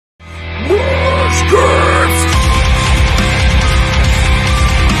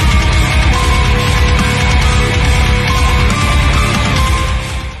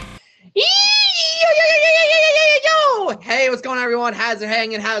everyone? How's it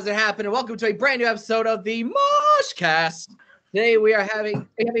hanging? How's it happening? Welcome to a brand new episode of the MoshCast. Today we have a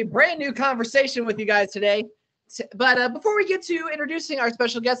brand new conversation with you guys today. But before we get to introducing our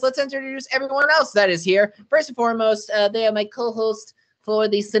special guests, let's introduce everyone else that is here. First and foremost, they are my co-host for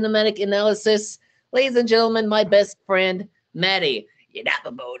the cinematic analysis. Ladies and gentlemen, my best friend, Madi. Hey, what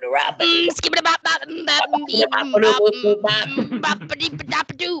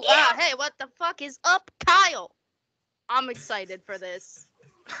the fuck is up, Kyle? I'm excited for this.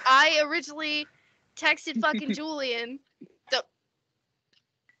 I originally texted fucking Julian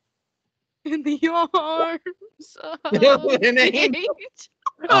in the arms of an angel.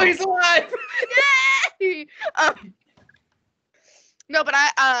 Oh, he's alive! Yay! No, but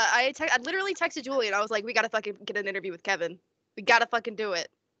I literally texted Julian. I was like, we gotta fucking get an interview with Kevin. We gotta fucking do it.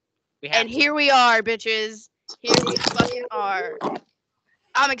 And here we are, bitches. Here we fucking are.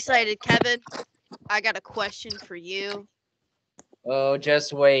 I'm excited, Kevin. I got a question for you. Oh,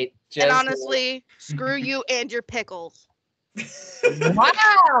 just wait. And honestly, screw you and your pickles.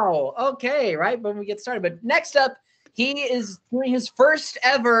 Wow. Okay, right when we get started. But next up, he is doing his first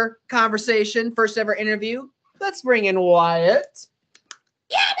ever conversation, first ever interview. Let's bring in Wyatt.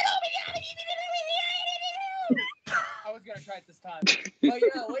 I was gonna try it this time. But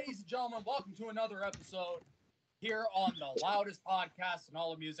yeah, ladies and gentlemen, welcome to another episode here on the Loudest Podcast and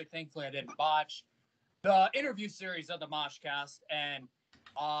all the music. Thankfully, I didn't botch the interview series of the MoshCast, and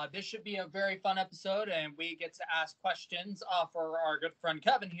this should be a very fun episode, and we get to ask questions for our good friend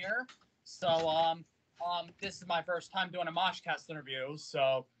Kevin here. So this is my first time doing a MoshCast interview,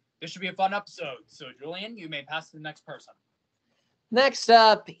 so this should be a fun episode. So Julian, you may pass to the next person. Next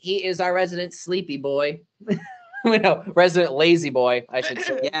up, he is our resident sleepy boy. No, resident lazy boy, I should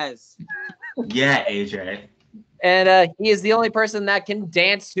say. Yes. Yeah, AJ. And he is the only person that can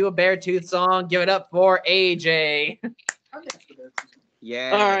dance to a Beartooth song. Give it up for AJ.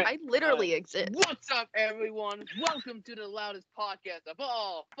 Yeah. All right. I literally exist. What's up, everyone? Welcome to the loudest podcast of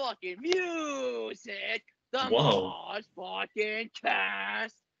all fucking music, the Mosh fucking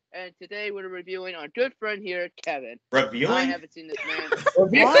cast. And today we're reviewing our good friend here, Kevin. Reviewing? I haven't seen this man.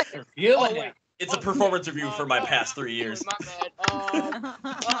 What? Reviewing wait. It's a performance review for my past 3 years. My bad.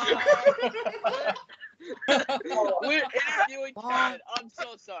 We're interviewing Kevin. I'm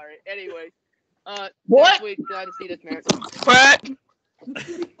so sorry. Anyway, What? We're glad to see this man.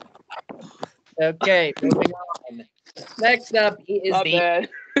 Okay, moving on. Next up, he is My bad.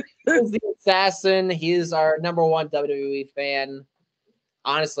 he is the assassin. He is our number one WWE fan.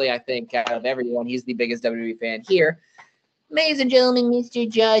 Honestly, I think out of everyone, he's the biggest WWE fan here. Ladies and gentlemen, Mr.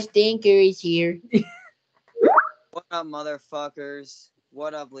 Josh Danker is here. What up, motherfuckers?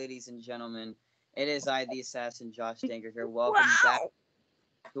 What up, ladies and gentlemen? It is I, the assassin, Josh Danker here. Welcome back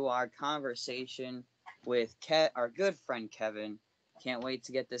to our conversation with our good friend Kevin. Can't wait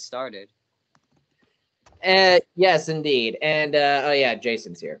to get this started. Yes, indeed. And oh yeah,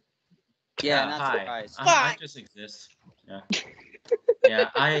 Jason's here. Yeah, not hi. surprised. I just exist. Yeah. Yeah.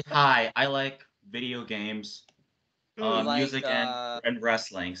 I like video games, music, and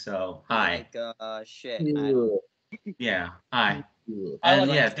wrestling. So hi. Like shit. Yeah. Hi. I And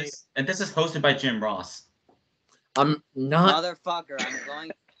like this is hosted by Jim Ross. I'm not. Motherfucker, I'm going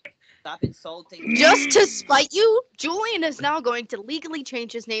to stop insulting me. Just to spite you, Julian is now going to legally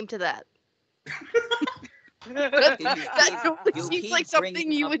change his name to that. That totally You seems keep like something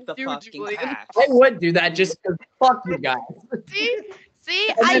bringing you up would the do, fucking Julian. past. I would do that just because fuck you guys. See,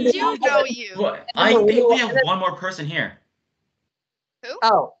 I do know you. What? I think we have one more person here. Who?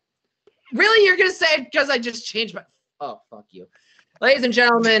 Oh, really? You're gonna say it because I just changed my? Oh, fuck you, ladies and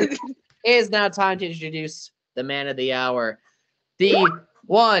gentlemen. It is now time to introduce the man of the hour, the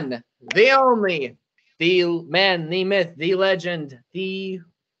one, the only, the man, the myth, the legend, the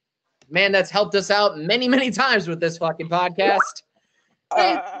man that's helped us out many, many times with this fucking podcast.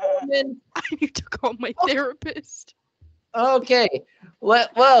 I need to call my therapist. Okay,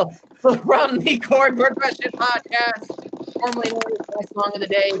 well, from the Chord Progression Podcast, formerly known as My Song of the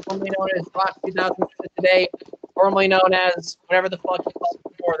Day, formerly known as Rock 2000 Today, formerly known as whatever the fuck you called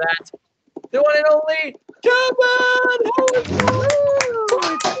it before that, the one and only Kevin!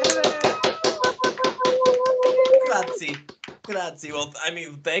 Grazie. Well, I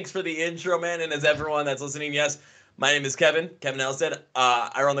mean, thanks for the intro, man. And as everyone that's listening, yes, my name is Kevin Elstead.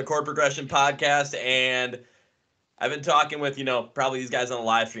 I run the Chord Progression Podcast, and I've been talking with, probably these guys on the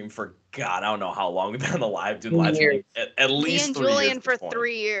live stream for, God, I don't know how long we've been on the live stream. At least 3 years. Me and Julian for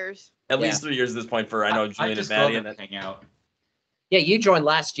 3 years. At least 3 years at this point for, I know, Julian and Madi. And hang out. Yeah, you joined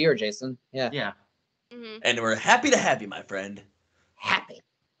last year, Jason. Yeah. Yeah. Mm-hmm. And we're happy to have you, my friend. Happy.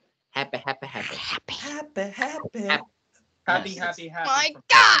 Happy. My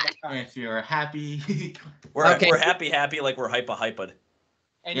God! If you're happy. We're happy like we're hypa.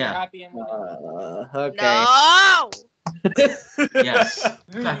 And you're happy and Okay. No! Yes.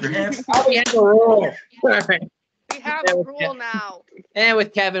 Clap your hands. We have a rule. We have a rule now. And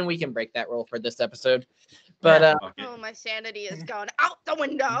with Kevin, we can break that rule for this episode. But oh, my sanity is gone out the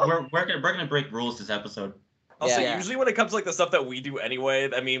window. We're gonna break rules this episode. Also, usually when it comes to like the stuff that we do anyway,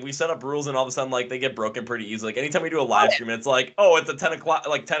 I mean, we set up rules and all of a sudden like they get broken pretty easily. Like anytime we do a live stream, it's like, oh, it's at 10 o'clock,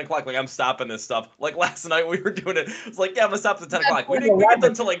 like I'm stopping this stuff. Like last night we were doing it. It's like, yeah, I'm gonna stop at 10 o'clock. We didn't get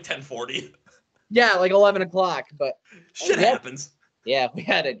done until like 10:40. Yeah, like 11 o'clock. But shit happens. Yeah, we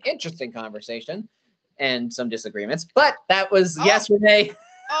had an interesting conversation and some disagreements, but that was yesterday.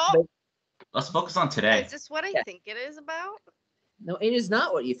 Oh. Let's focus on today. Is this what I think it is about? No, it is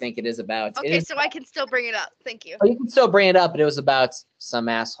not what you think it is about. Okay, so I can still bring it up. Thank you. You can still bring it up, but it was about some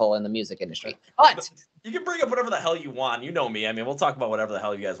asshole in the music industry. But you can bring up whatever the hell you want. You know me. I mean, we'll talk about whatever the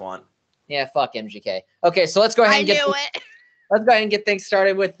hell you guys want. Yeah, fuck MGK. Okay, so let's go ahead and let's go ahead and get things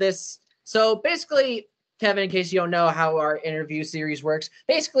started with this. So basically, Kevin, in case you don't know how our interview series works,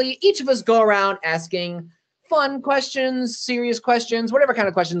 basically each of us go around asking fun questions, serious questions, whatever kind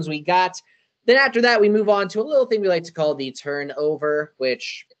of questions we got. Then after that, we move on to a little thing we like to call the turnover,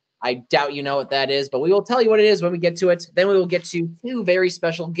 which I doubt you know what that is, but we will tell you what it is when we get to it. Then we will get to two very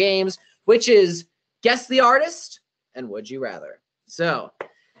special games, which is Guess the Artist and Would You Rather. So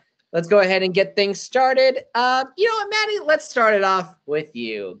let's go ahead and get things started. You know what, Maddie? Let's start it off with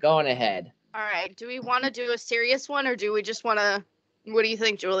you. Going ahead. All right. Do we want to do a serious one or do we just want to... What do you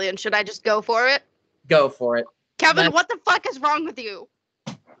think, Julian? Should I just go for it? Go for it. Kevin, what the fuck is wrong with you?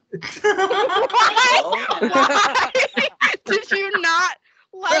 Why did you not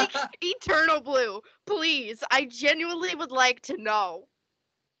like Eternal Blue? Please, I genuinely would like to know.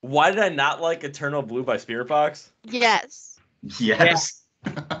 Why did I not like Eternal Blue by Spirit Box? Yes. Yes.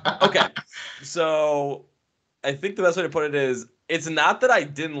 Okay, so I think the best way to put it is, it's not that I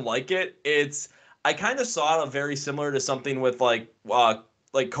didn't like it. It's I kind of saw it very similar to something with like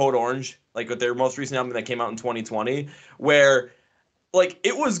Code Orange, like with their most recent album that came out in 2020, where like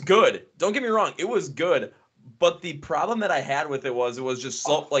it was good. Don't get me wrong, it was good. But the problem that I had with it was just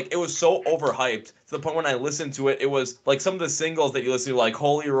so like it was so overhyped to the point when I listened to it, it was like some of the singles that you listen to, like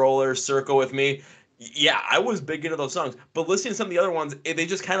Holy Roller, Circle with Me. Yeah, I was big into those songs, but listening to some of the other ones, they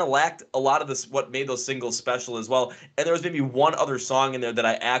just kind of lacked a lot of this, what made those singles special as well. And there was maybe one other song in there that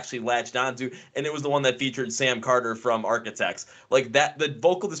I actually latched onto, and it was the one that featured Sam Carter from Architects. Like that, the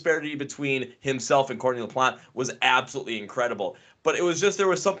vocal disparity between himself and Courtney LaPlante was absolutely incredible. But it was just, there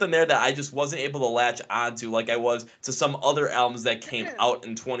was something there that I just wasn't able to latch onto like I was to some other albums that came out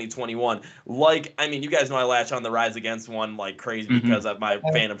in 2021. Like, I mean, you guys know I latch on the Rise Against one like crazy because of my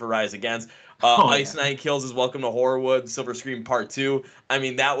fandom for Rise Against. Ice Nine Kills is Welcome to Horrorwood, Silver Scream Part 2. I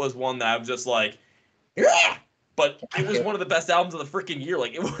mean, that was one that I was just like, yeah! But it was one of the best albums of the freaking year.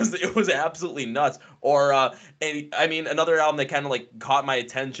 Like, it was absolutely nuts. Or, and I mean, another album that kind of like caught my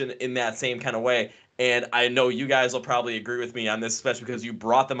attention in that same kind of way. And I know you guys will probably agree with me on this, especially because you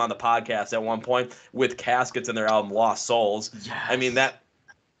brought them on the podcast at one point with Caskets and their album Lost Souls. Yes. I mean, that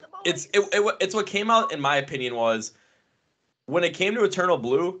it's what came out, in my opinion, was when it came to Eternal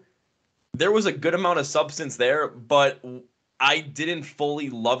Blue, there was a good amount of substance there, but I didn't fully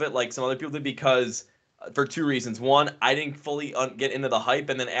love it like some other people did because for two reasons. One, I didn't fully get into the hype,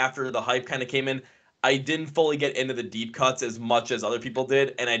 and then after the hype kind of came in, I didn't fully get into the deep cuts as much as other people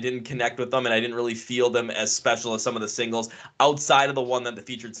did, and I didn't connect with them, and I didn't really feel them as special as some of the singles outside of the one that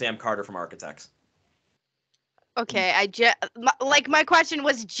featured Sam Carter from Architects. Okay, my question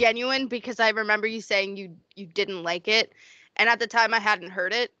was genuine because I remember you saying you didn't like it, and at the time I hadn't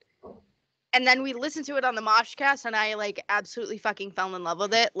heard it. And then we listened to it on the MoshCast, and I like absolutely fucking fell in love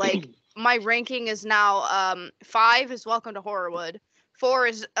with it. Like my ranking is now 5 is Welcome to Horrorwood, 4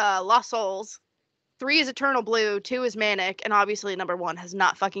 is Lost Souls, 3 is Eternal Blue, 2 is Manic, and obviously number 1 has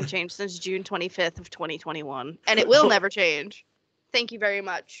not fucking changed since June 25th of 2021, and it will never change. Thank you very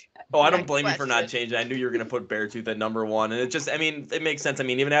much. Oh, I don't blame you for not changing. I knew you were going to put Beartooth at number 1, and it just, I mean, it makes sense. I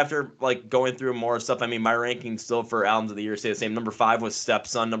mean, even after like going through more stuff, I mean, my ranking still for albums of the year stay the same. Number 5 was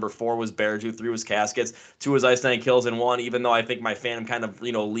Stepson, number 4 was Beartooth, 3 was Caskets, 2 was Ice Nine Kills, and 1, even though I think my fandom kind of,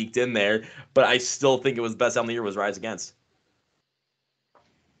 leaked in there, but I still think it was the best album of the year was Rise Against.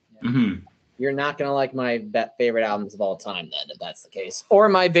 Mm-hmm. You're not going to like my favorite albums of all time then, if that's the case. Or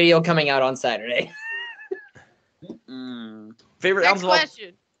my video coming out on Saturday. Favorite Next albums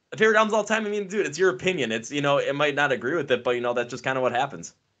question. Favorite albums of all time? I mean, dude, it's your opinion. It's, it might not agree with it, but, that's just kind of what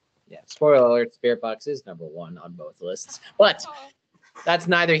happens. Yeah, spoiler alert, Spirit Box is number 1 on both lists. But that's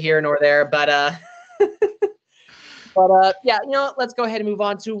neither here nor there. But But yeah, let's go ahead and move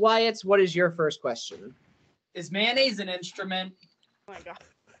on to Wyatt's. What is your first question? Is mayonnaise an instrument? Oh my god.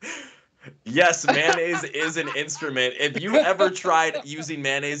 Yes, mayonnaise is an instrument. If you ever tried using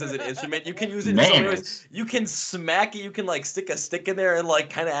mayonnaise as an instrument, you can use it in so many ways. You can smack it. You can like stick a stick in there and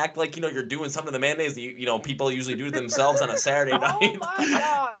like kind of act like you're doing something to the mayonnaise that people usually do themselves on a Saturday night. Oh my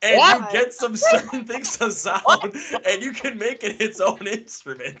god. And you get some certain things to sound, and you can make it its own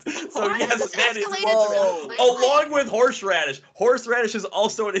instrument. So yes, mayonnaise is an instrument. Along with horseradish. Horseradish is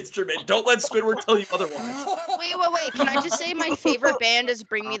also an instrument. Don't let Squidward tell you otherwise. Wait. Can I just say my favorite band is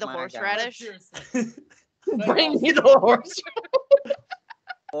Bring Me the Horseradish? Bring me the horse.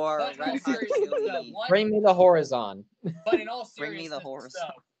 Or But in all Red Hot seriousness, Chili. Bring me the horizon. But in all Bring me the seriousness, horse.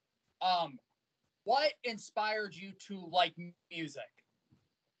 what inspired you to like music?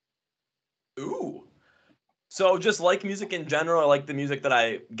 Ooh. So just like music in general, I like the music that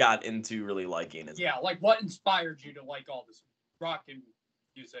I got into really liking. Yeah, like what inspired you to like all this rock and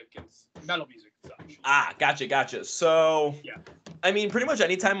music and metal music and such? Gotcha. So, yeah. I mean, pretty much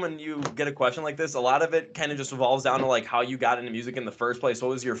anytime when you get a question like this, a lot of it kind of just revolves down to like how you got into music in the first place. What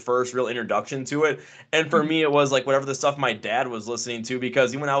was your first real introduction to it? And for me, it was like whatever the stuff my dad was listening to,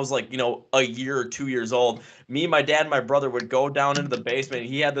 because even when I was like, a year or 2 years old, me, my dad, and my brother would go down into the basement.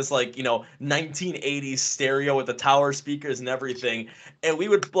 He had this like, 1980s stereo with the tower speakers and everything. And we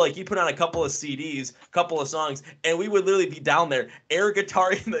would he put on a couple of CDs, couple of songs, and we would literally be down there air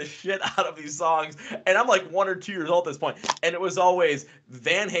guitaring the shit out of these songs. And I'm like 1 or 2 years old at this point. And it was always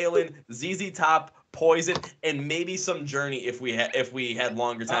Van Halen, ZZ Top, Poison, and maybe some Journey if we had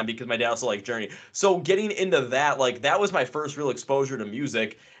longer time, because my dad also liked Journey. So getting into that, that was my first real exposure to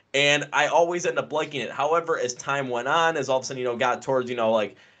music. And I always end up liking it. However, as time went on, as all of a sudden, got towards,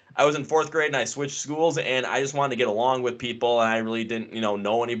 I was in 4th grade and I switched schools, and I just wanted to get along with people, and I really didn't,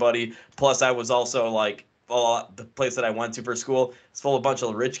 know anybody. Plus, I was also the place that I went to for school is full of a bunch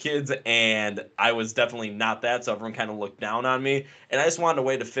of rich kids, and I was definitely not that, so everyone kind of looked down on me. And I just wanted a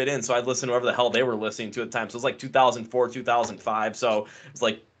way to fit in, so I'd listen to whatever the hell they were listening to at the time. So it was 2004, 2005. So it's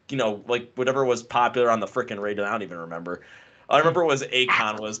whatever was popular on the frickin' radio. I don't even remember. I remember it was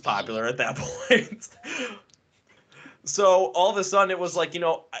Akon was popular at that point. So all of a sudden it was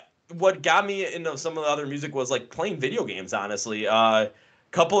what got me into some of the other music was playing video games, honestly.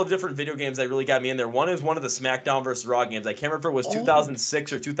 Couple of different video games that really got me in there. One is one of the SmackDown vs. Raw games. I can't remember if it was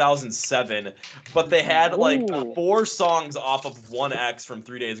 2006 or 2007, but they had 4 songs off of 1X from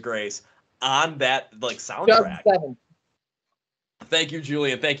 3 Days Grace on that soundtrack. 2007. Thank you,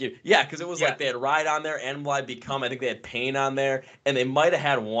 Julian. Thank you. Yeah, because it was they had Ride on there, Animal I Become. I think they had Pain on there, and they might have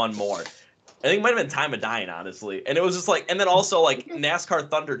had one more. I think it might have been Time of Dying, honestly. And it was just and then also NASCAR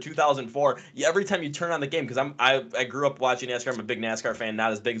Thunder 2004. Every time you turn on the game, because I grew up watching NASCAR. I'm a big NASCAR fan,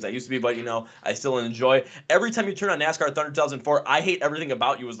 not as big as I used to be, but I still enjoy. Every time you turn on NASCAR Thunder 2004, I Hate Everything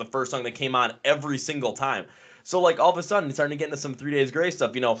About You was the first song that came on every single time. So all of a sudden, it's starting to get into some 3 Days Grace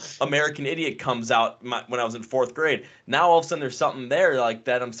stuff. American Idiot comes out when I was in 4th grade. Now all of a sudden there's something there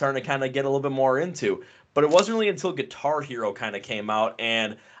that I'm starting to kind of get a little bit more into. But it wasn't really until Guitar Hero kind of came out,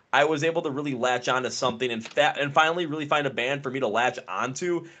 and I was able to really latch onto something and finally really find a band for me to latch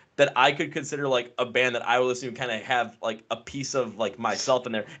onto that I could consider a band that I would listen to, kind of have a piece of myself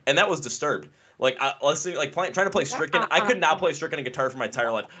in there, and that was Disturbed. Trying to play Stricken. I could not play Stricken on guitar for my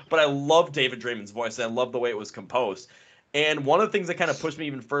entire life, but I love David Draymond's voice, and I love the way it was composed. And one of the things that kind of pushed me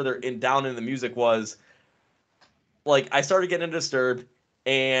even further down into the music was I started getting into Disturbed,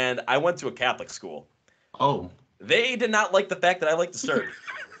 and I went to a Catholic school. Oh. They did not like the fact that I liked Disturbed.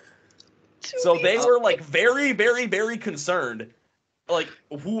 So they were very, very, very concerned,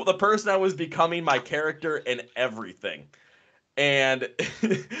 who the person I was becoming, my character, and everything. And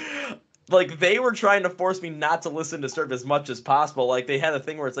they were trying to force me not to listen to Disturbed as much as possible. They had a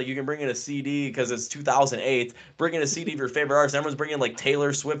thing where it's you can bring in a CD because it's 2008. Bring in a CD of your favorite artist. Everyone's bringing in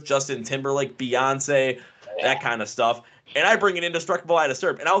Taylor Swift, Justin Timberlake, Beyonce, that kind of stuff. And I bring in Indestructible by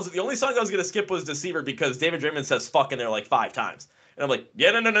Disturbed. And the only song I was gonna skip was Deceiver, because David Draymond says "fuck" in there 5 times. And I'm like,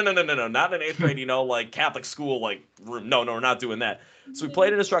 yeah, no, not in 8th grade, Catholic school, room. No, we're not doing that. So we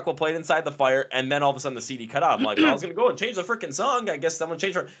played Indestructible, played Inside the Fire, and then all of a sudden the CD cut out. I'm like, I was going to go and change the freaking song. I guess someone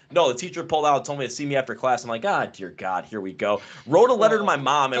changed it. No, the teacher pulled out and told me to see me after class. I'm like, dear God, here we go. Wrote a letter to my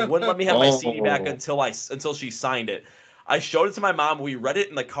mom and wouldn't let me have my CD back until she signed it. I showed it to my mom. We read it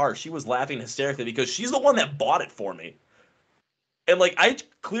in the car. She was laughing hysterically because she's the one that bought it for me. And I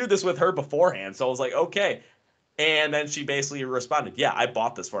cleared this with her beforehand. So I was like, okay. And then she basically responded, yeah, I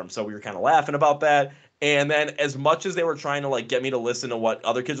bought this for him. So we were kind of laughing about that. And then as much as they were trying to get me to listen to what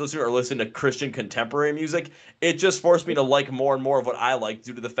other kids listen to or listen to Christian contemporary music, it just forced me to like more and more of what I like,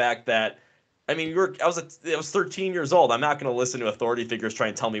 due to the fact that I mean, I was 13 years old. I'm not going to listen to authority figures try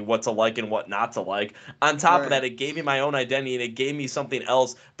and tell me what to like and what not to like. On top of that, it gave me my own identity, and it gave me something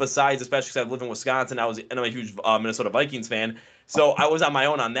else besides, especially because I live in Wisconsin. And I'm a huge Minnesota Vikings fan. So I was on my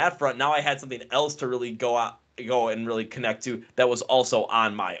own on that front. Now I had something else to really go and really connect to that was also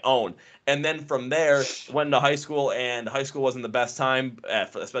on my own. And then from there, went to high school, and high school wasn't the best time,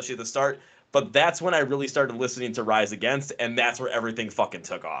 especially at the start. But that's when I really started listening to Rise Against, and that's where everything fucking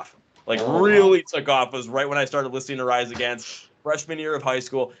took off. Really took off was right when I started listening to Rise Against, freshman year of high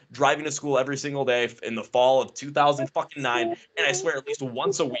school, driving to school every single day in the fall of 2009, and I swear at least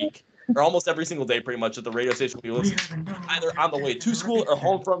once a week, or almost every single day pretty much at the radio station we listen to, either on the way to school or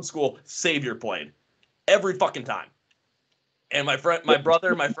home from school, Savior played. Every fucking time. And my brother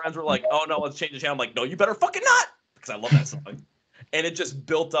and my friends were like, oh no, let's change the channel. I'm like, no, you better fucking not, because I love that song. And it just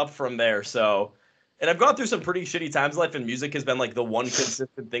built up from there, so... And I've gone through some pretty shitty times in life, and music has been like the one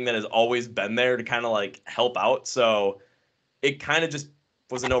consistent thing that has always been there to kind of like help out. So it kind of just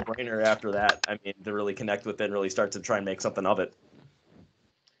was a no-brainer after that. I mean, to really connect with it and really start to try and make something of it.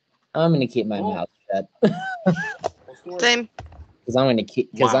 I'm gonna keep my mouth shut. Same. Because I'm gonna keep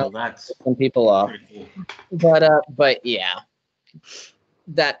I'm that's some people off. cool. But yeah,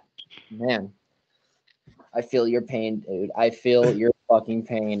 that man. I feel your pain, dude. I feel your fucking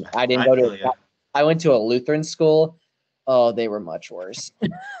pain. I didn't go to. I went to a Lutheran school. Oh, they were much worse.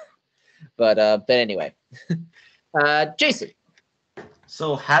 but anyway, Jason.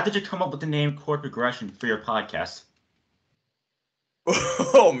 So how did you come up with the name Chord Progression for your podcast?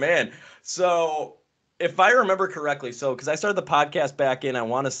 Oh man. So if I remember correctly, because I started the podcast back in, I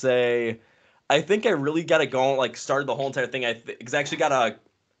want to say, I think I really got it going, like started the whole entire thing. Because I actually got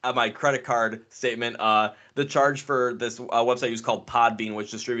my credit card statement, the charge for this website is called Podbean,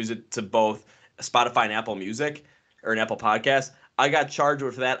 which distributes it to both Spotify and Apple Music, or an Apple Podcast. I got charged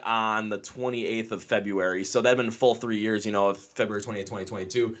with that on the 28th of February. So that'd been full 3 years, of February 28th,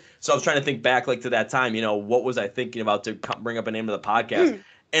 2022. So I was trying to think back to that time, what was I thinking about to bring up a name of the podcast?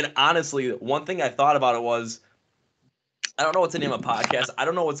 And honestly, one thing I thought about it was, I don't know what's the name of a podcast. I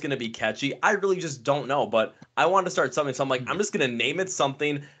don't know what's going to be catchy. I really just don't know, but I wanted to start something. So I'm like, I'm just going to name it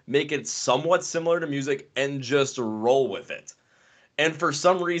something, make it somewhat similar to music, and just roll with it. And for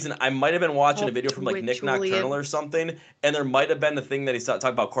some reason, I might have been watching a video from like Nick Julian. Nocturnal or something, and there might have been the thing that he started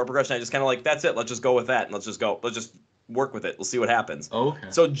talking about chord progression. I just kind of like, that's it. Let's just go with that, and let's just work with it. We'll see what happens. Okay.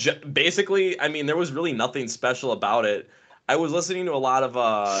 So basically, I mean, there was really nothing special about it. I was listening to a lot of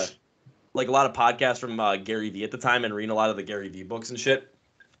podcasts from Gary Vee at the time, and reading a lot of the Gary Vee books and shit.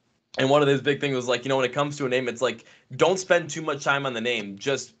 And one of his big things was like, when it comes to a name, it's like, don't spend too much time on the name.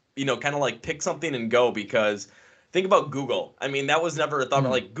 Just, kind of like pick something and go, because think about Google. I mean, that was never a thought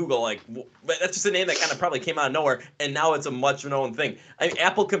like Google, but that's just a name that kind of probably came out of nowhere, and now it's a much known thing. I mean,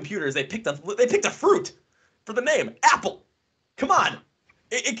 Apple computers, they picked a fruit for the name, Apple. Come on.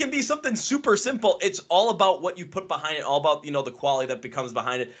 It can be something super simple. It's all about what you put behind it, all about, the quality that becomes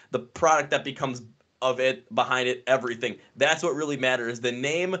behind it, the product that becomes of it, behind it, everything. That's what really matters. The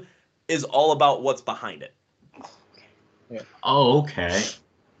name is all about what's behind it. Yeah. Oh, okay.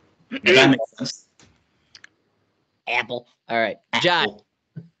 That makes sense. Apple. All right. John.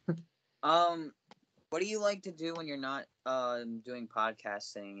 What do you like to do when you're not doing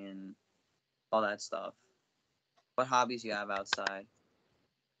podcasting and all that stuff? What hobbies you have outside?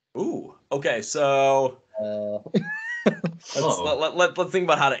 Ooh. Okay, so let's think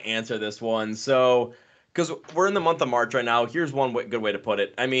about how to answer this one. So, because we're in the month of March right now, here's one good way to put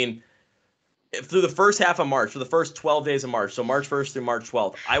it. I mean, through the first half of March, for the first 12 days of March, so March 1st through March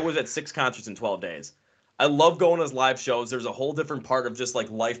 12th, I was at 6 concerts in 12 days. I love going to live shows. There's a whole different part of just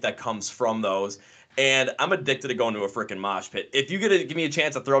like life that comes from those. And I'm addicted to going to a freaking mosh pit. If you give me a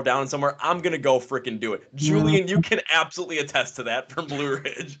chance to throw down somewhere, I'm going to go freaking do it. Julian, you can absolutely attest to that from Blue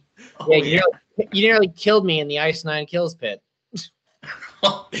Ridge. Yeah, you nearly killed me in the Ice 9 Kills pit.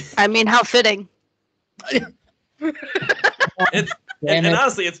 I mean, how fitting. And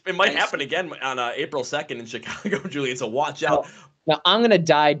honestly, it might happen again on April 2nd in Chicago, Julian, so watch out. Now, I'm going to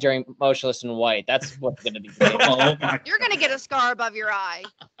die during Motionless and White. That's what's going to be. You're going to get a scar above your eye.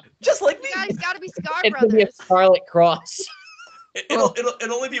 Just like me. You guys got to be Scar It's Brothers. going to be a Scarlet Cross. It'll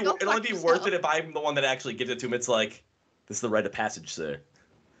only be worth it if I'm the one that actually gives it to him. It's like, this is the rite of passage, sir.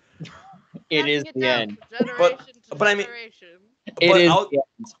 It is the end. But I mean,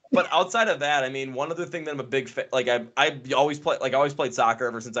 but outside of that, I mean, one other thing that I'm a big fan, I always played soccer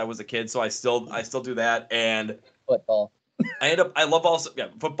ever since I was a kid, so I still do that, and football. I love also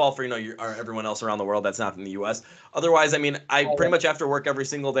football for everyone else around the world that's not in the U.S. Otherwise, I mean, I pretty much after work every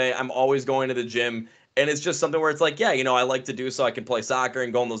single day, I'm always going to the gym, And it's just something where it's like, yeah, I like to do so I can play soccer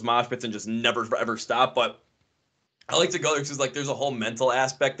and go in those mosh pits and just never ever stop. But I like to go there because like there's a whole mental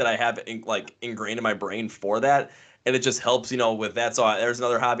aspect that I have ingrained in my brain for that, and it just helps with that. So there's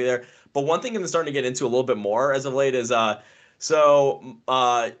another hobby there. But one thing I'm starting to get into a little bit more as of late is my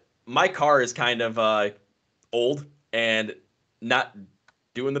car is kind of old and not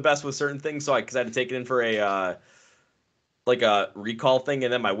doing the best with certain things. So because I had to take it in for a recall thing,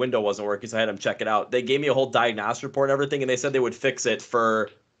 and then my window wasn't working, so I had them check it out. They gave me a whole diagnostic report and everything, and they said they would fix it for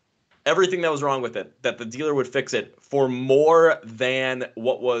everything that was wrong with it, that the dealer would fix it for more than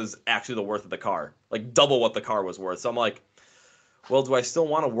what was actually the worth of the car, like double what the car was worth. So I'm like, well, do I still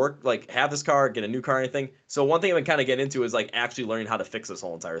want to have this car, get a new car or anything? So one thing I've been kind of getting into is actually learning how to fix this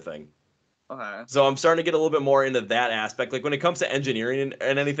whole entire thing. Okay. So I'm starting to get a little bit more into that aspect. When it comes to engineering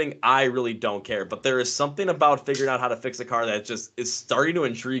and anything, I really don't care. But there is something about figuring out how to fix a car that just is starting to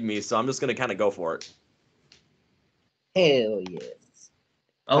intrigue me. So I'm just going to kind of go for it. Hell yes.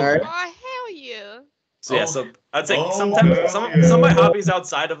 Oh, Alright. Oh, hell yeah. So yeah, so I'd say Oh, sometimes hell some yeah. of my hobbies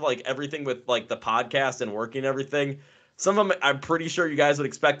outside of everything with the podcast and working and everything, some of them I'm pretty sure you guys would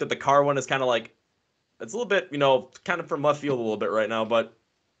expect that the car one is kind of it's a little bit, kind of from left field a little bit right now, but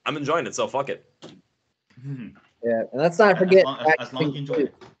I'm enjoying it, so fuck it. Yeah, and let's not forget as long as you enjoy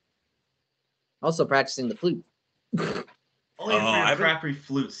it. Also practicing the flute. Only for your crappy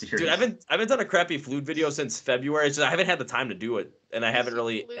flute series. Dude, I haven't done a crappy flute video since February. It's just, I haven't had the time to do it, and I haven't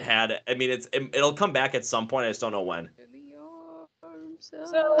really had it. I mean, it'll come back at some point. I just don't know when. In the arms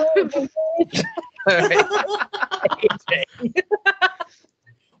of-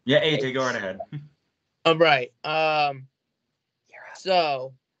 Yeah, AJ, go right ahead. All right.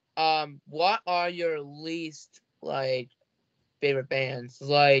 So, what are your least favorite bands?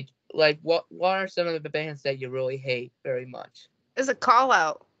 What are some of the bands that you really hate very much? It's a call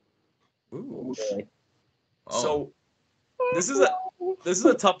out. Ooh. Oh. So this is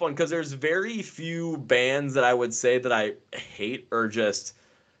a tough one because there's very few bands that I would say that I hate or just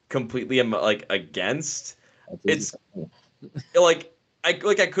completely am against. It's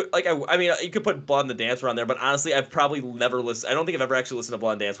I mean you could put Blood on the Dance Floor on there, but honestly I've probably never listened. I don't think I've ever actually listened to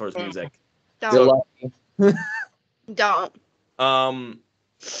Blood on the Dance Floor's music. Don't. Don't.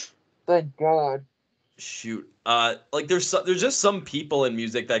 Thank God. Shoot. There's just some people in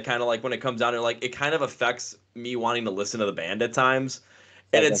music that kind of when it comes down to it kind of affects me wanting to listen to the band at times.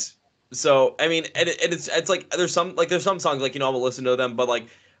 And it's so I mean and it's there's some songs I'm gonna listen to them, but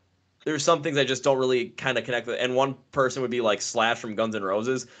there's some things I just don't really kind of connect with. And one person would be Slash from Guns N'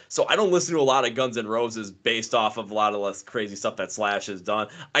 Roses. So I don't listen to a lot of Guns N' Roses based off of a lot of less crazy stuff that Slash has done.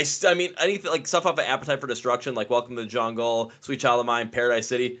 I mean anything stuff off of Appetite for Destruction, Welcome to the Jungle, Sweet Child of Mine, Paradise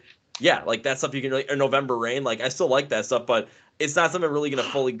City. Yeah, that stuff you can or November Rain. I still like that stuff, but it's not something I'm really gonna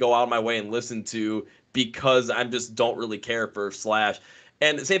fully go out of my way and listen to because I just don't really care for Slash.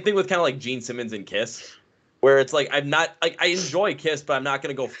 And same thing with kind of Gene Simmons and Kiss, where it's I'm not I enjoy Kiss, but I'm not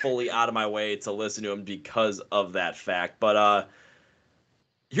gonna go fully out of my way to listen to him because of that fact. But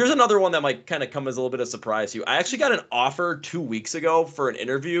here's another one that might kind of come as a little bit of surprise to you. I actually got an offer 2 weeks ago for an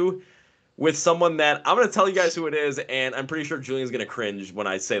interview with someone that I'm going to tell you guys who it is, and I'm pretty sure Julian's going to cringe when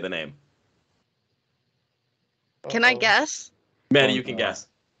I say the name. Can I guess? Madi, you can guess.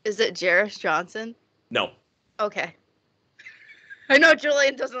 Is it Jarris Johnson? No. Okay. I know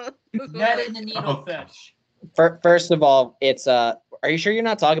Julian doesn't. Net in the needlefish. First of all, it's are you sure you're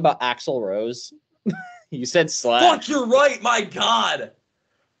not talking about Axl Rose? You said Slash. Fuck, you're right. My God.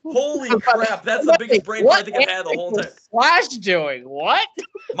 Holy crap. That's the biggest brain fart I think I've had the whole time. Slash doing what?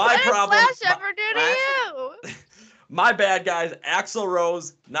 My What problem. did Slash ever do to you? My bad, guys. Axl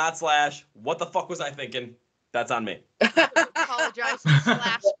Rose, not Slash. What the fuck was I thinking? That's on me. Apologize to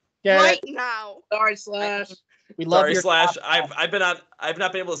Slash right now. Sorry, Slash. We love Sorry, your Slash. I've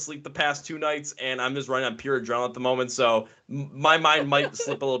not been able to sleep the past 2 nights, and I'm just running on pure adrenaline at the moment. So my mind might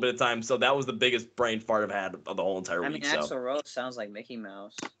slip a little bit of time. So that was the biggest brain fart I've had of the whole entire week. I mean, Axl Rose sounds like Mickey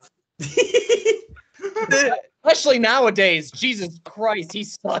Mouse. Especially nowadays. Jesus Christ, he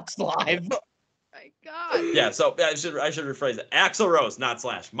sucks live. My God. Yeah. So I should rephrase it. Axl Rose, not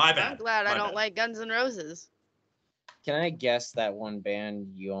Slash. My bad. I'm glad I My don't bad. like Guns N' Roses. Can I guess that one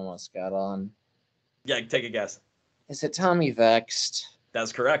band you almost got on? Yeah, take a guess. Is it Tommy Vexed?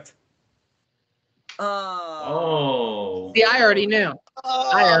 That's correct. Oh. See, I already knew.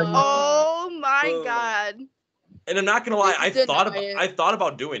 Oh my Boom. God. And I'm not gonna lie, I Deny thought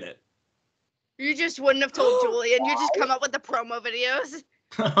about doing it. You just wouldn't have told Julian. You just come up with the promo videos.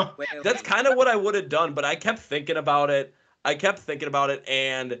 That's kind of what I would have done, but I kept thinking about it.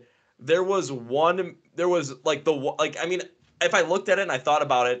 And there was if I looked at it and I thought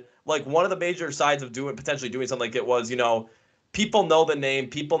about it, like one of the major sides of potentially doing something like it was, people know the name,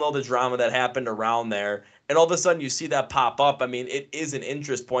 people know the drama that happened around there, and all of a sudden you see that pop up. I mean, it is an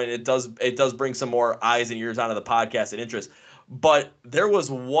interest point. It does bring some more eyes and ears onto the podcast and interest. But there was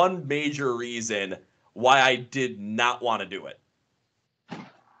one major reason why I did not want to do it.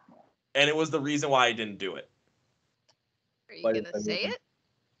 And it was the reason why I didn't do it. Are you going to say it?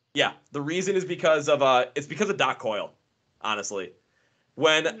 Yeah, the reason is because of Doc Coyle, honestly.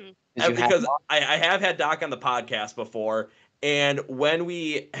 Because I have had Doc on the podcast before, and when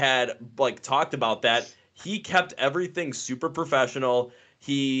we had talked about that, he kept everything super professional.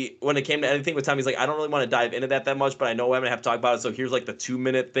 When it came to anything with Tom, he's like, I don't really want to dive into that much, but I know I'm gonna have to talk about it. So here's the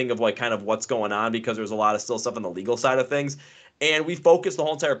 2-minute thing of kind of what's going on, because there's a lot of still stuff on the legal side of things. And we focused the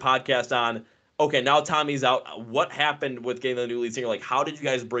whole entire podcast on, okay, now Tommy's out. What happened with getting the new lead singer? How did you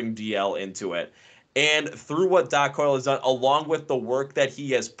guys bring DL into it? And through what Doc Coyle has done, along with the work that he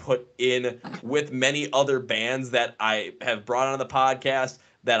has put in with many other bands that I have brought on the podcast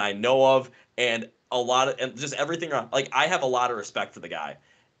that I know of, and just everything around, I have a lot of respect for the guy.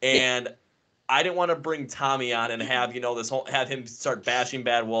 And I didn't want to bring Tommy on and have, have him start bashing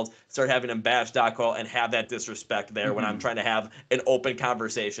Bad Wolves, start having him bash Doc Coyle, and have that disrespect there when I'm trying to have an open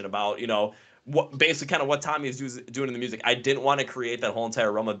conversation about, basically kind of what Tommy is doing in the music. I didn't want to create that whole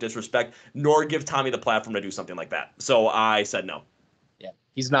entire realm of disrespect, nor give Tommy the platform to do something like that. So I said no. Yeah,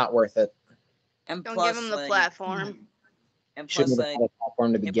 he's not worth it. And don't give him the platform. And plus,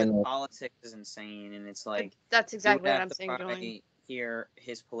 platform to begin with. Politics is insane, and it's that's exactly what I'm saying. Julian. Hear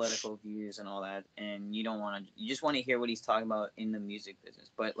his political views and all that, and you just want to hear what he's talking about in the music business.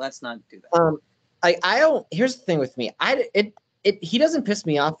 But let's not do that. I don't. Here's the thing with me. He doesn't piss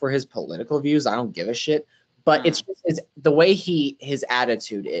me off for his political views. I don't give a shit. But it's the way his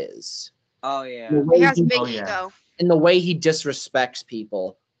attitude is. Oh yeah. He has big ego. And the way he disrespects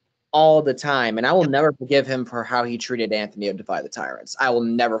people all the time. And I will never forgive him for how he treated Anthony of Defy the Tyrants. I will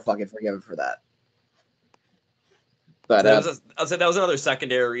never fucking forgive him for that. But I'll say that was another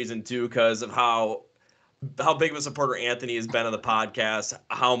secondary reason too, because of how big of a supporter Anthony has been of the podcast,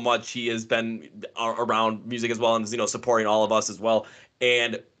 how much he has been around music as well, and supporting all of us as well.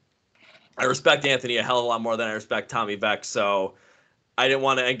 And I respect Anthony a hell of a lot more than I respect Tommy Vex. So I didn't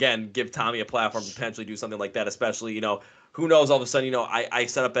want to again give Tommy a platform to potentially do something like that, especially who knows, all of a sudden, I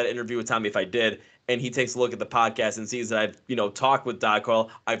set up that interview with Tommy if I did, and he takes a look at the podcast and sees that I've, talked with Doc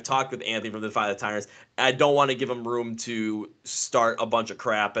Coyle, I've talked with Anthony from the Defy the Tyrants. I don't want to give him room to start a bunch of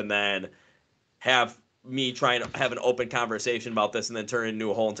crap and then have me trying to have an open conversation about this and then turn it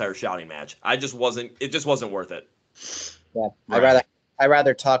into a whole entire shouting match. It just wasn't worth it. Yeah, right. I'd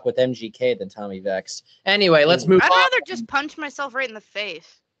rather talk with MGK than Tommy Vex. Anyway, let's move on. I'd rather just punch myself right in the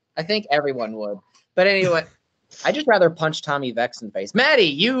face. I think everyone would. But anyway, I'd just rather punch Tommy Vex in the face. Maddie,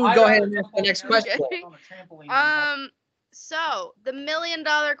 you go ahead and ask the next question. So the $1 million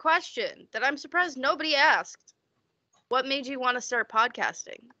question that I'm surprised nobody asked: what made you want to start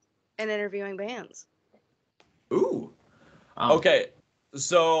podcasting and interviewing bands? Ooh. Okay.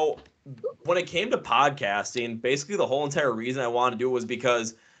 So when it came to podcasting, basically the whole entire reason I wanted to do it was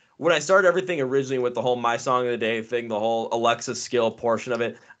because when I started everything originally with the whole My Song of the Day thing, the whole Alexa skill portion of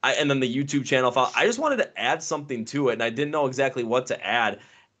it, and then the YouTube channel file, I just wanted to add something to it, and I didn't know exactly what to add.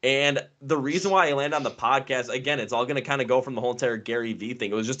 And the reason why I landed on the podcast, again, it's all going to kind of go from the whole entire Gary Vee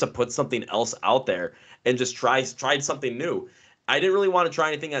thing. It was just to put something else out there and just tried something new. I didn't really want to try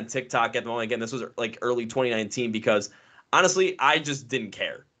anything on TikTok at the moment. Again, this was early 2019 because honestly, I just didn't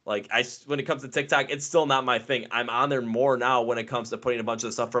care. When it comes to TikTok, it's still not my thing. I'm on there more now when it comes to putting a bunch of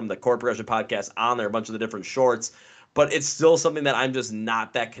the stuff from the Chord Progression Podcast on there, a bunch of the different shorts, but it's still something that I'm just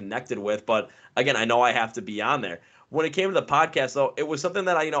not that connected with. But again, I know I have to be on there. When it came to the podcast, though, it was something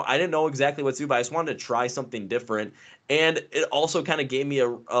that I didn't know exactly what to do, but I just wanted to try something different. And it also kind of gave me a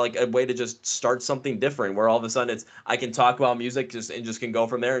way to just start something different, where all of a sudden I can talk about music and can go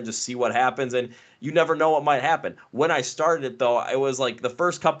from there and just see what happens. And you never know what might happen. When I started it, though, it was the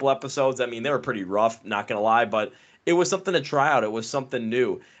first couple episodes. I mean, they were pretty rough, not gonna lie, but it was something to try out. It was something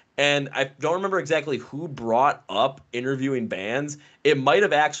new. And I don't remember exactly who brought up interviewing bands. It might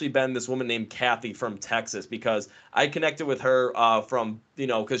have actually been this woman named Kathy from Texas, because I connected with her from,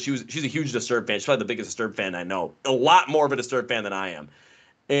 because she's a huge Disturbed fan. She's probably the biggest Disturbed fan I know. A lot more of a Disturbed fan than I am.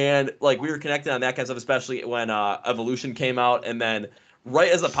 And we were connected on that kind of stuff, especially when Evolution came out. And then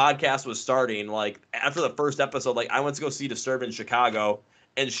right as the podcast was starting, after the first episode, I went to go see Disturbed in Chicago,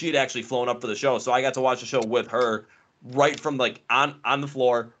 and she had actually flown up for the show. So I got to watch the show with her right from on the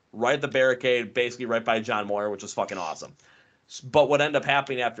floor, right at the barricade, basically right by John Moyer, which was fucking awesome. But what ended up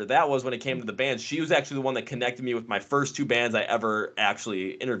happening after that was when it came to the bands, she was actually the one that connected me with my first 2 bands I ever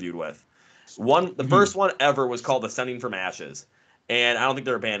actually interviewed with. The first one ever was called Ascending from Ashes. And I don't think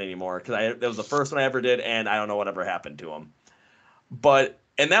they're a band anymore because that was the first one I ever did, and I don't know whatever happened to them.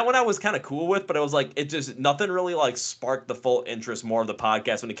 And that one I was kind of cool with, but it was like, it just, nothing really like sparked the full interest more of the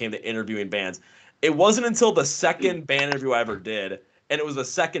podcast when it came to interviewing bands. It wasn't until the second band interview I ever did, and it was the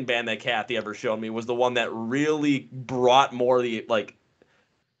second band that Kathy ever showed me, was the one that really brought more of the, like,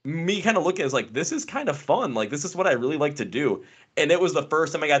 me kind of looking as like, this is kind of fun. Like, this is what I really like to do. And it was the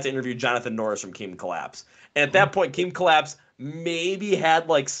first time I got to interview Jonathan Norris from Kingdom Collapse. And at that point, Kingdom Collapse maybe had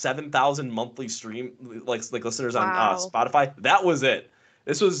like 7,000 monthly like listeners on Spotify. That was it.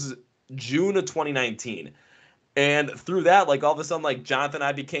 This was June of 2019. And through that, like, all of a sudden, like, Jonathan and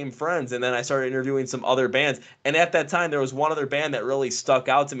I became friends, and then I started interviewing some other bands. And at that time, there was one other band that really stuck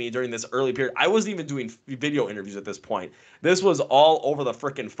out to me during this early period. I wasn't even doing video interviews at this point. This was all over the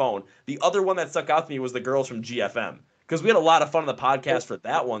frickin' phone. The other one that stuck out to me was the girls from GFM, because we had a lot of fun on the podcast for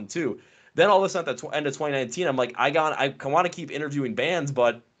that one, too. Then all of a sudden, at the end of 2019, I'm like, I want to keep interviewing bands,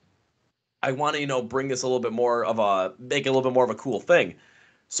 but I want to, bring this a little bit more of make it a little bit more of a cool thing.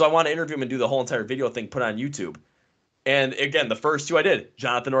 So I want to interview him and do the whole entire video thing, put on YouTube. And again, the first 2 I did,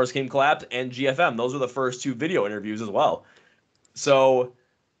 Jonathan Norris Kingdom Collapse and GFM. Those were the first 2 video interviews as well. So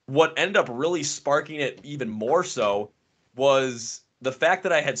what ended up really sparking it even more so was the fact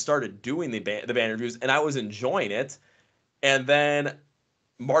that I had started doing the band interviews and I was enjoying it. And then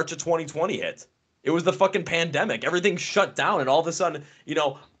March of 2020 hit. It was the fucking pandemic. Everything shut down. And all of a sudden,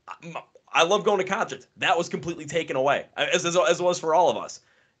 I love going to concerts. That was completely taken away, as it was for all of us.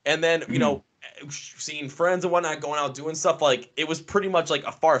 And then, seeing friends and whatnot, going out doing stuff, like, it was pretty much like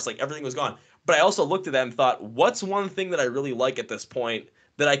a farce. Like, everything was gone. But I also looked at that and thought, what's one thing that I really like at this point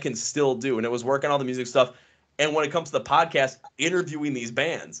that I can still do? And it was working on all the music stuff. And when it comes to the podcast, interviewing these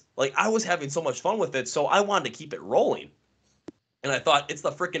bands. Like, I was having so much fun with it, so I wanted to keep it rolling. And I thought, it's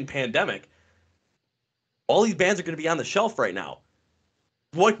the freaking pandemic. All these bands are going to be on the shelf right now.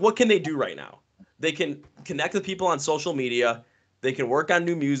 What can they do right now? They can connect with people on social media. They can work on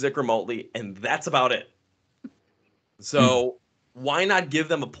new music remotely, and that's about it. So why not give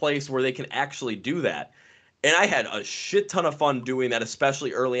them a place where they can actually do that? And I had a shit ton of fun doing that,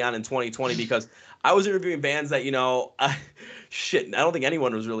 especially early on in 2020, because I was interviewing bands that, I don't think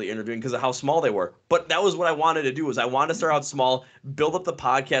anyone was really interviewing because of how small they were. But that was what I wanted to do, was I wanted to start out small, build up the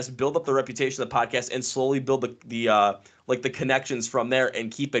podcast, build up the reputation of the podcast, and slowly build the connections from there and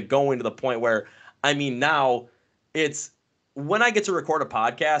keep it going to the point where, now it's, when I get to record a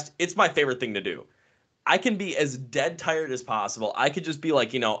podcast, it's my favorite thing to do. I can be as dead tired as possible. I could just be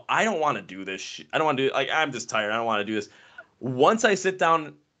like, I don't want to do this shit. I don't want to do, I'm just tired. I don't want to do this. Once I sit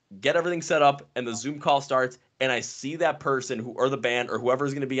down, get everything set up, and the Zoom call starts, and I see that person or the band or whoever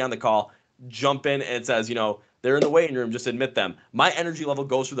is going to be on the call jump in and it says, they're in the waiting room, just admit them. My energy level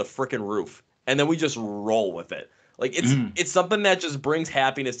goes through the freaking roof, and then we just roll with it. Like, it's something that just brings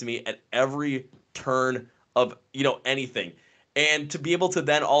happiness to me at every turn of, anything. And to be able to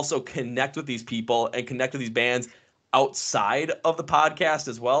then also connect with these people and connect with these bands outside of the podcast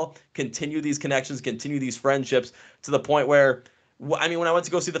as well, continue these connections, continue these friendships to the point where, when I went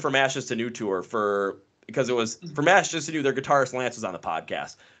to go see the From Ashes to New tour because it was From Ashes to New, their guitarist Lance was on the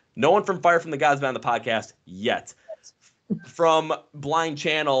podcast. No one from Fire from the Gods been on the podcast yet. From Blind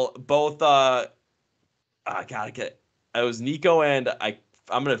Channel, both, it was Nico and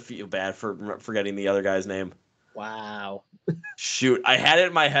I'm going to feel bad for forgetting the other guy's name. Wow. Shoot, I had it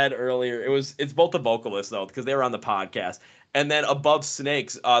in my head earlier. It's both the vocalists, though, because they were on the podcast. And then Above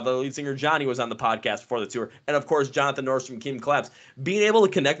Snakes, the lead singer Johnny was on the podcast before the tour. And, of course, Jonathan Norris from Kingdom Collapse. Being able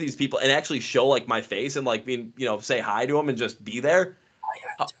to connect these people and actually show, like, my face and, like, being, say hi to them and just be there.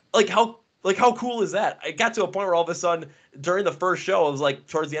 How cool is that? I got to a point where all of a sudden, during the first show, it was like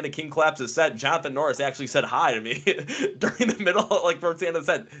towards the end of King Collapse's set, Jonathan Norris actually said hi to me during the middle, towards the end of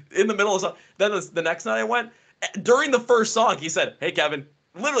the set. In the middle of the song. Then the next night I went, during the first song, he said, "Hey, Kevin."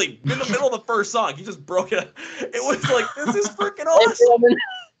 Literally, in the middle of the first song, he just broke it. It was like, this is freaking awesome.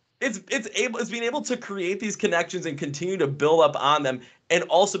 It's being able to create these connections and continue to build up on them, and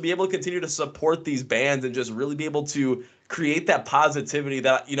also be able to continue to support these bands and just really be able to create that positivity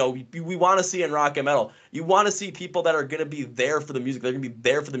that we want to see in rock and metal. You want to see people that are going to be there for the music. They're going to be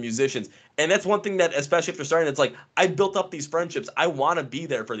there for the musicians, and that's one thing that, especially after starting, it's like, I built up these friendships. I want to be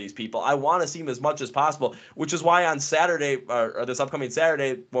there for these people. I want to see them as much as possible, which is why on Saturday, or this upcoming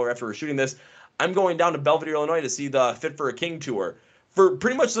Saturday, after we're shooting this, I'm going down to Belvedere, Illinois to see the Fit for a King tour. For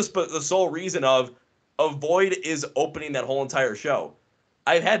pretty much the sole reason of Void is opening that whole entire show.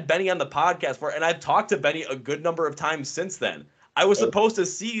 I've had Benny on the podcast for, and I've talked to Benny a good number of times since then. I was supposed to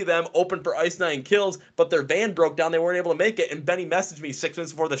see them open for Ice 9 Kills, but their van broke down. They weren't able to make it, and Benny messaged me 6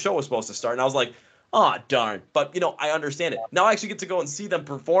 minutes before the show was supposed to start, and I was like, oh, darn. But, I understand it. Now I actually get to go and see them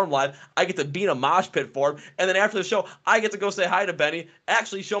perform live. I get to be in a mosh pit for them. And then after the show, I get to go say hi to Benny,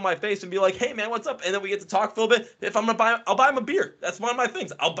 actually show my face and be like, hey, man, what's up? And then we get to talk for a little bit. If I'm going to buy him, I'll buy him a beer. That's one of my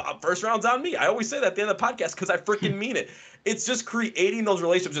things. First round's on me. I always say that at the end of the podcast because I freaking mean it. It's just creating those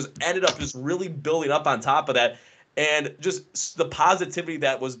relationships just ended up just really building up on top of that. And just the positivity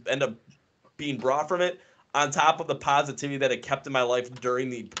that was ended up being brought from it, on top of the positivity that it kept in my life during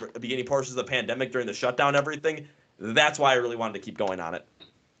the beginning portions of the pandemic, during the shutdown, everything. That's why I really wanted to keep going on it.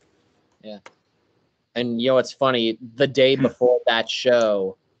 Yeah. And it's funny, the day before that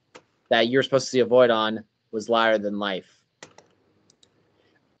show that you're supposed to see a Void on was Liar Than Life.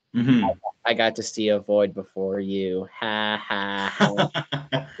 Mm-hmm. I got to see a Void before you. Ha ha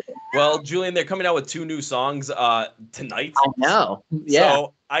ha. Well, Julian, they're coming out with 2 new songs tonight. I know. Yeah.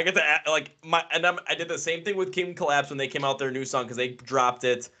 So I get to I did the same thing with King Collapse when they came out their new song because they dropped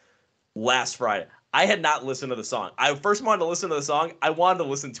it last Friday. I had not listened to the song. I first wanted to listen to the song. I wanted to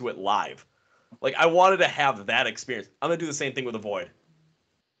listen to it live. Like I wanted to have that experience. I'm gonna do the same thing with The Void.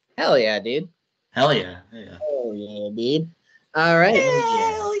 Hell yeah, dude. Hell yeah. Hell yeah, dude. All right.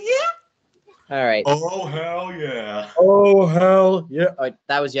 Hell yeah. All right. Oh hell yeah. Oh hell yeah. Oh,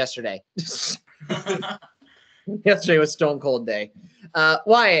 that was yesterday. Yesterday was Stone Cold Day.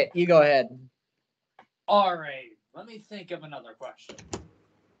 Wyatt, you go ahead. All right. Let me think of another question.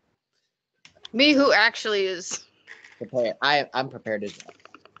 Me, who actually is prepared. I'm prepared as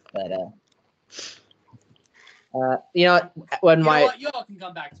well. But y'all can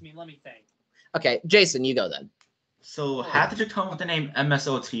come back to me. Let me think. Okay, Jason, you go then. So how did you come up with the name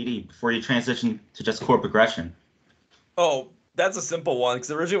MSOTD before you transitioned to just Chord Progression? Oh, that's a simple one because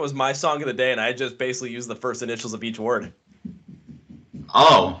originally it was my song of the day, and I just basically used the first initials of each word.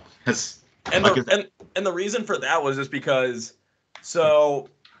 Oh, and the reason for that was just because, I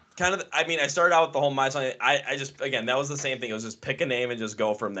started out with the whole my song. I just, again, that was the same thing. It was just pick a name and just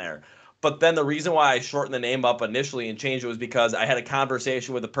go from there. But then the reason why I shortened the name up initially and changed it was because I had a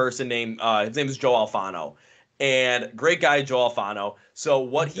conversation with a person named, his name is Joe Alfano. And great guy, Joe Alfano. So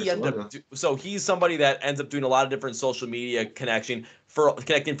what he ended up so he's somebody that ends up doing a lot of different social media connecting for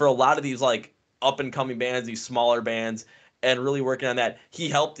a lot of these like up and coming bands, these smaller bands, and really working on that. He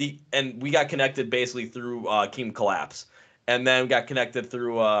helped and we got connected basically through King Collapse. And then we got connected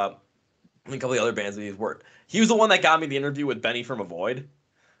through a couple of the other bands that he's worked. He was the one that got me the interview with Benny from Avoid.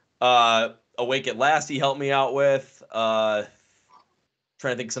 Awake at Last he helped me out with.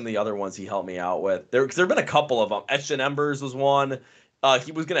 Trying to think some of the other ones he helped me out with. There have been a couple of them. Etched in Embers was one.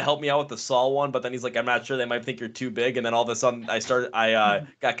 He was gonna help me out with the Saul one, but then he's like, I'm not sure, they might think you're too big. And then all of a sudden I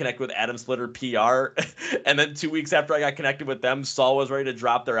got connected with Adam Splitter PR. And then 2 weeks after I got connected with them, Saul was ready to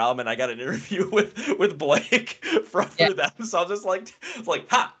drop their album, and I got an interview with Blake from them. So I was just like,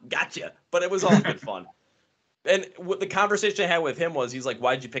 ha, gotcha. But it was all good fun. And what the conversation I had with him was, he's like,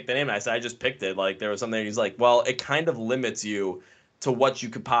 why'd you pick the name? And I said, I just picked it. Like there was something. He's like, well, it kind of limits you to what you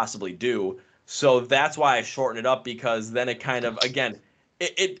could possibly do. So that's why I shortened it up, because then it kind of, again,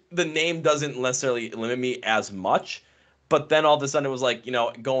 the name doesn't necessarily limit me as much. But then all of a sudden it was like,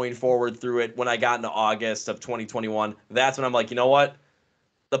 going forward through it, when I got into August of 2021, that's when I'm like, you know what?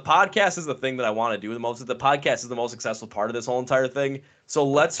 The podcast is the thing that I want to do the most. The podcast is the most successful part of this whole entire thing. So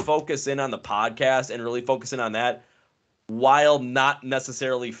let's focus in on the podcast and really focus in on that, while not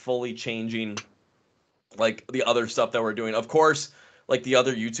necessarily fully changing like the other stuff that we're doing. Of course, like the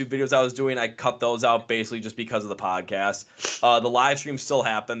other YouTube videos I was doing, I cut those out basically just because of the podcast. The live streams still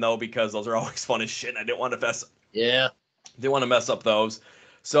happen though, because those are always fun as shit. And I didn't want to mess up those.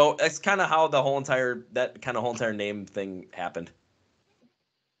 So that's kind of how the whole entire name thing happened.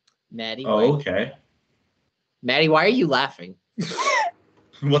 Madi. Oh, okay. Madi, why are you laughing?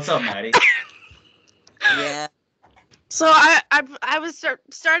 What's up, Madi? Yeah. So I was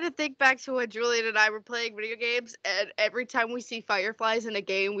starting to think back to when Julian and I were playing video games, and every time we see fireflies in a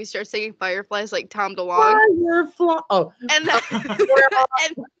game, we start singing fireflies like Tom DeLonge. Firefly. Oh. And then,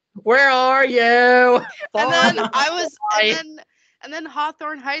 where are you? And then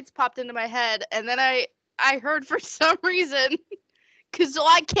Hawthorne Heights popped into my head, and then I heard for some reason, because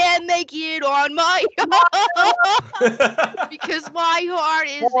I can't make it on my own, because my heart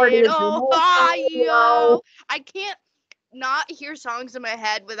is in Ohio. I can't not hear songs in my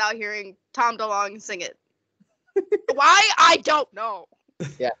head without hearing Tom DeLonge sing it. Why? I don't know.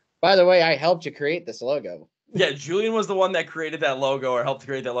 Yeah. By the way, I helped you create this logo. Yeah, Julian was the one that created that logo, or helped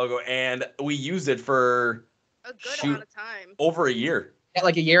create that logo, and we used it for a good amount of time. Over a year. Yeah,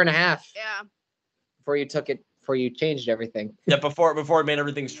 like a year and a half. Yeah. Before you changed everything. Yeah, before it made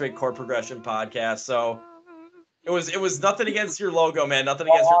everything straight Chord Progression Podcast. So it was nothing against your logo, man. Nothing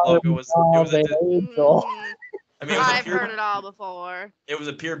against your logo. I've heard it all before. It was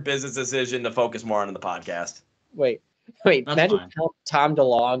a pure business decision to focus more on the podcast. Wait. That's Imagine fine. Tom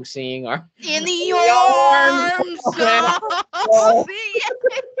DeLonge seeing our In the arms of the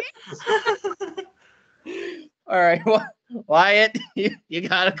All right, Wyatt, you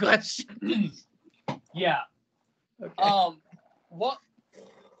got a question? Yeah. Okay. What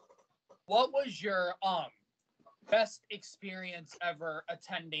was your best experience ever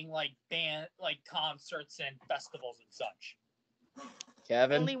attending like concerts and festivals and such?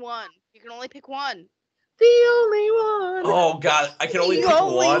 Kevin? Only one. You can only pick one. The only one. Oh God, I can only pick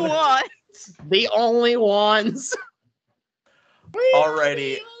one. The only ones.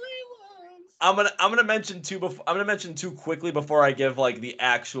 Alrighty. I'm gonna mention two quickly before I give like the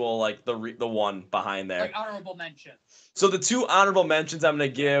actual like the one behind there. Like honorable mention. So the two honorable mentions I'm gonna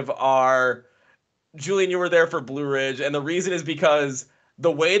give are Julian. You were there for Blue Ridge, and the reason is because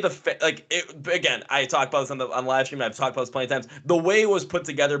the way again, I talked about this on live stream. I've talked about this plenty of times. The way it was put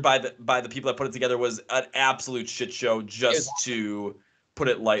together by the people that put it together was an absolute shit show, just to put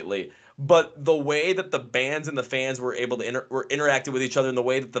it lightly. But the way that the bands and the fans were able to interacted with each other, and the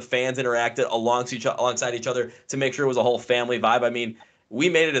way that the fans interacted alongside each other to make sure it was a whole family vibe. I mean, we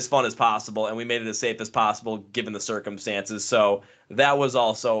made it as fun as possible, and we made it as safe as possible given the circumstances. So that was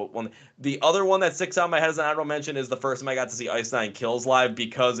also one. The other one that sticks out in my head as an honorable mention is the first time I got to see Ice Nine Kills live,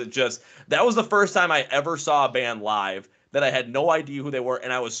 because that was the first time I ever saw a band live that I had no idea who they were,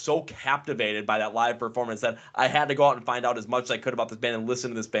 and I was so captivated by that live performance that I had to go out and find out as much as I could about this band and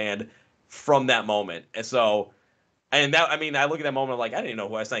listen to this band from that moment. And so, I look at that moment like, I didn't even know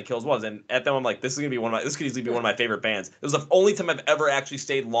who Ice Nine Kills was, and at that moment I'm like, this could easily be one of my favorite bands. It was the only time I've ever actually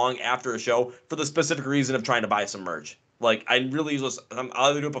stayed long after a show for the specific reason of trying to buy some merch. Like, I really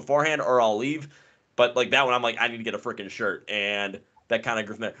I'll either do it beforehand or I'll leave, but like that one I'm like, I need to get a freaking shirt, and that kind of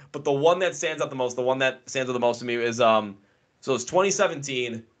grew from there. But the one that stands out the most to me is so it's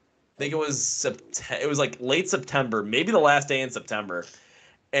 2017. I think it was like late September, maybe the last day in September,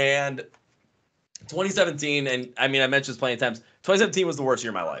 and 2017, and I mean, I mentioned this plenty of times, 2017 was the worst year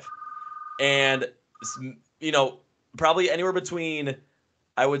of my life. And, probably anywhere between,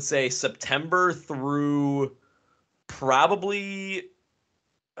 I would say, September through probably,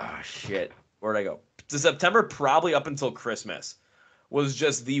 where'd I go? To September, probably up until Christmas, was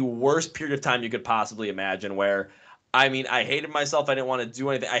just the worst period of time you could possibly imagine, where, I mean, I hated myself. I didn't want to do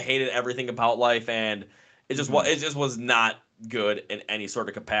anything. I hated everything about life, and it just was not good in any sort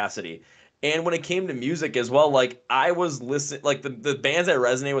of capacity. And when it came to music as well, like I was listening, like the bands that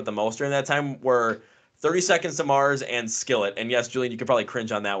resonated with the most during that time were 30 Seconds to Mars and Skillet. And yes, Julian, you could probably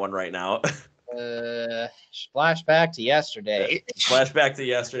cringe on that one right now. Flashback to yesterday.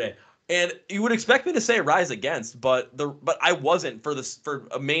 And you would expect me to say Rise Against, but I wasn't for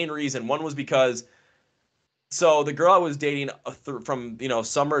a main reason. One was because the girl I was dating from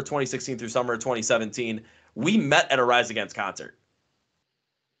summer of 2016 through summer of 2017, we met at a Rise Against concert.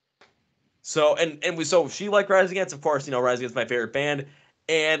 So she liked Rise Against, of course. Rise Against is my favorite band,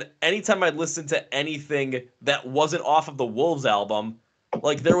 and anytime I'd listen to anything that wasn't off of the Wolves album,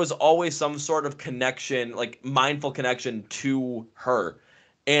 like there was always some sort of connection, like mindful connection to her.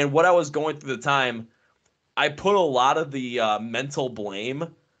 And what I was going through the time, I put a lot of the mental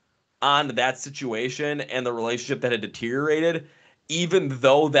blame on that situation and the relationship that had deteriorated, even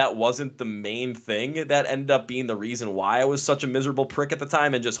though that wasn't the main thing that ended up being the reason why I was such a miserable prick at the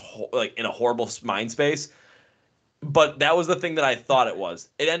time and just like in a horrible mind space. But that was the thing that I thought it was.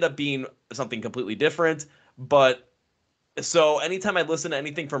 It ended up being something completely different. But so anytime I listen to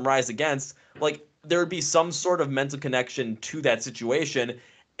anything from Rise Against, like there would be some sort of mental connection to that situation,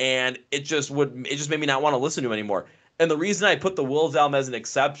 and it just made me not want to listen to it anymore. And the reason I put the Wolves album as an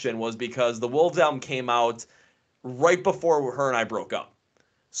exception was because the Wolves album came out right before her and I broke up.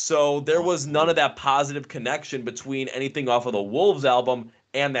 So there was none of that positive connection between anything off of the Wolves album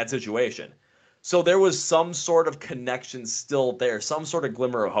and that situation. So there was some sort of connection still there, some sort of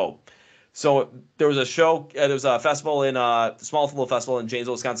glimmer of hope. So there was a show, there was a festival small little festival in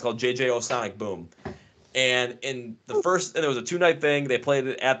Janesville, Wisconsin called JJO Sonic Boom. And there was a 2-night thing. They played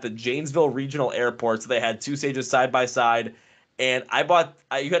it at the Janesville Regional Airport. So they had 2 stages side by side. And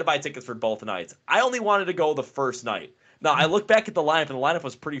you had to buy tickets for both nights. I only wanted to go the first night. Now, I look back at the lineup, and the lineup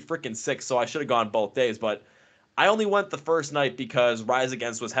was pretty freaking sick, so I should have gone both days. But I only went the first night because Rise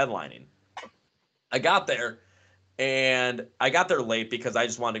Against was headlining. I got there, And I got there late because I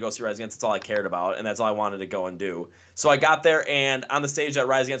just wanted to go see Rise Against. That's all I cared about, and that's all I wanted to go and do. So I got there, and on the stage that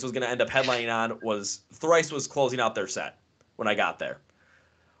Rise Against was going to end up headlining on was Thrice was closing out their set when I got there.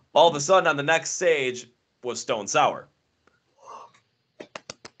 All of a sudden, on the next stage was Stone Sour.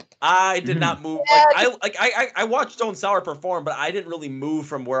 I did not move. I watched Stone Sour perform, but I didn't really move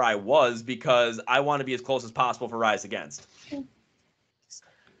from where I was because I want to be as close as possible for Rise Against.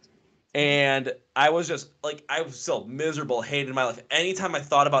 And I was just like, I was so miserable, hated my life. Anytime I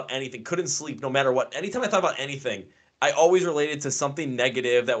thought about anything, couldn't sleep no matter what. Anytime I thought about anything, I always related to something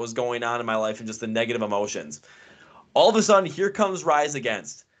negative that was going on in my life and just the negative emotions. All of a sudden, here comes Rise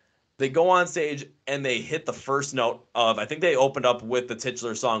Against. They go on stage and they hit the first note of, I think they opened up with the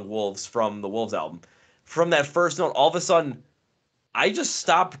titular song Wolves from the Wolves album. From that first note, all of a sudden, I just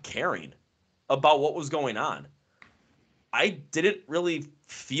stopped caring about what was going on. I didn't really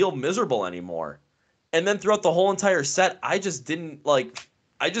feel miserable anymore. And then throughout the whole entire set, I just didn't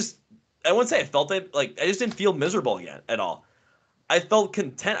I wouldn't say I felt it, I just didn't feel miserable again at all. I felt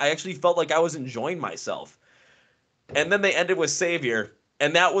content. I actually felt like I was enjoying myself. And then they ended with Savior,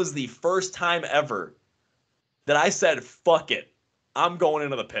 and that was the first time ever that I said, fuck it, I'm going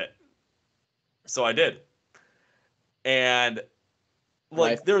into the pit. So I did. And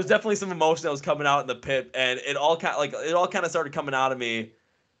there was definitely some emotion that was coming out in the pit, and it all kind of started coming out of me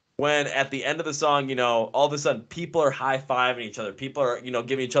when at the end of the song, all of a sudden people are high-fiving each other. People are,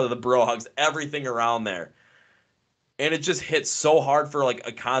 giving each other the bro hugs, everything around there. And it just hit so hard for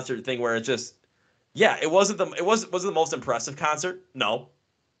a concert thing where it just, it wasn't the most impressive concert. No,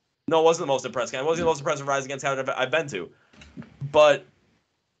 it wasn't the most impressive. It wasn't the most impressive Rise Against concert I've been to. But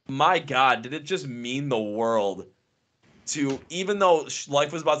my God, did it just mean the world to, even though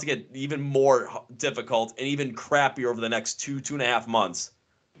life was about to get even more difficult and even crappier over the next 2.5 months,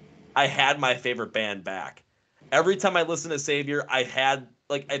 I had my favorite band back. Every time I listen to Savior, I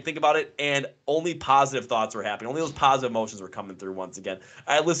think about it, and only positive thoughts were happening. Only those positive emotions were coming through once again.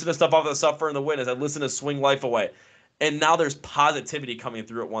 I listened to stuff off of the Suffer and the Witness. I listened to Swing Life Away. And now there's positivity coming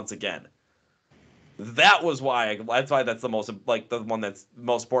through it once again. That's why that's the most, the one that's the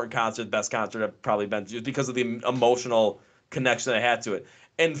most important concert, best concert I've probably been to, just because of the emotional connection I had to it.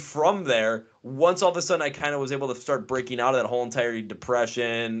 And from there, once all of a sudden I kind of was able to start breaking out of that whole entire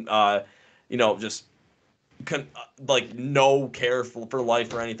depression, just no care for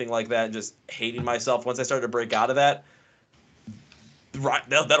life or anything like that, and just hating myself. Once I started to break out of that,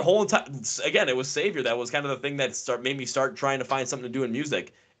 that whole entire, again, it was Savior. That was kind of the thing that made me start trying to find something to do in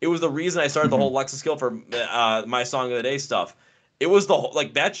music. It was the reason I started the whole Lexa skill for my Song of the Day stuff. It was the whole,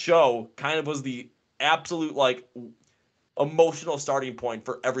 that show kind of was the absolute emotional starting point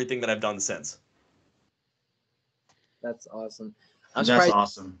for everything that I've done since. That's awesome. That's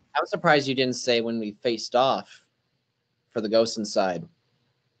awesome. I was surprised you didn't say when we faced off for the Ghost Inside.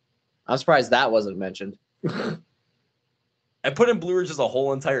 I'm surprised that wasn't mentioned. I put in Blue Ridge as a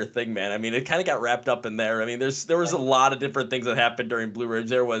whole entire thing, man. I mean, it kind of got wrapped up in there. I mean, there was a lot of different things that happened during Blue Ridge.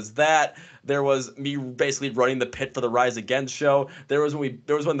 There was that. There was me basically running the pit for the Rise Against show. There was when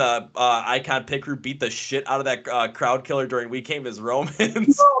the Icon Pit Crew beat the shit out of that crowd killer during We Came as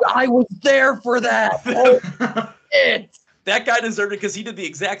Romans. I was there for that. That guy deserved it because he did the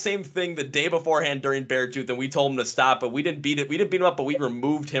exact same thing the day beforehand during Beartooth, and we told him to stop, but we didn't beat it. We didn't beat him up, but we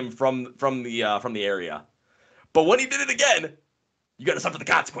removed him from the area. But when he did it again, you got to suffer the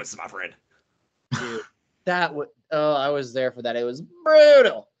consequences, my friend. Dude, I was there for that. It was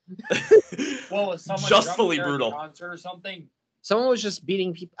brutal. Well, was someone justly brutal concert or something? Someone was just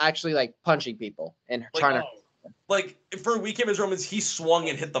beating people, actually punching people and trying to. For We Came as Romans, he swung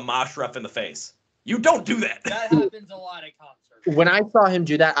and hit the Mosh ref in the face. You don't do that. That happens a lot at concerts. When I saw him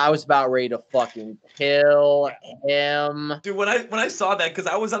do that, I was about ready to fucking kill him. Dude, when I saw that, because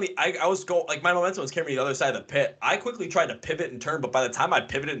I was my momentum was carrying me to the other side of the pit. I quickly tried to pivot and turn, but by the time I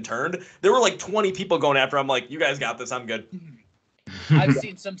pivoted and turned, there were 20 people going after him. I'm like, you guys got this. I'm good. I've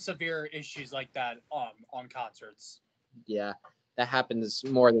seen some severe issues like that on concerts. Yeah, that happens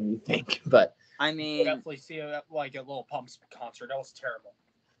more than you think. But I mean, definitely see a Lil Pumps concert. That was terrible.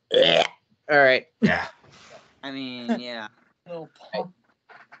 All right. Yeah. I mean, yeah. Lil Pump.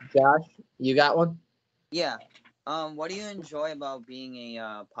 Josh, you got one? Yeah. What do you enjoy about being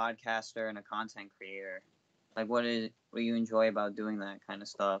a podcaster and a content creator? What do you enjoy about doing that kind of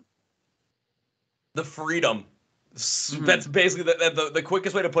stuff? The freedom. That's basically the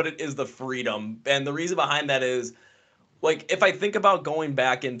quickest way to put it is the freedom. And the reason behind that is, if I think about going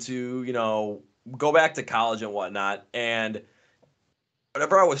back into, go back to college and whatnot, and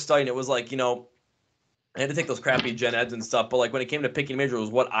whenever I was studying, it was I had to take those crappy gen eds and stuff, but when it came to picking a major, it was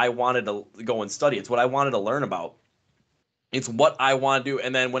what I wanted to go and study. It's what I wanted to learn about. It's what I want to do.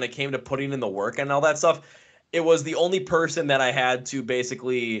 And then when it came to putting in the work and all that stuff, it was the only person that I had to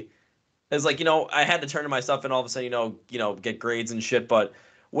basically, it's like, I had to turn to myself and all of a sudden, get grades and shit. But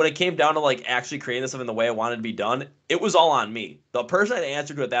when it came down to like actually creating this stuff in the way I wanted to be done, it was all on me. The person I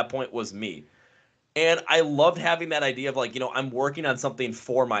answered to at that point was me. And I loved having that idea of like, I'm working on something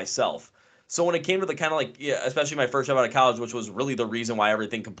for myself. So when it came to the kind of like, especially my first job out of college, which was really the reason why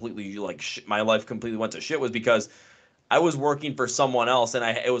everything completely like my life completely went to shit, was because I was working for someone else and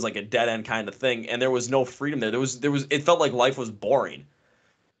it was like a dead end kind of thing. And there was no freedom there. It felt like life was boring.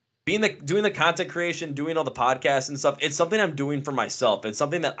 Doing the content creation, doing all the podcasts and stuff, it's something I'm doing for myself. It's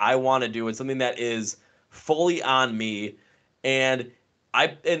something that I want to do. It's something that is fully on me. And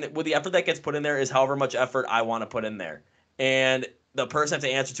with the effort that gets put in there is however much effort I want to put in there. And the person I have to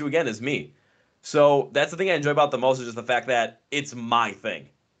answer to again is me. So that's the thing I enjoy about the most, is just the fact that it's my thing,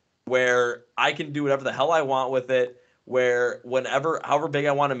 where I can do whatever the hell I want with it, where however big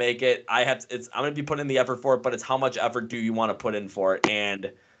I want to make it, I'm going to be putting in the effort for it, but it's how much effort do you want to put in for it.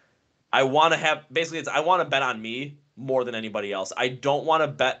 And I want to I want to bet on me more than anybody else. I don't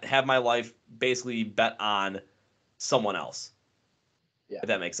want to have my life basically bet on someone else. Yeah. If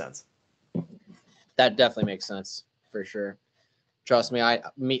that makes sense. That definitely makes sense for sure. Trust me,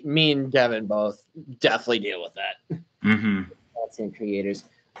 me and Kevin both definitely deal with that. Mm-hmm. Content creators,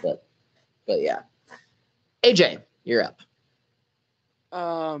 but yeah. AJ, you're up.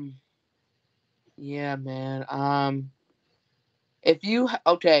 Yeah, man. I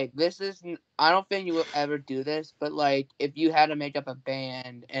don't think you will ever do this, but like, if you had to make up a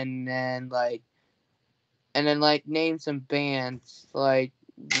band and then name some bands, like,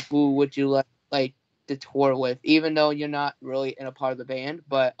 who would you like to tour with, even though you're not really in a part of the band,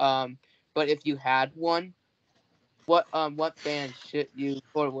 but if you had one, what band should you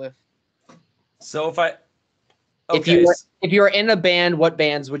tour with? So if you were in a band, what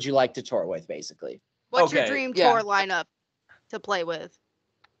bands would you like to tour with, basically? What's your dream tour lineup to play with?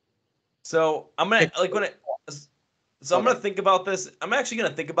 So I'm gonna think about this. I'm actually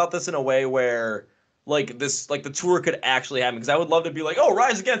gonna think about this in a way where the tour could actually happen, because I would love to be like, oh,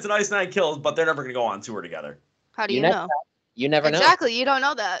 Rise Against and Ice Nine Kills, but they're never gonna go on tour together. How do you know? You never know. Exactly, you don't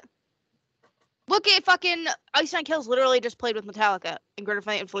know that. Look at fucking Ice Nine Kills literally just played with Metallica and Greta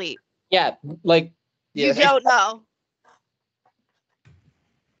Van Fleet. Yeah, like you don't know.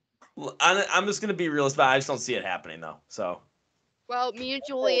 I'm just gonna be realistic. I just don't see it happening though. So. Well, me and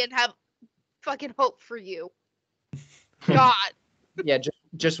Julian have fucking hope for you. God. Yeah,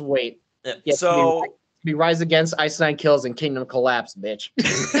 just wait. Yeah, so be Rise Against, Ice Nine Kills, and Kingdom Collapse, bitch.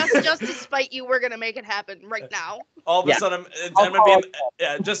 just to spite you, we're gonna make it happen right now. All of a sudden, I'm gonna be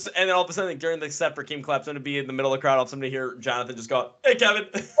and then all of a sudden during the set for Kingdom Collapse, I'm gonna be in the middle of the crowd. All of a sudden, hear Jonathan just go, "Hey, Kevin."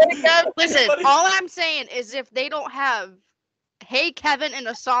 Hey, Kevin. Listen, all I'm saying is if they don't have "Hey, Kevin" in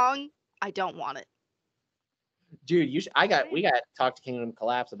a song, I don't want it. Dude, we got to talk to Kingdom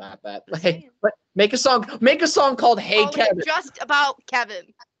Collapse about that. Like, but make a song called "Hey, Kevin." Just about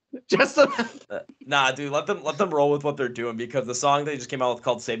Kevin. Just about. Nah, dude, let them roll with what they're doing, because the song they just came out with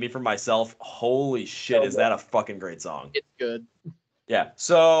called "Save Me From Myself," holy shit, is that a fucking great song? It's good. Yeah.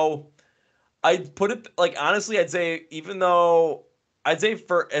 So I'd put it like, honestly, I'd say if I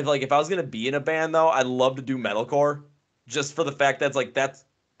was gonna be in a band though, I'd love to do metalcore, just for the fact that's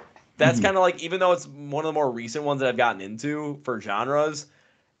kind of like, even though it's one of the more recent ones that I've gotten into for genres,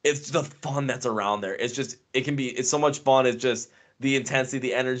 it's the fun that's around there. It's so much fun. It's just the intensity,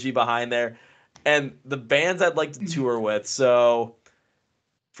 the energy behind there, and the bands I'd like to tour with. So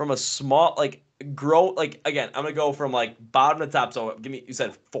from a small, again, I'm going to go from bottom to top. So you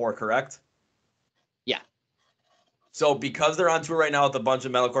said 4, correct? Yeah. So because they're on tour right now with a bunch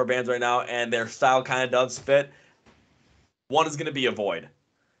of metalcore bands right now, and their style kind of does fit, one is going to be Avoid.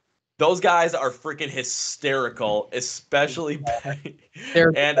 Those guys are freaking hysterical, especially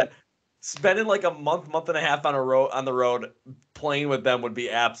and spending a month and a half on the road playing with them would be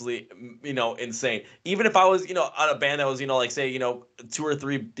absolutely, insane. Even if I was, on a band that was, say, 2 or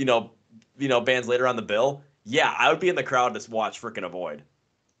 3, bands later on the bill, yeah, I would be in the crowd to watch freaking Avoid,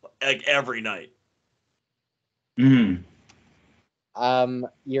 every night. Mm.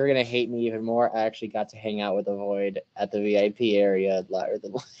 You're gonna hate me even more. I actually got to hang out with Avoid at the VIP area at Louder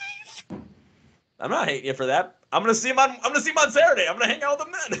Than Life. I'm not hating you for that. I'm gonna see him on Saturday. I'm gonna hang out with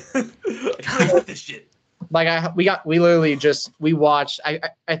him then. I like this shit. We watched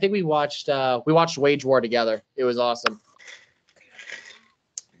Wage War together. It was awesome.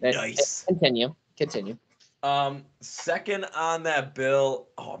 Nice. Continue. Second on that bill.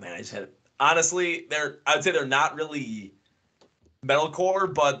 Oh man, I just had it. Honestly, I would say they're not really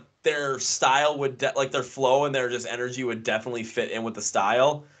metalcore, but their style would like their flow and their just energy would definitely fit in with the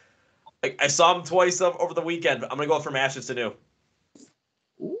style. Like I saw them twice over the weekend. I'm gonna go from Ashes to New.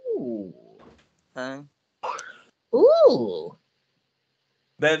 Ooh. Huh? Ooh.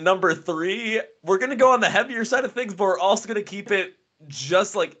 Then number 3, we're gonna go on the heavier side of things, but we're also gonna keep it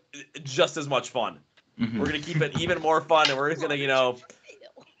just as much fun. Mm-hmm. We're gonna keep it even more fun, and we're just gonna,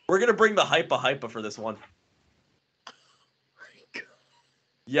 we're gonna bring the hypa for this one.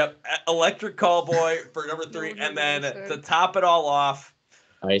 Yep, Electric Callboy for number 3, and then to top it all off,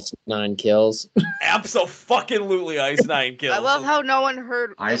 Ice 9 kills. Abso-fucking-lutely Ice 9 kills. I love how no one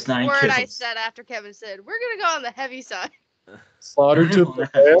heard Ice 9 word kills. I said after Kevin said, we're going to go on the heavy side. Slaughter to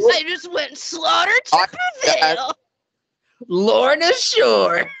prevail. I just went slaughter to prevail. Lorna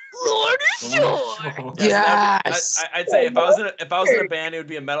Shore. Lorna Shore. Yes. I'd say if I was in a band, it would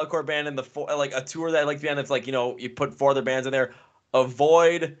be a metalcore band, and a tour that I like to be on. It's like, you put 4 other bands in there.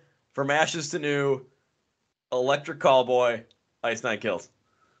 Avoid, From Ashes to New, Electric Callboy, Ice 9 Kills.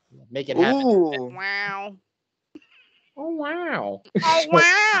 Make it happen. Ooh. Wow. Oh, wow. Oh,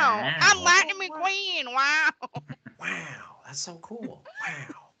 wow. I'm Lightning McQueen. Wow. Wow, that's so cool.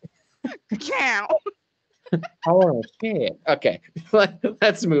 Wow. Cow. Oh, shit. Okay,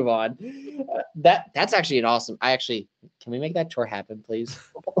 let's move on. That's actually an awesome. Can we make that tour happen, please?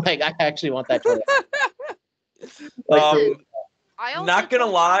 Like, I actually want that tour to happen. Not gonna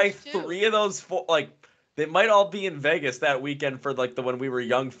lie, 3 of those 4, they might all be in Vegas that weekend for the When We Were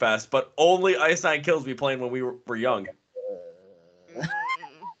Young Fest, but only Ice 9 Kills be playing when we were young.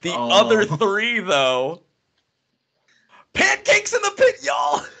 The other 3 though, Pancakes in the Pit,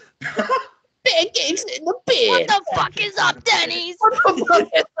 y'all. Pancakes in the pit. What the fuck is up, Denny's?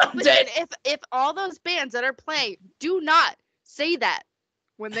 Listen, if all those bands that are playing do not say that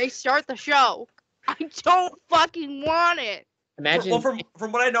when they start the show, I don't fucking want it. Imagine. Well,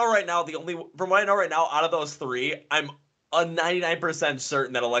 from what I know right now, out of those 3, I'm a 99%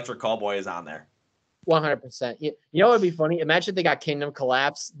 certain that Electric Callboy is on there. 100%. You know what would be funny? Imagine they got Kingdom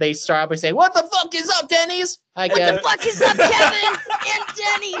Collapse. They start by saying, "What the fuck is up, Denny's?" What the fuck is up, Kevin? And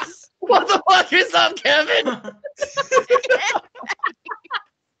Denny's. What the fuck is up, Kevin?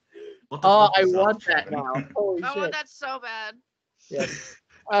 I want that now. Holy shit. I want that so bad. Yes.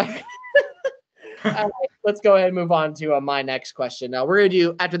 All right, let's go ahead and move on to my next question. Now we're gonna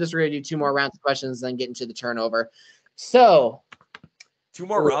do 2 more rounds of questions, then get into the turnover. So 2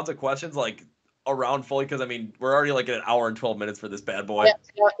 more rounds of questions, around fully, because we're already at an hour and 12 minutes for this bad boy.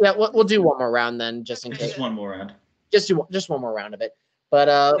 Yeah. We'll do 1 more round then, just in case. Just 1 more round. Just 1 more round of it. But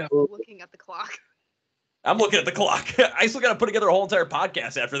looking at the clock. I'm looking at the clock. I still gotta put together a whole entire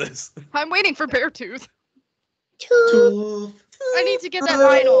podcast after this. I'm waiting for Beartooth. I need to get that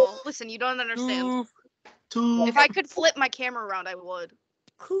vinyl. Listen, you don't understand. If I could flip my camera around, I would.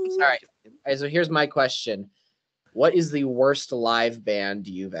 All right. So here's my question. What is the worst live band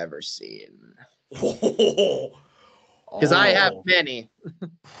you've ever seen? Because I have many.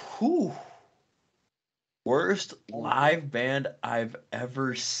 Worst live band I've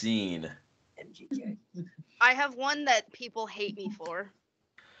ever seen. I have one that people hate me for.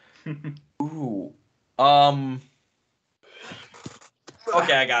 Ooh.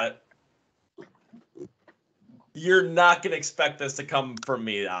 Okay, I got it. You're not gonna expect this to come from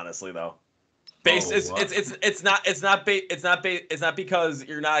me, honestly, though. It's not because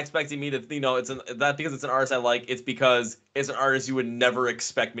you're not expecting me to, it's not because it's an artist I like. It's because it's an artist you would never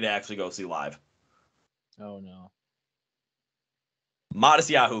expect me to actually go see live. Oh no.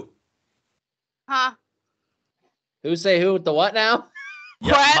 Modest Yahoo. Huh? Who say who with the what now?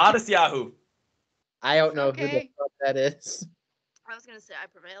 Yep, What? Modest Yahoo. I don't know who the Okay. fuck that is. I was gonna say I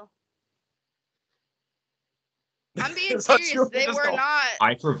prevail. I'm being Is that serious. true? They Just were go. not.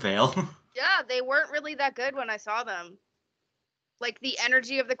 I prevail. Yeah, they weren't really that good when I saw them. The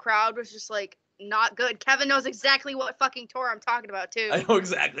energy of the crowd was just not good. Kevin knows exactly what fucking tour I'm talking about too. I know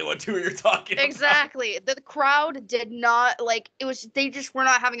exactly what tour you're talking about. Exactly. The crowd did not they just were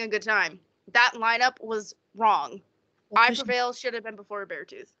not having a good time. That lineup was wrong. I Prevail should have been before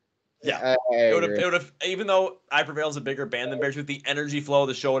Beartooth. Yeah. It would have, even though I Prevail is a bigger band than Beartooth, the energy flow of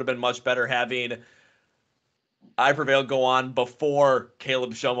the show would have been much better having I Prevail go on before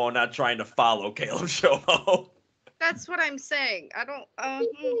Caleb Shomo, not trying to follow Caleb Shomo. That's what I'm saying. I don't.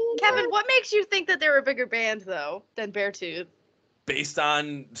 Kevin, what makes you think that they're a bigger band though than Beartooth? Based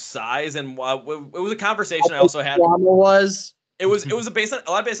on size and it was a conversation I also had. It was based on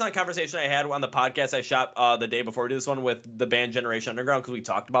a conversation I had on the podcast I shot the day before we did this one with the band Generation Underground, because we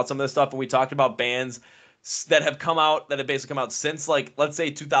talked about some of this stuff, and we talked about bands that have basically come out since let's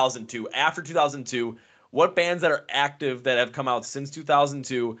say 2002. After 2002, what bands that are active that have come out since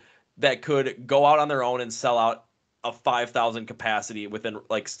 2002 that could go out on their own and sell out a 5,000 capacity within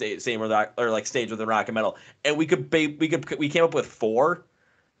like stage within rock and metal, and we came up with 4,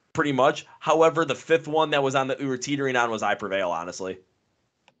 pretty much. However, the 5th one that was on that we were teetering on was I Prevail, honestly.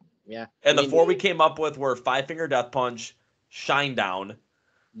 Yeah. And the 4 we came up with were Five Finger Death Punch, Shinedown,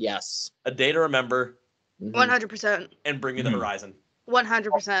 yes, A Day to Remember, 100%, and Bring Me the Horizon.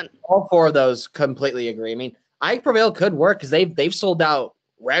 100%. All 4 of those completely agree. I mean, I Prevail could work because they've sold out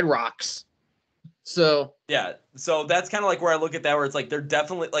Red Rocks. So yeah, so that's kind of like where I look at that, where it's like they're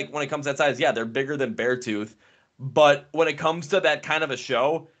definitely like when it comes to that size, yeah, they're bigger than Beartooth, but when it comes to that kind of a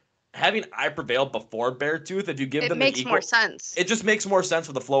show, having I Prevail before Beartooth, if you give them makes more sense. It just makes more sense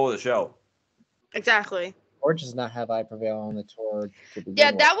for the flow of the show. Exactly. Or just not have I Prevail on the tour.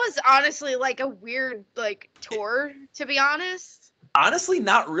 Yeah, that was honestly like a weird like tour, to be honest. Honestly,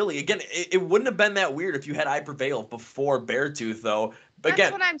 not really. Again, it wouldn't have been that weird if you had I Prevail before Beartooth, though. But That's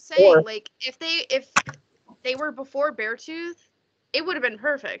again, what I'm saying. Like, if they were before Beartooth, it would have been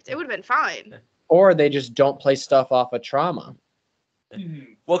perfect. It would have been fine. Or they just don't play stuff off of Trauma.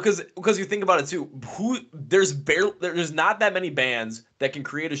 Well, because you think about it too, there's not that many bands that can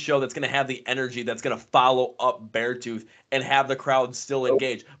create a show that's going to have the energy that's going to follow up Beartooth and have the crowd still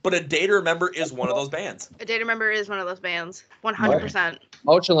engaged. But A Day to Remember is one of those bands. A Day to Remember is one of those bands. 100%.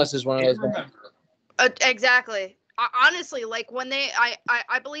 Motionless is one of those bands. Exactly. Honestly, like when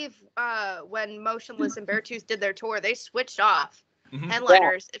I believe when Motionless and Beartooth did their tour, they switched off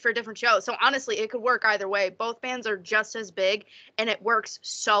headliners for different shows. So honestly, it could work either way. Both bands are just as big, and it works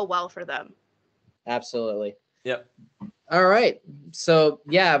so well for them. Absolutely. Yep. All right. So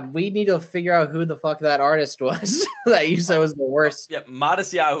yeah, we need to figure out who the fuck that artist was that you said was the worst. Yep,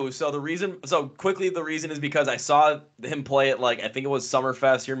 Modest Yahoo. So the reason is because I saw him play at I think it was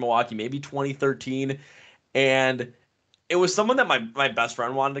Summerfest here in Milwaukee, maybe 2013. And it was someone that my best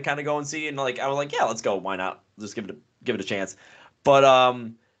friend wanted to kind of go and see, and I was like, yeah, let's go. Why not? Just give it a chance. But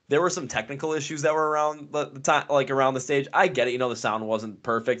there were some technical issues that were around the time, around the stage. I get it, the sound wasn't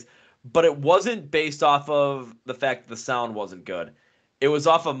perfect, but it wasn't based off of the fact that the sound wasn't good. It was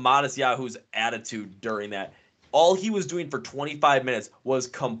off of Modest Yahoo's attitude during that. All he was doing for 25 minutes was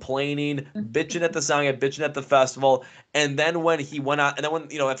complaining, bitching at the song and bitching at the festival. And then when he went out, and then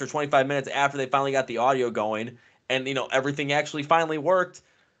when, after 25 minutes, after they finally got the audio going and, everything actually finally worked,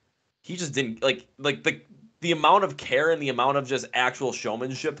 he just didn't the amount of care and the amount of just actual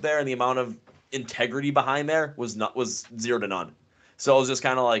showmanship there and the amount of integrity behind there was 0 to none. So it was just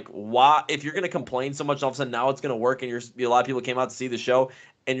kind of like, why, if you're going to complain so much, all of a sudden now it's going to work, and a lot of people came out to see the show,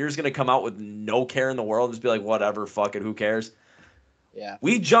 and you're just going to come out with no care in the world and just be like, whatever, fuck it, who cares? Yeah.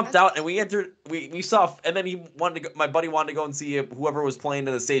 We jumped out and we entered, we saw, and then my buddy wanted to go and see whoever was playing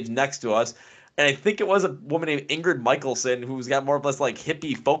to the stage next to us. And I think it was a woman named Ingrid Michelson who's got more or less like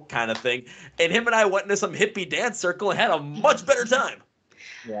hippie folk kind of thing. And him and I went into some hippie dance circle and had a much better time.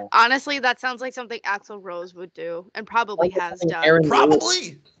 Yeah. Honestly, that sounds like something Axl Rose would do and probably has done. Aaron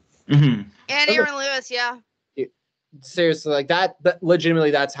Probably. Mm-hmm. And Aaron Lewis, yeah. Seriously, like that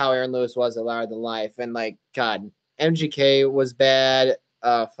legitimately, that's how Aaron Lewis was at Louder Than Life. And God, MGK was bad.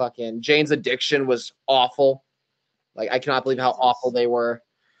 Fucking Jane's Addiction was awful. I cannot believe how awful they were.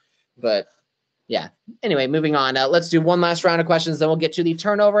 But yeah. Anyway, moving on. Let's do one last round of questions, then we'll get to the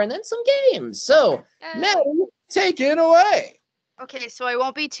turnover and then some games. So, Madi, take it away. Okay, so I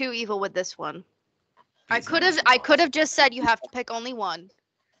won't be too evil with this one. I could have just said you have to pick only one,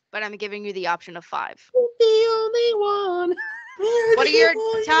 but I'm giving you the option of 5. The only one. What are your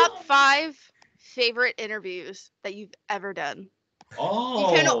top 5 favorite interviews that you've ever done?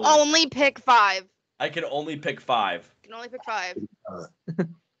 Oh. You can only pick 5. I can only pick 5. You can only pick 5.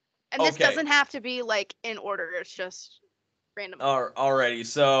 And this doesn't have to be in order. It's just random. Alrighty.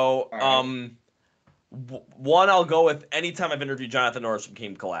 So, one I'll go with anytime I've interviewed Jonathan Norris from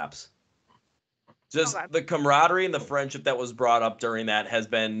King Collapse. Just the camaraderie and the friendship that was brought up during that has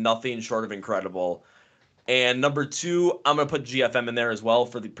been nothing short of incredible. And number 2, I'm going to put GFM in there as well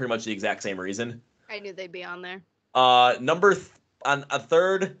for pretty much the exact same reason. I knew they'd be on there. On a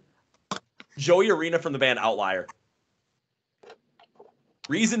third, Joey Arena from the band Outlier.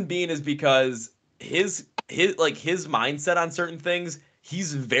 Reason being is because his mindset on certain things,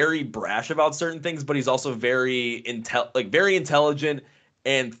 he's very brash about certain things, but he's also very intelligent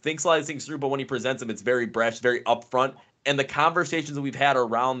and thinks a lot of things through. But when he presents them, it's very brash, very upfront. And the conversations that we've had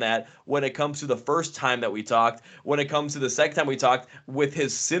around that, when it comes to the first time that we talked, when it comes to the second time we talked with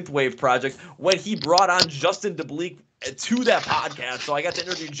his synthwave project, when he brought on Justin DeBleek to that podcast. So I got to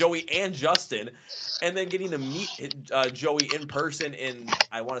interview Joey and Justin, and then getting to meet Joey in person in,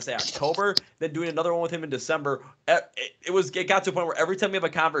 I want to say, October, then doing another one with him in December. It got to a point where every time we have a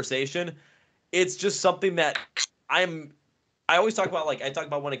conversation, it's just something that I always talk about, like I talk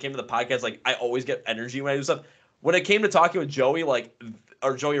about when it came to the podcast, like I always get energy when I do stuff. When it came to talking with Joey,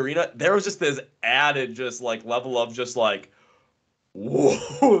 or Joey Arena, there was just this added just like level of just like,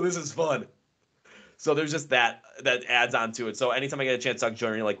 whoa, this is fun. So there's just that adds on to it. So anytime I get a chance to talk to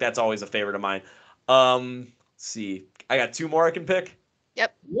Joey Arena, like that's always a favorite of mine. Let's see, I got 2 more I can pick.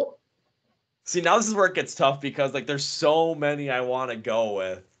 Yep. See, now this is where it gets tough because like there's so many I want to go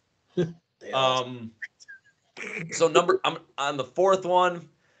with. So I'm on the 4th one.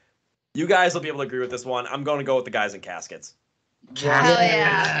 You guys will be able to agree with this one. I'm going to go with the guys in caskets. Hell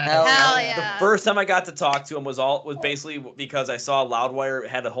yeah. Hell yeah. The first time I got to talk to him was basically because I saw Loudwire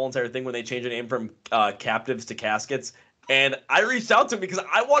had a whole entire thing when they changed the name from captives to caskets. And I reached out to him because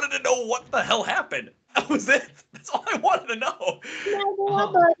I wanted to know what the hell happened. That was it. That's all I wanted to know.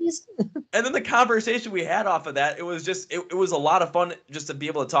 And then the conversation we had off of that, it was just, it was a lot of fun just to be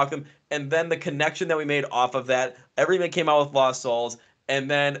able to talk to them. And then the connection that we made off of that, everything came out with Lost Souls. And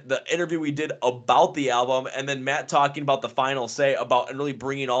then the interview we did about the album, and then Matt talking about the final say about and really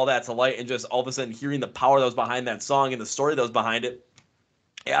bringing all that to light and just all of a sudden hearing the power that was behind that song and the story that was behind it,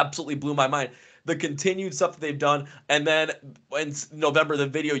 it absolutely blew my mind. The continued stuff that they've done, and then in November, the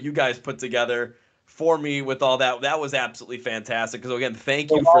video you guys put together for me with all that, that was absolutely fantastic. Because again, thank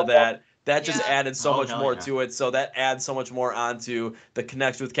you for that. That just added so much more to it. So that adds so much more onto the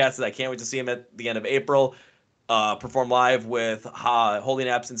connection with cats that I can't wait to see him at the end of April. Perform live with Holding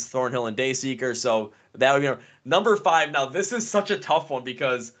Absence, Thornhill, and Dayseeker. So that would be number 5. Now, this is such a tough one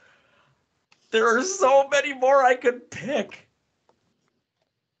because there are so many more I could pick.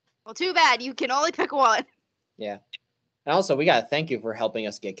 Well, too bad. You can only pick one. Yeah. And also, we got to thank you for helping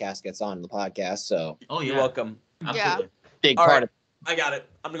us get caskets on the podcast. So, you're welcome. Absolutely. Big All part right. of I got it.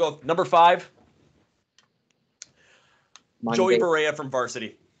 I'm going to go with number 5. Joey Barea from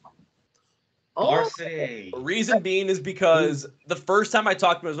Varsity. Varsity. Reason being is because the first time I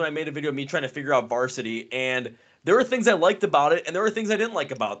talked to him was when I made a video of me trying to figure out Varsity, and there were things I liked about it, and there were things I didn't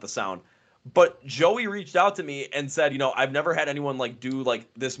like about the sound. But Joey reached out to me and said, I've never had anyone do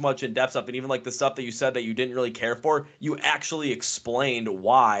this much in-depth stuff, and even the stuff that you said that you didn't really care for, you actually explained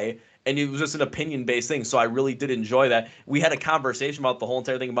why, and it was just an opinion-based thing, so I really did enjoy that. We had a conversation about the whole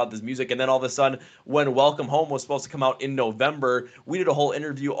entire thing about this music, and then all of a sudden, when Welcome Home was supposed to come out in November, we did a whole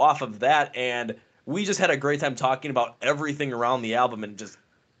interview off of that, and we just had a great time talking about everything around the album, and just,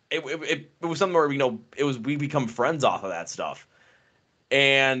 it was something where, we become friends off of that stuff.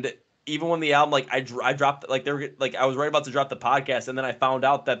 And even when the album, I dropped, I was right about to drop the podcast, and then I found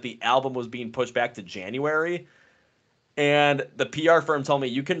out that the album was being pushed back to January. And the PR firm told me,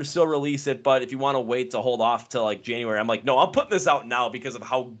 you can still release it, but if you want to wait to hold off till January, I'm like, no, I'm putting this out now because of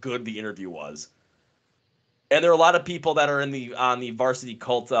how good the interview was. And there are a lot of people that are on the Varsity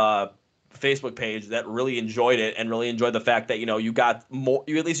Cult Facebook page that really enjoyed it and really enjoyed the fact that, you got more,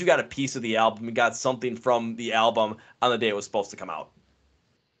 at least you got a piece of the album, you got something from the album on the day it was supposed to come out.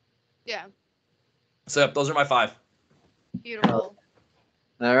 Yeah. So those are my 5. Beautiful.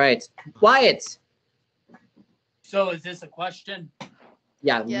 All right. Wyatt. So is this a question?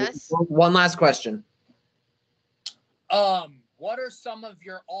 Yeah. Yes. One last question. What are some of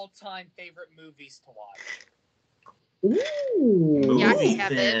your all-time favorite movies to watch? Ooh. Movie Yeah,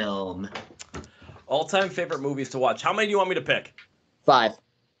 film. All-time favorite movies to watch. How many do you want me to pick? 5.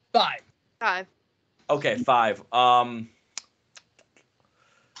 5. Okay, 5.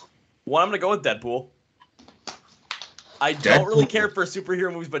 One, I'm going to go with Deadpool. I don't really care for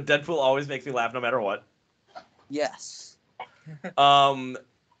superhero movies, but Deadpool always makes me laugh no matter what. Yes. Again,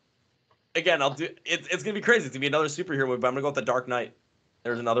 I'll do it's going to be crazy. It's going to be another superhero movie, but I'm going to go with The Dark Knight.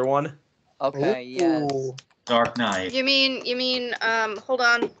 There's another one. Okay, yes. Dark Knight. You mean, hold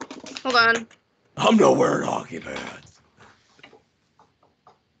on. I'm not wearing hockey pads.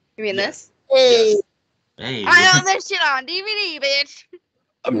 You mean this? Hey. Hey. I own this shit on DVD, bitch.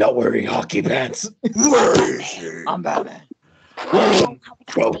 I'm not wearing hockey pants. I'm Batman.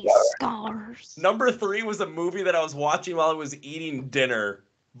 Scars. Number 3 was a movie that I was watching while I was eating dinner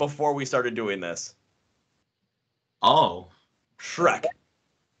before we started doing this. Oh. Shrek.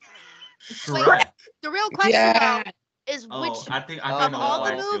 Shrek. The real question though is I think of know all what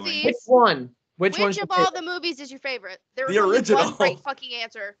the I was doing. movies, Which one? which one's of your all favorite? the movies is your favorite? There The was only original. one right fucking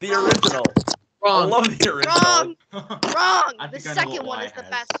answer. The original. I Wrong. love the original. Wrong. I The think I know second what one Y is the has.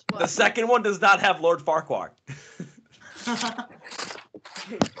 best one. The second one does not have Lord Farquaad.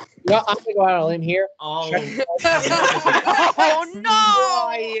 Well, I'm gonna go out on a limb here. Oh, Oh no!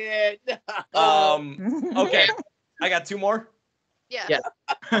 Wyatt. Okay, I got two more. Yeah. Yeah.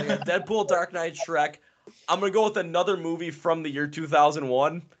 I got Deadpool, Dark Knight, Shrek. I'm gonna go with another movie from the year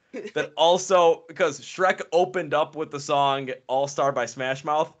 2001 that also, because Shrek opened up with the song All Star by Smash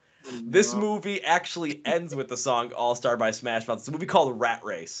Mouth. This movie actually ends with the song All Star by Smash Mouth. It's a movie called Rat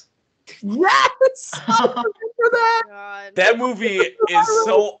Race. Yes! I remember that. God. That movie is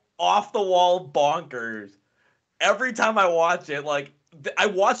so off the wall bonkers. Every time I watch it, like I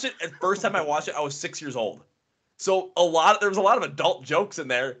watched it at first time I watched it, I was 6 years old. So there was a lot of adult jokes in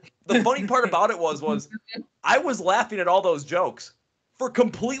there. The funny part about it was I was laughing at all those jokes for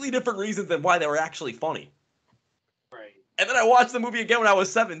completely different reasons than why they were actually funny. Right. And then I watched the movie again when I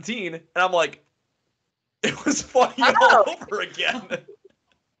was 17, and I'm like, it was funny all over again.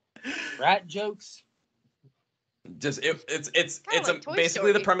 Rat jokes. Just it's like Toy basically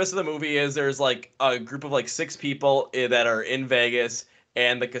Story. the premise of the movie is there's like a group of like 6 people that are in Vegas,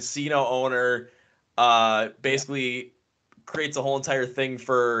 and the casino owner basically creates a whole entire thing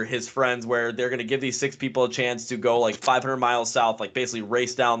for his friends where they're going to give these 6 people a chance to go like 500 miles south, like basically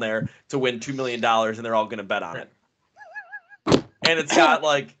race down there to win $2 million, and they're all going to bet on it. And it's got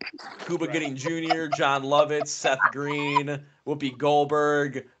like Cuba Gooding Jr., John Lovitz, Seth Green, Whoopi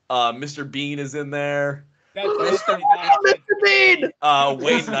Goldberg, Mr. Bean is in there. Mr. Bean.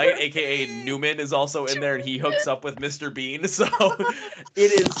 Wayne Knight, aka Newman, is also in there, and he hooks up with Mr. Bean. So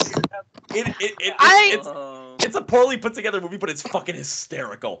it's a poorly put together movie, but it's fucking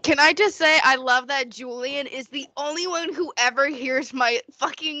hysterical. Can I just say I love that Julian is the only one who ever hears my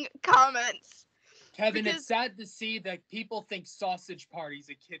fucking comments. Kevin, it's sad to see that people think Sausage Party's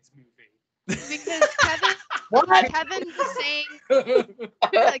a kid's movie. Because Kevin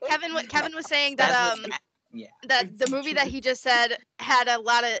was saying that that the movie that he just said had a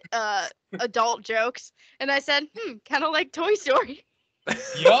lot of adult jokes, and I said, kind of like Toy Story.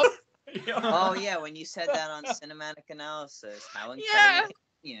 Yup. Oh yeah, when you said that on cinematic analysis, how Yeah.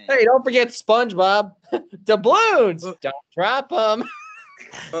 incriminating. Hey, don't forget SpongeBob. Doubloons. Don't drop them.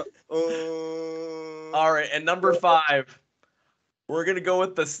 All right, and number 5, we're gonna go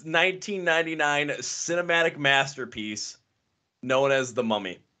with the 1999 cinematic masterpiece known as The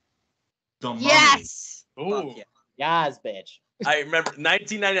Mummy. The Mummy. Yes. Ooh. Yeah. Yes, bitch. I remember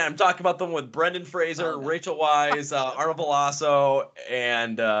 1999. I'm talking about them with Brendan Fraser, Rachel Weisz, Arnold Palazzo,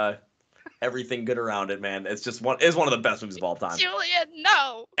 and everything good around it. Man, it's just one of the best movies of all time. Julian,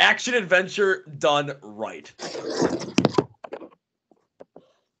 no. Action adventure done right.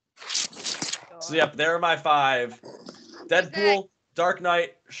 So yep, there are my 5: Deadpool, Dark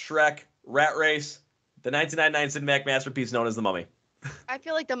Knight, Shrek, Rat Race, the 1999 cinematic masterpiece known as The Mummy. I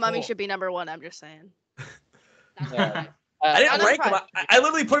feel like The Mummy Cool. should be number 1. I'm just saying. Yeah. I didn't Not rank them. five. I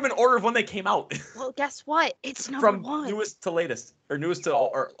literally put them in order of when they came out, Well, guess what? It's number from 1. newest to latest, or newest to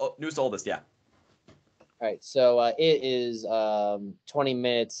oldest. Yeah. All right, so it is 20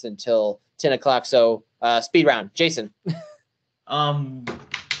 minutes until 10 o'clock. So speed round, Jason.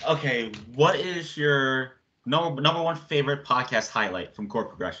 Okay, what is your number one favorite podcast highlight from Chord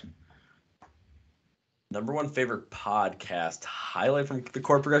Progression? Number 1 favorite podcast highlight from the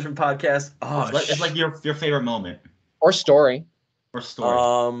Chord Progression Podcast. Oh, It's like your favorite moment Or story. or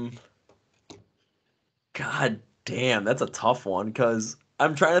story. God damn, that's a tough one because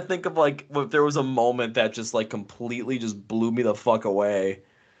I'm trying to think of like if there was a moment that just like completely just blew me the fuck away.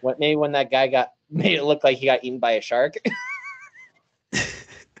 Maybe when that guy made it look like he got eaten by a shark.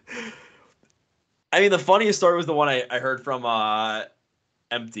 I mean, the funniest story was the one I heard from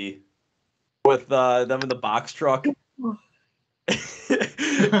Empty with them in the box truck.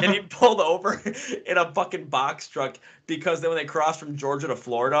 And he pulled over in a fucking box truck because then when they crossed from Georgia to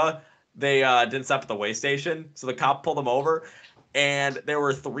Florida, they didn't stop at the way station. So the cop pulled them over, and there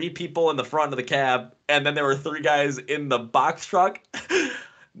were 3 people in the front of the cab, and then there were 3 guys in the box truck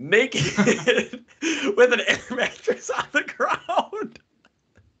naked with an air mattress on the ground.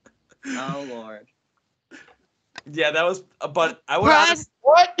 Oh Lord. Yeah, that was. But I would.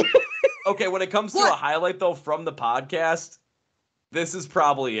 What? Okay, when it comes to a highlight though from the podcast, this is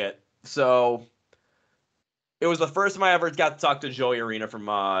probably it. So, it was the first time I ever got to talk to Joey Arena from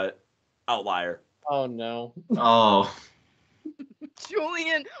Outlier. Oh no. Oh.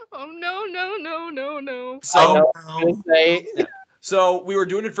 Julian. Oh no. So we were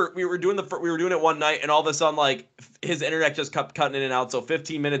doing it one night, and all of a sudden, like his internet just kept cutting in and out. So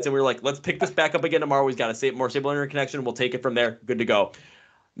 15 minutes, and we were like, let's pick this back up again tomorrow. We've got a more stable internet connection. We'll take it from there. Good to go.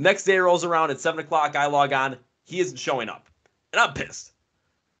 Next day rolls around at 7 o'clock. I log on. He isn't showing up, and I'm pissed.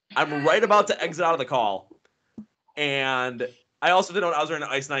 I'm right about to exit out of the call, and I also didn't know I was wearing an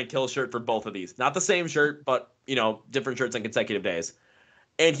Ice 9 Kill shirt for both of these. Not the same shirt, but, different shirts on consecutive days.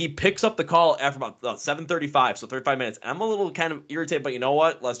 And he picks up the call after about 7:35, so 35 minutes. And I'm a little kind of irritated, but you know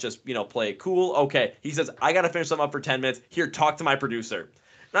what? Let's just, play it cool. Okay. He says, I got to finish something up for 10 minutes. Here, talk to my producer.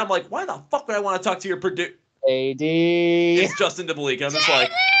 And I'm like, why the fuck would I want to talk to your producer? AD. It's Justin DeBleek. And I'm just like,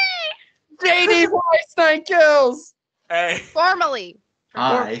 JD Ice 9 Kills. hey. Formally.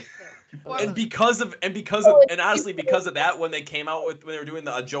 Hi. And honestly, because of that, when they were doing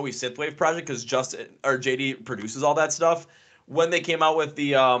the Joey Synthwave project, because JD produces all that stuff, when they came out with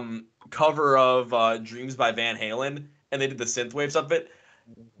the cover of Dreams by Van Halen, and they did the synthwaves of it,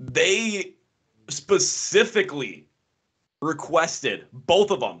 they specifically requested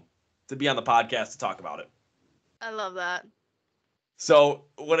both of them to be on the podcast to talk about it. I love that. So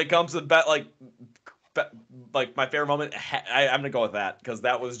when it comes to my favorite moment, I'm gonna go with that because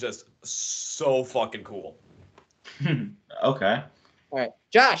that was just so fucking cool. Okay. All right,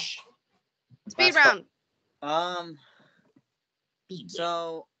 Josh. Speed round.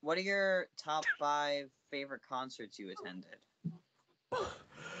 So, what are your top 5 favorite concerts you attended?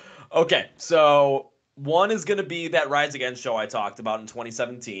 Okay, so one is gonna be that Rise Against show I talked about in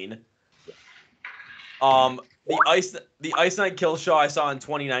 2017. The Ice 9 Kills show I saw in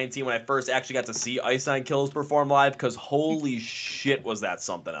 2019 when I first actually got to see Ice 9 Kills perform live, because holy shit was that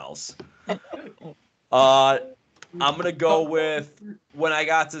something else. I'm gonna go with when I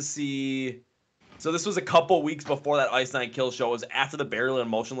got to see. So this was a couple weeks before that Ice 9 Kills show. It was after the Burial and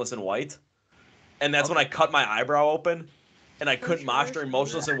Motionless in White, and that's when I cut my eyebrow open, and I couldn't mosh during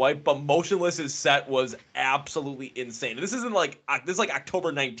Motionless in White. But Motionless's set was absolutely insane. This is like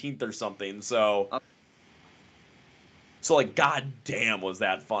October 19th or something. So. So, god damn, was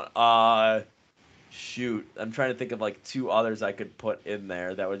that fun. Shoot. I'm trying to think of, 2 others I could put in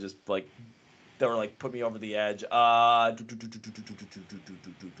there that would just, put me over the edge. I'm going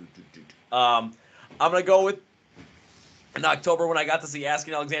to go with in October when I got to see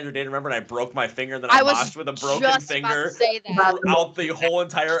Asking Alexandra Day to Remember, and I broke my finger, and then I moshed with a broken finger throughout the whole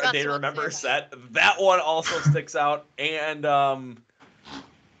entire A Day to Remember set. That one also sticks out. And,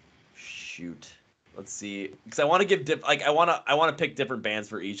 shoot. Let's see, because I want to give I want to pick different bands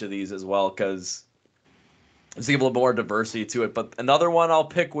for each of these as well, because there's a little more diversity to it. But another one I'll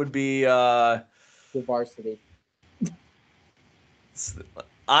pick would be The Varsity.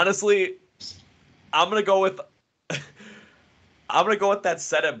 Honestly, I'm gonna go with that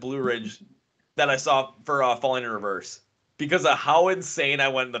set at Blue Ridge that I saw for Falling in Reverse, because of how insane I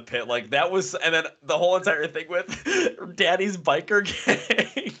went in the pit. That was, and then the whole entire thing with Daddy's Biker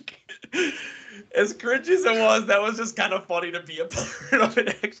Gang. As cringy as it was, that was just kind of funny to be a part of and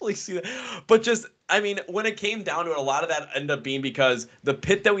actually see that. But when it came down to it, a lot of that ended up being because the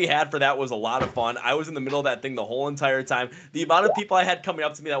pit that we had for that was a lot of fun. I was in the middle of that thing the whole entire time. The amount of people I had coming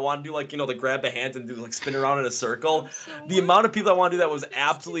up to me that wanted to do the grab the hands and do spin around in a circle. The amount of people that wanted to do that was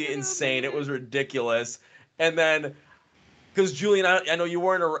absolutely insane. It was ridiculous. And then, because Julian, I know you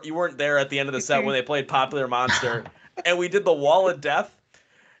weren't there at the end of the set when they played Popular Monster, and we did the Wall of Death.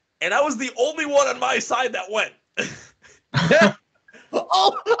 And I was the only one on my side that went.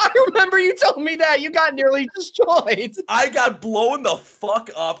 Oh, I remember you told me that. You got nearly destroyed. I got blown the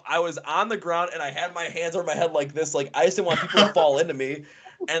fuck up. I was on the ground, and I had my hands over my head like this. I just didn't want people to fall into me.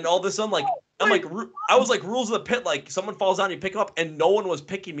 And all of a sudden, I was like Rules of the Pit. Someone falls down, you pick them up, and no one was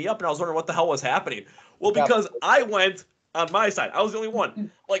picking me up. And I was wondering what the hell was happening. Well, because I went on my side. I was the only one.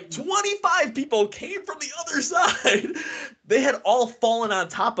 25 people came from the other side. They had all fallen on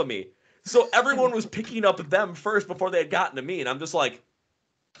top of me. So everyone was picking up them first before they had gotten to me. And I'm just like,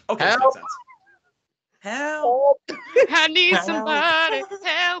 okay, that makes sense. Help! I need somebody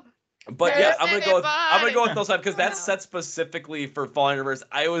help. But yeah, I'm gonna go with those because that's set specifically for Falling in Reverse.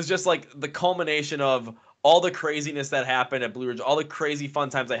 I was just the culmination of all the craziness that happened at Blue Ridge, all the crazy fun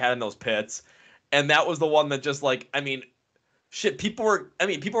times I had in those pits. And that was the one that just shit, people were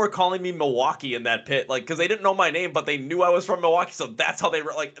calling me Milwaukee in that pit, because they didn't know my name, but they knew I was from Milwaukee, so that's how they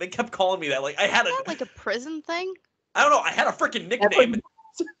were, they kept calling me that. I had a prison thing? I don't know, I had a freaking nickname.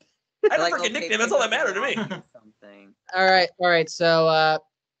 I had a freaking nickname, that's all that mattered to me. Something. All right, so,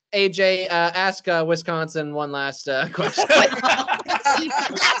 AJ, ask Wisconsin one last question.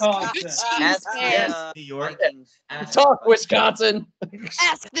 New York. Talk, Wisconsin.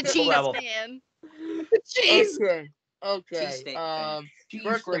 Ask the cheese man. Cheese. Okay.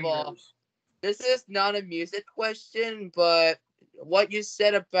 First of all, this is not a music question, but what you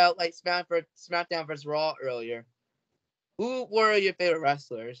said about SmackDown vs. Raw earlier. Who were your favorite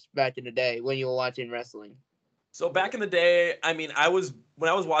wrestlers back in the day when you were watching wrestling? So back in the day, I mean, when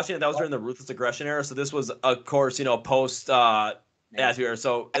I was watching it, that was during the Ruthless Aggression era. So this was, of course, post Attitude era.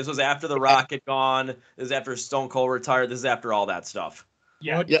 So this was after The Rock had gone. This is after Stone Cold retired. This is after all that stuff.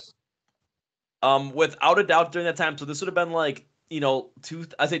 Yeah. Yep. Without a doubt, during that time, so this would have been like,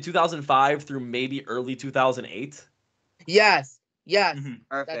 I'd say 2005 through maybe early 2008. Yes. Mm-hmm.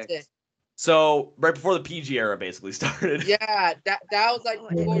 Perfect. That's it. So right before the PG era basically started. Yeah, that was like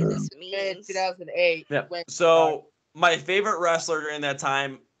What this means. 2008. Yeah. So my favorite wrestler during that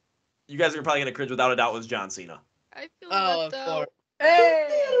time, you guys are probably gonna cringe without a doubt, was John Cena. I feel of left out. course.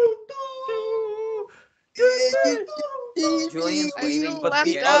 Julian's I leaving, feel but left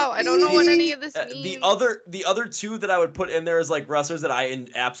the out. I don't know what any of this The means. other two that I would put in there is like wrestlers that I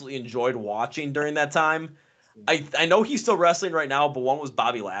absolutely enjoyed watching during that time. I know he's still wrestling right now, but one was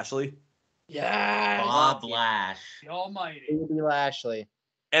Bobby Lashley, Yes. Bob Lash. The Almighty. Bobby Lashley.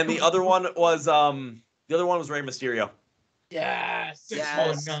 and the other one was Rey Mysterio. Yes.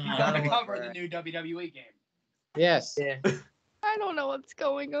 Yes. Oh, no. you On gotta the love cover of her. the new WWE game. Yes. Yeah. I don't know what's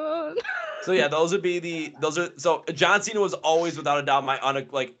going on. So yeah, so John Cena was always without a doubt my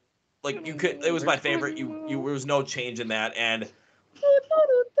it was my favorite. There was no change in that, and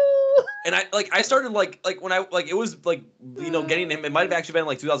I started when it was getting him. It might have actually been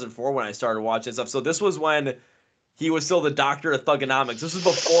like 2004 when I started watching stuff. So this was when he was still the doctor of Thugonomics. This was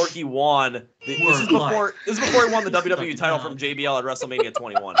before he won. This is before he won the WWE title from JBL at WrestleMania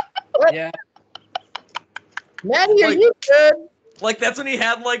 21. Yeah. Maddie, are you good? Like that's when he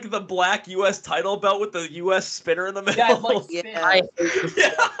had like the black U.S. title belt with the U.S. spinner in the middle. Yeah, like Yeah.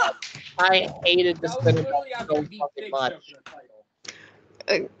 spin. I hated the That was spinner literally after so he beat fucking Big much. Show for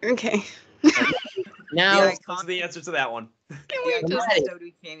the title. Okay. Now, Yeah. That's the answer to that one. Can we The just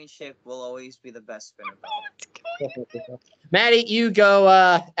WWE Championship will always be the best spinner belt. Maddie, you go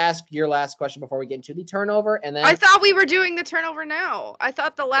ask your last question before we get into the turnover, and then I thought we were doing the turnover now. I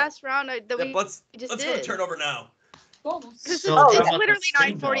thought the last round that we Let's just go to did. turnover now. This So is, how it's about literally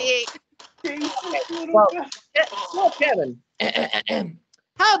the spin 9:48. well, Kevin,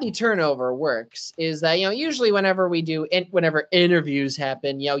 how the turnover works is that usually whenever interviews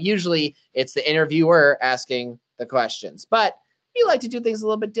happen, usually it's the interviewer asking the questions, but we like to do things a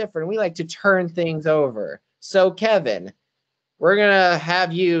little bit different. We like to turn things over. So Kevin, we're gonna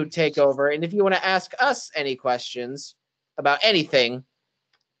have you take over, and if you want to ask us any questions about anything,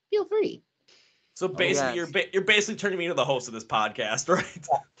 feel free. So basically, yes. you're basically turning me into the host of this podcast, right?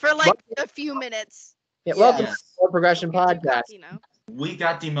 For like a few minutes. Yeah, welcome to Yes. the Chord Progression Get too Podcast. cocky, We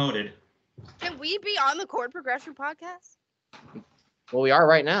got demoted. Can we be on the Chord Progression Podcast? Well, we are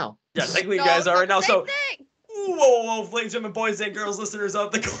right now. Yeah, technically No, you guys it's are not right now. the So, same thing. whoa, ladies and gentlemen, boys and girls, listeners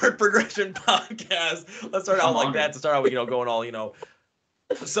of the Chord Progression Podcast. Let's start out I'm like honored. that to start out, going all.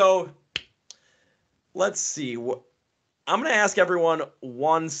 So, let's see. I'm gonna ask everyone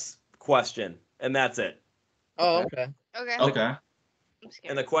one question, and that's it. Oh, okay. Okay. Okay. I'm scared.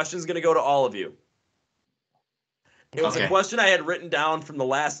 And the question's gonna go to all of you. It was a Okay. question I had written down from the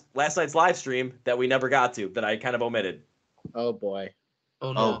last night's live stream that we never got to, that I kind of omitted. Oh boy.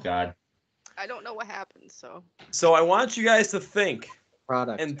 Oh God. I don't know what happened, so. So I want you guys to think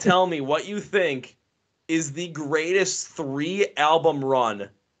Product. and tell me what you think is the greatest 3-album run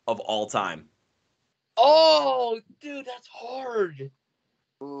of all time. Oh, dude, that's hard.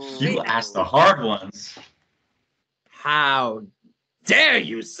 You asked the hard ones. How dare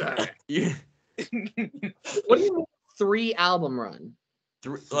you, sir? You, What do you mean 3-album run?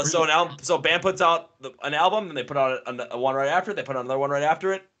 so an album, so band puts out an album, and they put out a one right after it. They put out another one right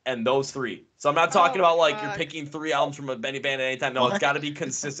after it, and those 3. So I'm not talking Oh, about like you're fuck. picking 3 albums from any band at any time. No, it's What? got to be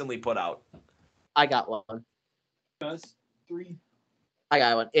consistently put out. I got one. Does 3. I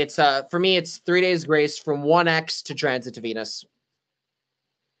got one. It's for me, it's 3 Days Grace from 1X to Transit to Venus.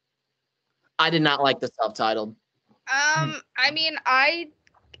 I did not like the self-titled. I mean,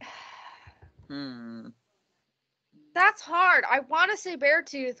 that's hard. I want to say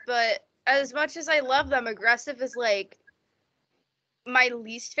Beartooth, but as much as I love them, Aggressive is like my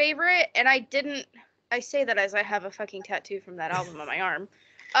least favorite, and I say that as I have a fucking tattoo from that album on my arm.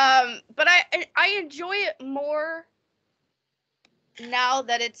 But I enjoy it more now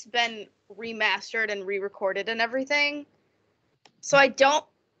that it's been remastered and re-recorded and everything. So I don't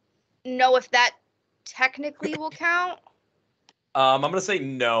know if that technically will count. I'm gonna say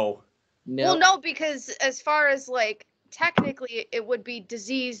no. No. Well, no, because as far as like technically, it would be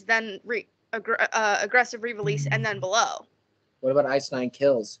Disease, then Aggressive re-release, and then Below. What about Ice Nine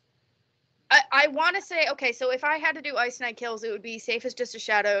Kills? I want to say, okay, so if I had to do Ice Nine Kills, it would be Safe as Just a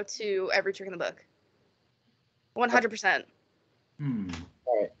Shadow to Every Trick in the Book. 100%. Hmm.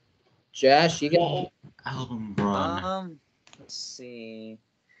 All right. Josh, you got Album run. Let's see.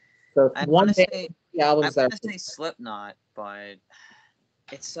 So I one want to band, say the albums I that want to say Slipknot, but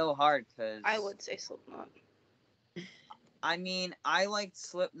it's so hard because I would say Slipknot. I mean, I liked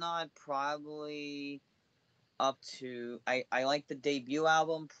Slipknot probably up to I like the debut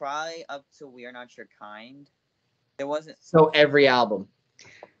album probably up to We Are Not Your Kind. There wasn't so every album.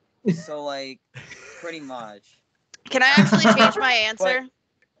 so like pretty much. Can I actually change my answer?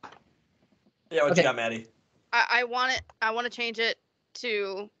 Yeah, what Okay. you got, Maddie? I want it. I want to change it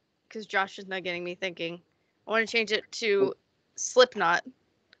to, because Josh is not getting me thinking. I want to change it to Slipknot,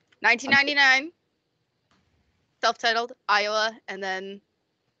 1999, self-titled, Iowa, and then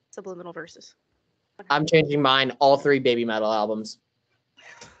Subliminal Verses. I'm changing mine. All 3 Baby Metal albums.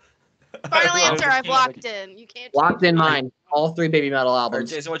 Final Well, answer. I've locked in. You can't. Locked in mine. All 3 Baby Metal All right, albums.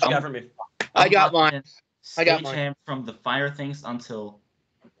 Jason, what you got for me? I got mine. I got mine. Stagehand from the Fire Things until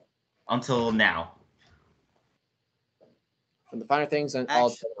now. From the finer things and all.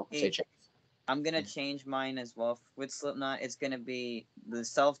 Actually, I'm gonna change mine as well with Slipknot. It's gonna be the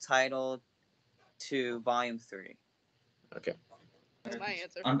self-titled to Volume 3. Okay. That's my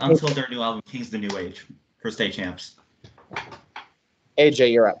answer. Until their new album, King's the New Age, for State Champs.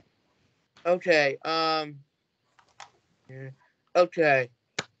 AJ, you're up. Okay. Okay.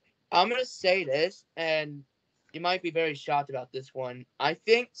 I'm gonna say this, and you might be very shocked about this one. I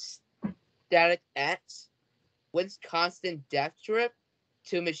think Static X wins Constant Death Trip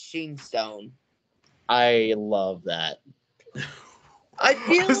to Machine Stone. I love that. I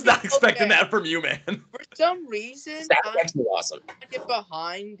feel I was not expecting okay. that from you, man. For some reason, That's actually awesome. I get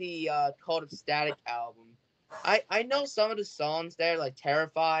behind the Cult of Static album. I know some of the songs there, like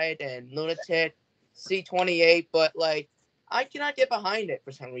Terrified and Lunatic, C28, but like I cannot get behind it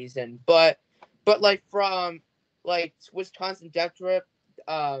for some reason. But like from like Wisconsin Death Trip,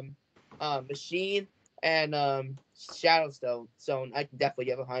 Machine, and Shadow Zone, I can definitely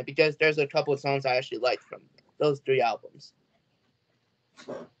get behind because there's a couple of songs I actually like from those 3 albums.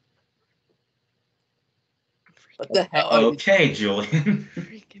 What the hell? Okay, Julian.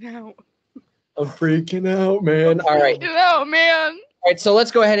 Freaking out. I'm freaking out, man. All right. Freaking out, man. All right, so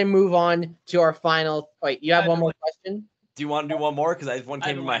let's go ahead and move on to our final. Wait, you have one more question? Do you want to do one more? Because one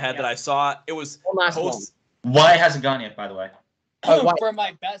came in my head that I saw. It was One last one. post. Why hasn't gone yet, by the way? Oh, what? For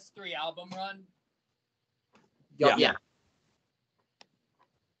my best 3 album run. Yeah.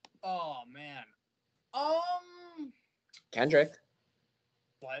 Oh man. Kendrick.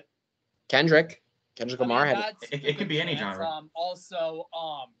 What? Kendrick Lamar had. that's It a could be good any chance. genre. Also,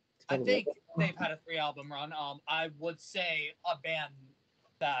 I think they've had a 3 album run. I would say a band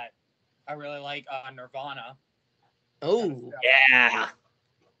that I really like, Nirvana. Oh, Yeah.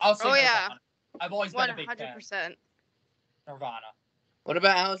 I'll say Oh, Nirvana. yeah. I've always been a big fan. 100%. Nirvana. what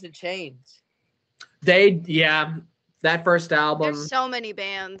about Alice in Chains? That first album. There's so many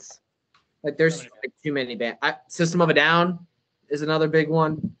bands. Like there's like, too many bands. System of a Down is another big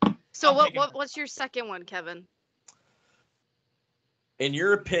one. So I'm thinking- what's your second one, Kevin? In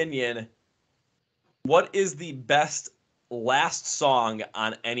your opinion, what is the best last song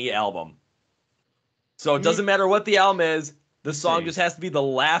on any album? So it doesn't matter what the album is. The song just has to be the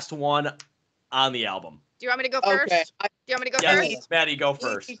last one on the album. Do you want me to go first? Okay, Do you want me to go Yes, first? Maddie, go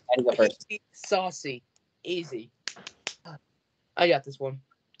first. Easy, I go first. easy, saucy, easy. I got this one.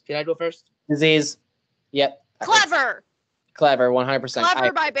 Can I go first? Disease. Yep. Clever. Clever. 100%.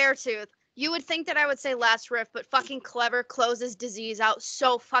 Clever by Beartooth. You would think that I would say Last Riff, but fucking Clever closes Disease out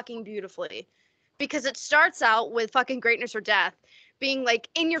so fucking beautifully. Because it starts out with fucking Greatness or Death being like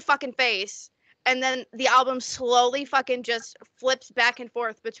in your fucking face. And then the album slowly fucking just flips back and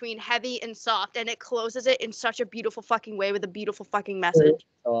forth between heavy and soft. And it closes it in such a beautiful fucking way with a beautiful fucking message.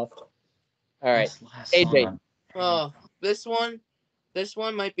 All right. This last AJ. song. Oh, this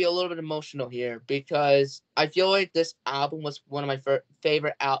one might be a little bit emotional here because I feel like this album was one of my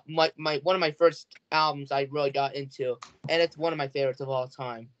favorite one of my first albums I really got into, and it's one of my favorites of all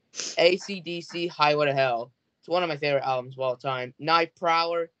time. AC/DC Highway to Hell. It's one of my favorite albums of all time. Night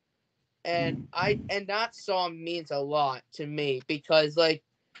Prowler, and that song means a lot to me because like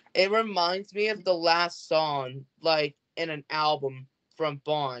it reminds me of the last song like in an album from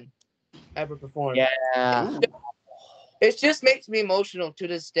Bond ever performed. Yeah. It just makes me emotional to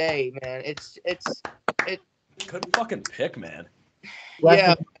this day, man. Couldn't fucking pick, man.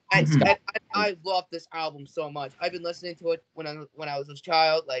 Yeah. I love this album so much. I've been listening to it when I was a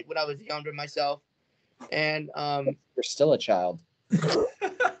child, like when I was younger myself, and You're still a child.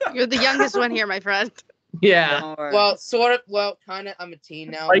 You're the youngest one here, my friend. Yeah. well, sort of, well, kind of. I'm a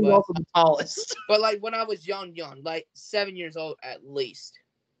teen now, Are you but, also the tallest? but like when I was young, like 7 years old at least.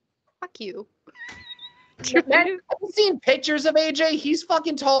 Fuck you. Man, I've seen pictures of AJ. He's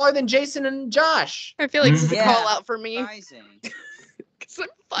fucking taller than Jason and Josh. I feel like this is a Yeah, call out for me. Surprising. Because I'm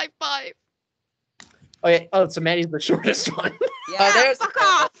 5'5". Oh yeah. Oh, so Maddie's the shortest one. Yeah, Yeah, fuck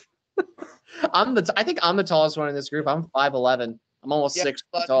off. I think I'm the tallest one in this group. I'm 5'11". I'm almost 6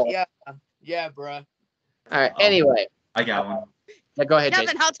 feet tall. Yeah, bruh. All right. Anyway, I got one. yeah, go ahead, Kevin,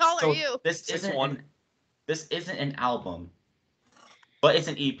 Jason. how tall So are you? this 6'1". this isn't an album, but it's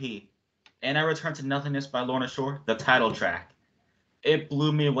an EP. And I Return to Nothingness by Lorna Shore, the title track. It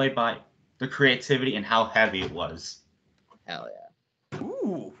blew me away by the creativity and how heavy it was. Hell yeah.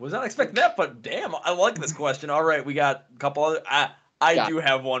 Ooh, was not expecting that, but damn, I like this question. All right, we got a couple other. I do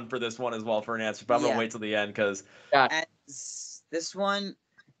have one for this one as well for an answer, but I'm gonna wait till the end because this one,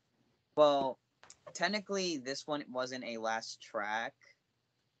 well, technically this one wasn't a last track,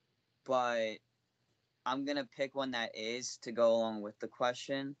 but I'm gonna pick one that is to go along with the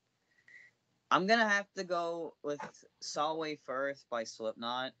question. I'm gonna have to go with Solway Firth by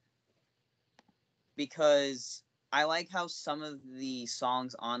Slipknot because I like how some of the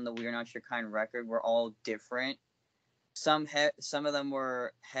songs on the We're Not Your Kind record were all different. Some of them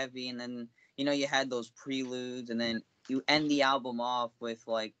were heavy, and then you had those preludes, and then you end the album off with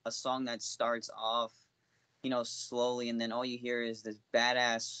like a song that starts off, slowly, and then all you hear is this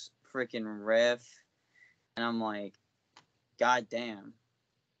badass freaking riff, and I'm like, God damn.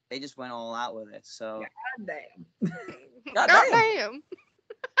 They just went all out with it. So God damn. God damn.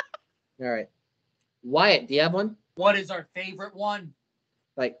 All right. Wyatt, do you have one? What is our favorite one?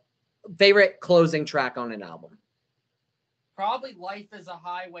 Like, favorite closing track on an album? Probably Life is a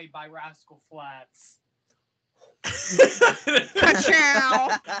Highway by Rascal Flatts. And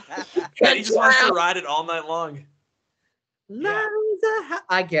he just wants to ride it all night long. Yeah.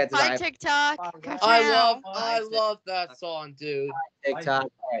 I get Hi, it. TikTok. I love that song, dude. TikTok. All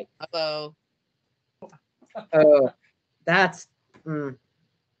right. Hello. Oh, that's.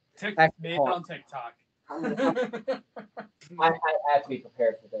 TikTok made on TikTok. I have to be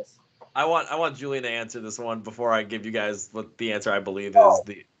prepared for this. I want Julian to answer this one before I give you guys what the answer I believe is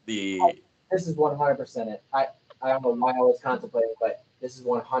the. This is 100% it. I don't know why I was contemplating, but this is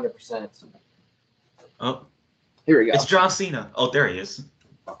 100%. Oh, here we go. It's John Cena. Oh, there he is.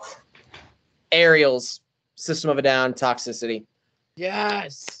 Aerials, System of a Down, Toxicity.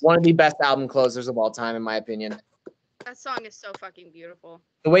 Yes. One of the best album closers of all time, in my opinion. That song is so fucking beautiful.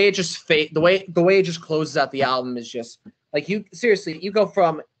 The way it just the way it just closes out the album is just like you go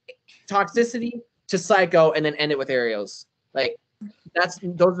from Toxicity to Psycho and then end it with Aerials. Like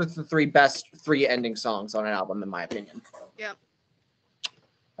those are the best three ending songs on an album, in my opinion. Yep.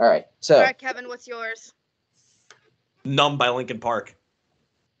 All right, so. All right, Kevin, what's yours? Numb by Linkin Park.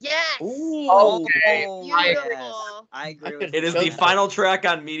 Yes. Okay. Beautiful. Yes, I agree with It is the final track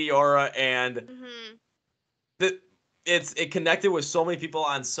on Meteora, and it connected with so many people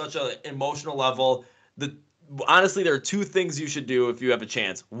on such an emotional level. Honestly, there are two things you should do if you have a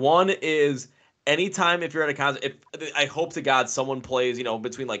chance. One is anytime if you're at a concert, I hope to God someone plays,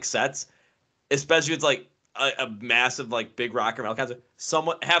 between like sets, especially if it's like a massive like big rock or metal concert.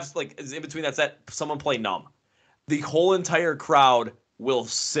 Someone has like in between that set, someone play Numb. The whole entire crowd will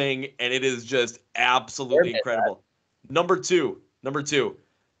sing, and it is just absolutely incredible. Number two,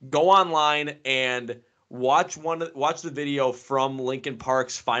 go online and watch the video from Linkin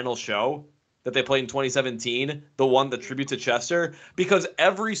Park's final show that they played in 2017, the tribute to Chester, because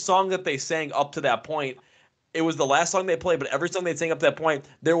every song that they sang up to that point, it was the last song they played, but every song they sang up to that point,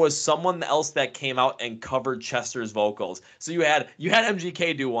 there was someone else that came out and covered Chester's vocals. So you had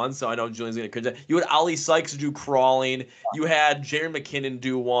MGK do one, so I know Julian's gonna cringe. You had Ollie Sykes do Crawling. You had Jerry McKinnon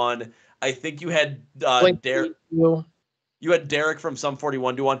do one. I think you had Derek. You had Derek from Sum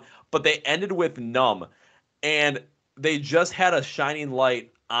 41 do one, but they ended with Numb, and they just had a shining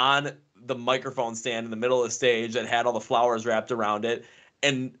light on the microphone stand in the middle of the stage that had all the flowers wrapped around it.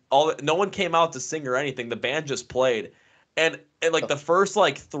 And no one came out to sing or anything. The band just played, and like the first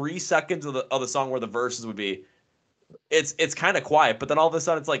like 3 seconds of the song where the verses would be, it's kind of quiet. But then all of a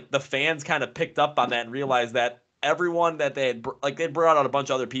sudden, it's like the fans kind of picked up on that and realized that everyone that they brought out a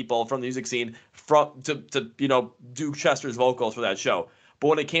bunch of other people from the music scene to do Chester's vocals for that show. But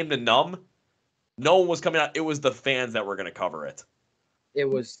when it came to Numb, no one was coming out. It was the fans that were going to cover it. It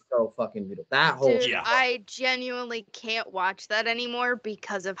was so fucking beautiful. That whole I genuinely can't watch that anymore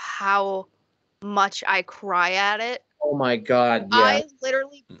because of how much I cry at it. Oh my God, yeah. I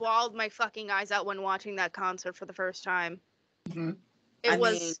literally bawled my fucking eyes out when watching that concert for the first time. Mm-hmm.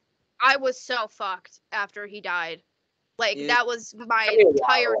 I was so fucked after he died. Like, that was my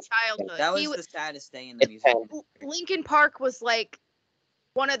entire childhood. That was the saddest day in the music. Linkin Park was like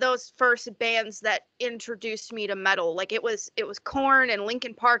one of those first bands that introduced me to metal. Like it was Korn and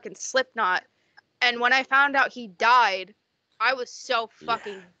Linkin Park and Slipknot. And when I found out he died, I was so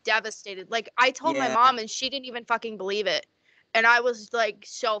fucking devastated. Like I told my mom and she didn't even fucking believe it. And I was like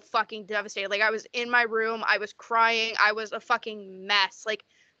so fucking devastated. Like I was in my room, I was crying, I was a fucking mess. Like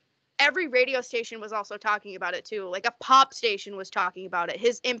every radio station was also talking about it too. Like a pop station was talking about it.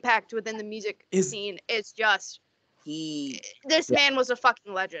 His impact within the music scene is just this man was a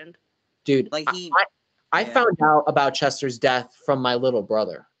fucking legend. Dude, like I found out about Chester's death from my little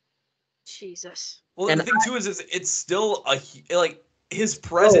brother. Jesus. Well, and the thing too is it's still like his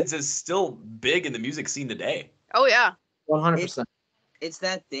presence is still big in the music scene today. Oh yeah. 100%. It's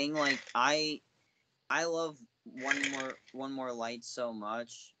that thing. Like I love one more light so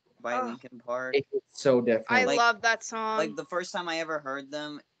much by Linkin Park. It's so different. I love that song. Like the first time I ever heard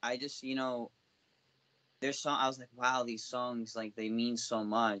them, I just their song. I was like, wow, these songs like they mean so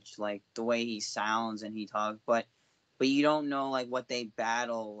much. Like the way he sounds and he talks, but you don't know like what they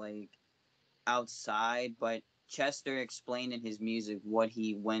battle like outside. But Chester explained in his music what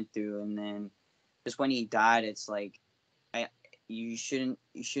he went through, and then just when he died, it's like you shouldn't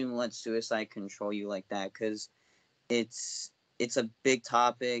let suicide control you like that, because it's a big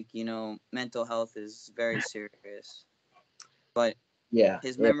topic. Mental health is very serious, but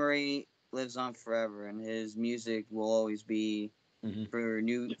his memory lives on forever, and his music will always be for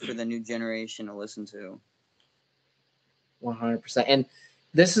the new generation to listen to. 100%. And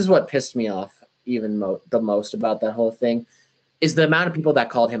this is what pissed me off even the most about that whole thing is the amount of people that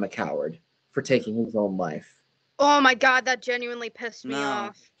called him a coward for taking his own life. Oh my God, that genuinely pissed me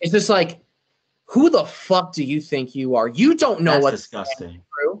off. It's just like, who the fuck do you think you are? You don't know what disgusting.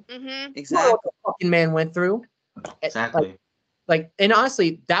 Through. Mm-hmm. Exactly. You know what the fucking man went through. Exactly. Like, and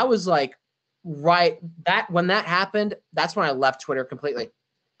honestly, that was like right. That when that happened, that's when I left Twitter completely.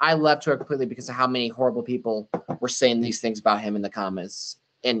 I left Twitter completely because of how many horrible people were saying these things about him in the comments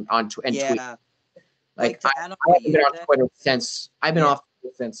and on tweet. Like I haven't been on Twitter since I've been off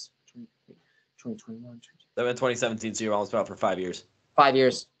since 2021. That been 2017, so you're almost about for 5 years. 5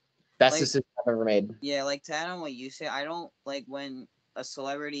 years. Best decision I've ever made. Yeah, like to add on what you say, I don't like when a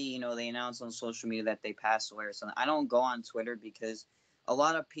celebrity, they announce on social media that they passed away or something. I don't go on Twitter because a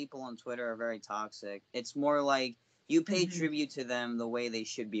lot of people on Twitter are very toxic. It's more like you pay tribute to them the way they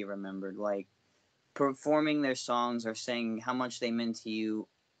should be remembered, like performing their songs or saying how much they meant to you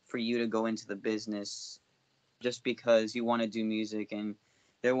for you to go into the business just because you want to do music and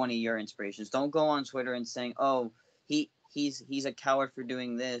they're one of your inspirations. Don't go on Twitter and saying, "Oh, he's a coward for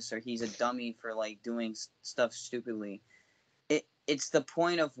doing this," or "He's a dummy for like doing stuff stupidly." It's the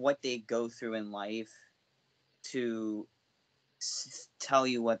point of what they go through in life to tell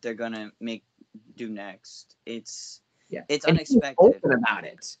you what they're gonna do next. It's unexpected. He was open about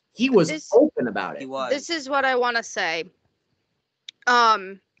it. He was open about it. He was. This is what I want to say.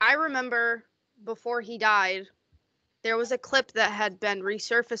 I remember before he died, there was a clip that had been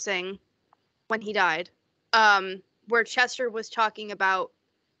resurfacing when he died, where Chester was talking about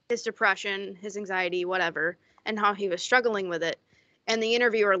his depression, his anxiety, whatever, and how he was struggling with it. And the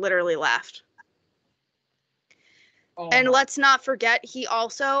interviewer literally laughed. And let's not forget, he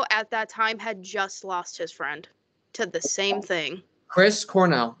also, at that time, had just lost his friend to the same thing. Chris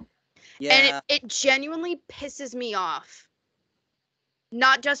Cornell. Yeah. And it genuinely pisses me off.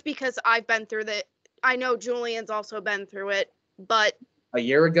 Not just because I've been through that. I know Julian's also been through it, but a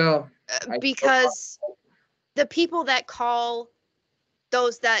year ago. Because the people that call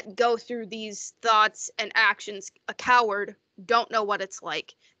those that go through these thoughts and actions a coward don't know what it's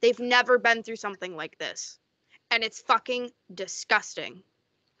like. They've never been through something like this. And it's fucking disgusting.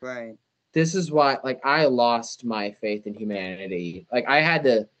 Right. This is why, I lost my faith in humanity.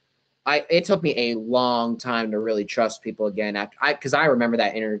 It took me a long time to really trust people again because I remember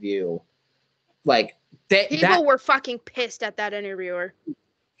that interview. People were fucking pissed at that interviewer.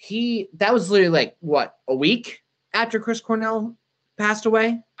 That was literally a week after Chris Cornell passed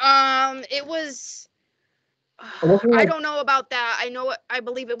away? It was. I don't know about that. I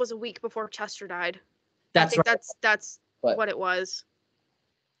believe it was a week before Chester died. That's right. That's what it was.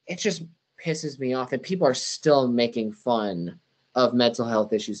 It just pisses me off, and people are still making fun of mental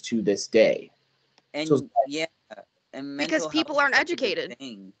health issues to this day. And and because people aren't educated.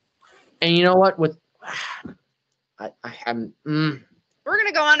 And you know what? We're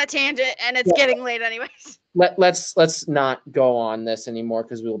gonna go on a tangent, and it's getting late anyways. Let's not go on this anymore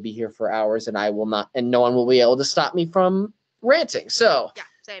because we will be here for hours, and I will not, and no one will be able to stop me from ranting. So yeah,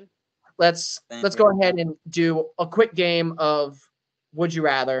 same. Let's go ahead and do a quick game of Would You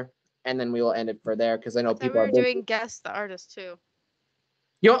Rather, and then we will end it for there because I know people are doing Guess the Artist too.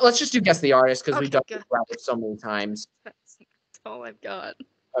 You know what, let's just do guess the artist because Okay, we've done good. it so many times. That's all I've got.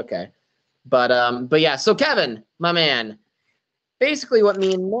 Okay. But yeah, so Kevin, my man, basically what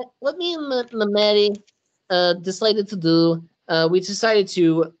me and Madi decided to do, we decided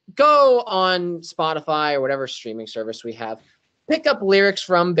to go on Spotify or whatever streaming service we have, pick up lyrics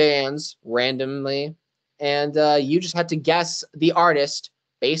from bands randomly, and you just had to guess the artist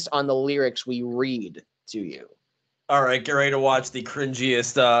based on the lyrics we read to you. All right, get ready to watch the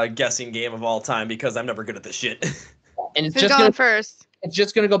cringiest guessing game of all time because I'm never good at this shit. And it's Who's just going gonna, first? it's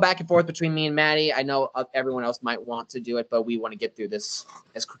just gonna go back and forth between me and Madi. I know everyone else might want to do it, but we want to get through this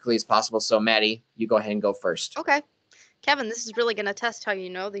as quickly as possible. So Madi, you go ahead and go first. Okay. Kevin, this is really going to test how you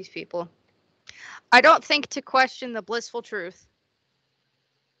know these people. I don't think to question the blissful truth.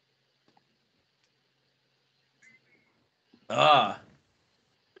 I'm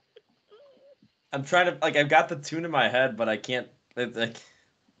trying to, like, I've got the tune in my head, but I can't, like,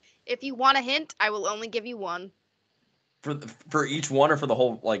 If you want a hint, I will only give you one. for each one or for the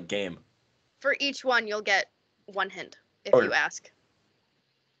whole, like, game? For each one, you'll get one hint if Okay. you ask.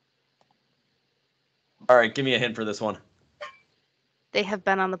 All right, give me a hint for this one. They have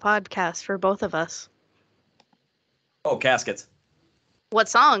been on the podcast for both of us. Oh, Caskets. What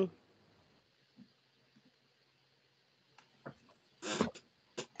song?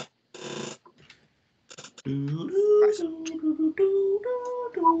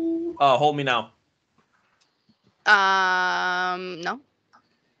 Hold Me Now. No.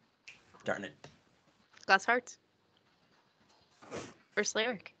 Darn it. Glass Hearts. First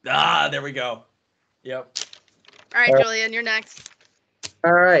lyric. There we go. Yep. All right, Julian, you're next.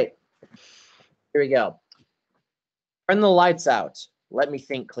 All right. Here we go. Turn the lights out. Let me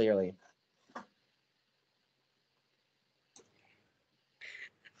think clearly.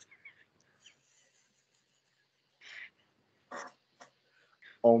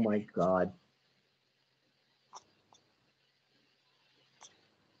 Oh my God.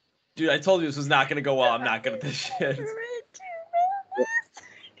 Dude, I told you this was not going to go well. I'm not good at this shit.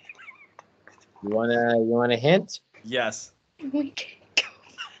 You want a hint? Yes. We can't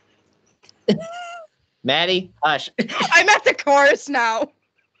go. Maddie, hush. I'm at the chorus now.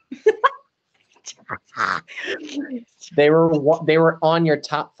 They were on your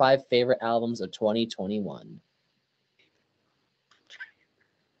top 5 favorite albums of 2021.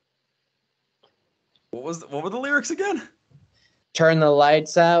 What were the lyrics again? Turn the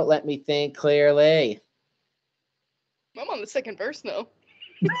lights out. Let me think clearly. I'm on the second verse now.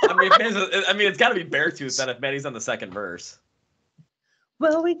 I mean, it's got to be Beartooth then if Maddie's on the second verse.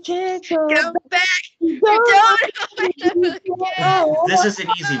 Well, we can't go back. back. This is an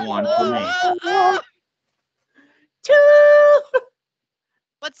easy one for me.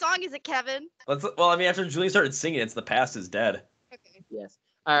 What song is it, Kevin? After Julian started singing, it's The Past Is Dead. Okay. Yes.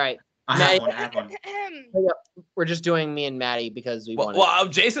 All right. I have one. We're just doing me and Maddie because we want. Well,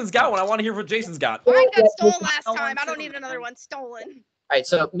 Jason's got one. I want to hear what Jason's got. Mine got stolen last time. I don't need another one stolen. All right.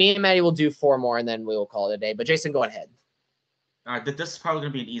 So me and Maddie will do 4 more, and then we will call it a day. But Jason, go ahead. All right, this is probably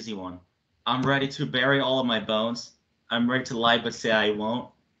going to be an easy one. I'm ready to bury all of my bones. I'm ready to lie but say I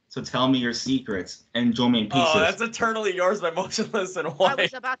won't. So tell me your secrets and join me in pieces. Oh, that's Eternally Yours by Motionless and I White.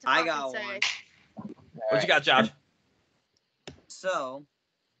 was about to I fucking got say. one. What you got, Josh? So,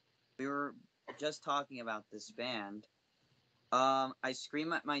 we were just talking about this band. I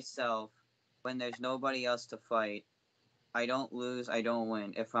scream at myself when there's nobody else to fight. I don't lose, I don't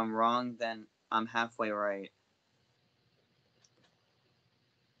win. If I'm wrong, then I'm halfway right.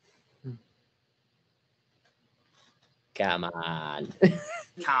 Come on.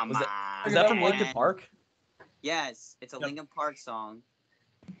 Come Is on. that from man. Linkin Park? Yes, it's a Linkin Park song.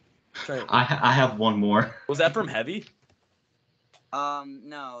 I have one more. Was that from Heavy?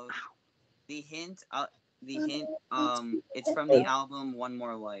 No. The hint, it's from the album One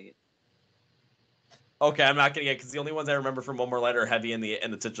More Light. Okay, I'm not gonna get because the only ones I remember from One More Light are Heavy and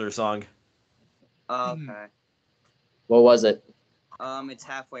the titular song. Okay. What was it? It's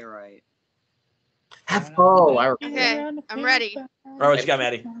halfway right. Okay, I'm ready. All right, what you got,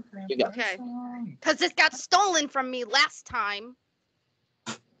 Maddie? You go. Okay. Because this got stolen from me last time.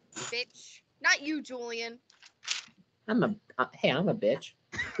 Bitch. Not you, Julian. I'm a bitch.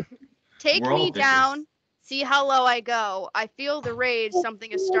 Take We're all me bitches. down. See how low I go. I feel the rage.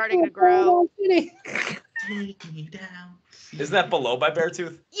 Something is starting to grow. Take me down. Isn't that Below by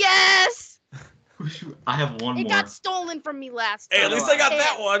Beartooth? Yes! I have one It more. got stolen from me last time. Hey, at least I got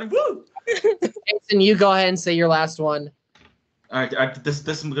that one. Woo! Jason, you go ahead and say your last one. All right, this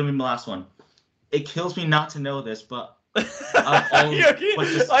is gonna be my last one. It kills me not to know this, but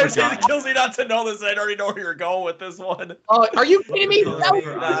I say it kills me not to know this. I already know where you're going with this one. Oh, are you kidding me? Not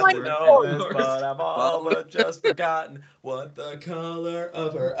to know this, but I've all but just forgotten what the color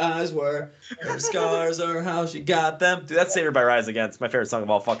of her eyes were. Her scars or how she got them. Dude, that's Saved by Rise Again. It's my favorite song of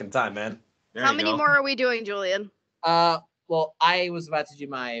all fucking time, man. How many more are we doing, Julian? Well, I was about to do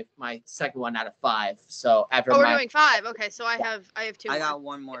my second one out of 5. So after we're doing 5. Okay, so I have 2. I got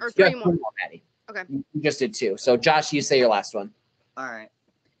one more. Or 3 more. Maddie. Okay. You just did 2. So Josh, you say your last one. All right.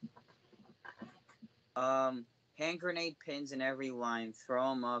 Hand grenade pins in every line. Throw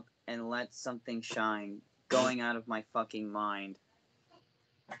them up and let something shine. Going out of my fucking mind.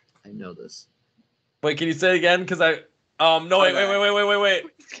 I know this. Wait, can you say it again? Because I no wait.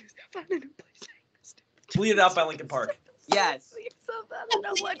 Bleed It Out by Linkin Park. Yes.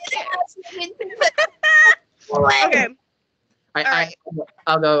 Okay.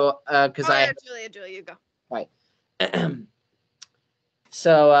 I'll go because Julia, you go. Right.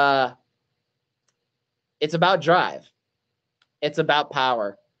 So it's about drive. It's about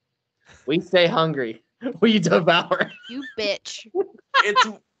power. We stay hungry. We devour. You bitch.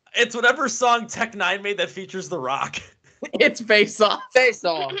 It's whatever song Tech 9 made that features The Rock. It's Face Off. Face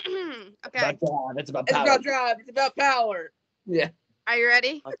Off. Okay. It's about It's power. about drive. It's about power. Yeah. Are you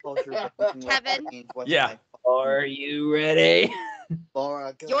ready? Kevin? Yeah. Are you ready?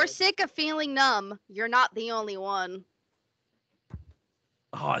 You're sick of feeling numb. You're not the only one.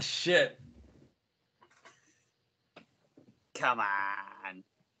 Oh shit. Come on.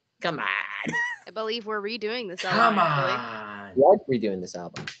 Come on. I believe we're redoing this Come album. Actually. on. We are redoing this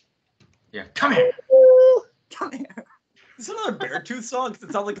album. Yeah. Come here. Come here. Is this another Beartooth song? 'Cause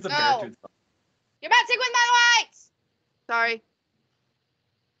it sounds like it's a No. Beartooth song. You're messing with my lights. Sorry.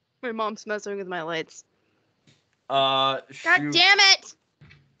 My mom's messing with my lights. God Shoot. damn it!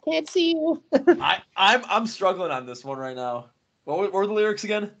 Can't see you. I'm struggling on this one right now. What were the lyrics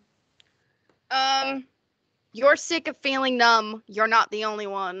again? You're sick of feeling numb. You're not the only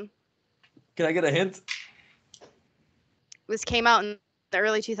one. Can I get a hint? This came out in the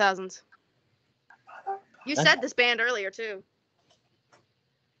early 2000s. You said this band earlier too.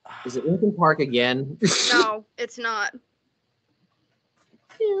 Is it Linkin Park again? No, it's not.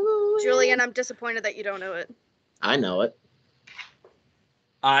 Julian, I'm disappointed that you don't know it. I know it.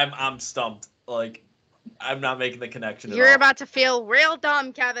 I'm stumped. Like, I'm not making the connection. You're at all. about to feel real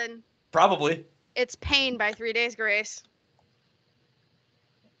dumb, Kevin. Probably. It's Pain by 3 Days Grace.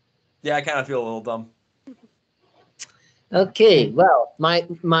 Yeah, I kind of feel a little dumb. Okay, well,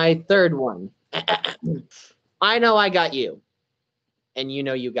 my third one. I know I got you, and you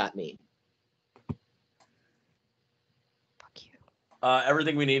know you got me. Fuck you.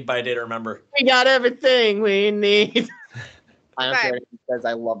 Everything We Need by A Day to Remember. We got everything we need. I don't Okay. care because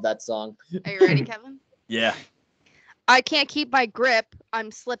I love that song. Are you ready, Kevin? Yeah. I can't keep my grip.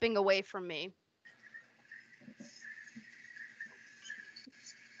 I'm slipping away from me.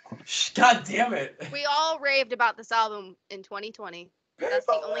 God damn it. We all raved about this album in 2020. That's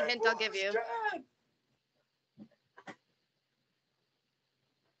the only hint I'll give you.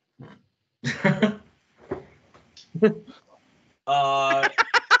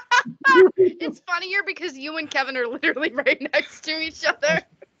 It's funnier because you and Kevin are literally right next to each other.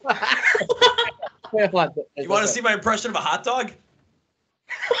 You want to see my impression of a hot dog?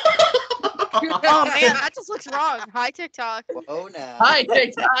 Oh man, that just looks wrong. Hi TikTok. Oh no. Hi,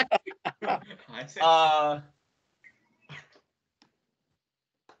 TikTok.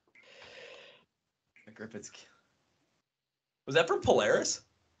 Griffith's. Was that from Polaris?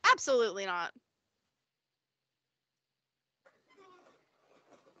 Absolutely not.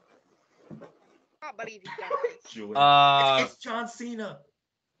 Oh, buddy, if you got this. It's John Cena.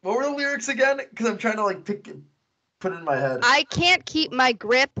 What were the lyrics again? Because I'm trying to like put it in my head. I can't keep my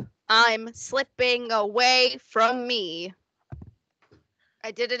grip. I'm slipping away from me. I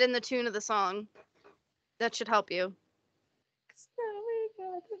did it in the tune of the song. That should help you.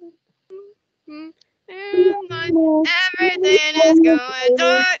 Everything is going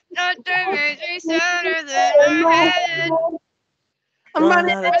dark. Nothing makes me sadder than my head. I'm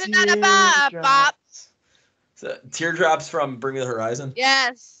running Bop. So, Teardrops from Bring Me the Horizon.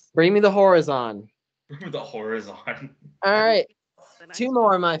 Yes. Bring me the horizon. The horizon. All right. 2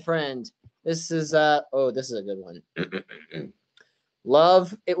 more, my friend. This is this is a good one.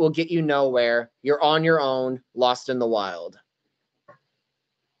 Love, it will get you nowhere. You're on your own, lost in the wild.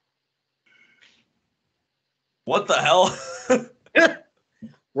 What the hell?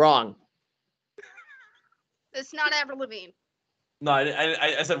 Wrong. It's not Avril Lavigne. No,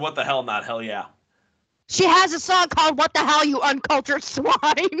 I said what the hell, not hell yeah. She has a song called "What the Hell, You Uncultured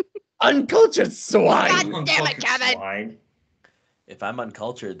Swine." Uncultured swine. God damn it, Kevin. Swine. If I'm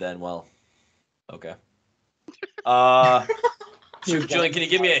uncultured, then well, okay. Shoot, Julian, can you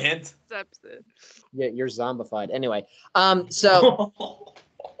give me a hint? Yeah, you're zombified. Anyway, so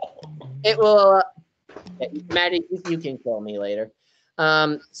it will. Maddie, you can kill me later.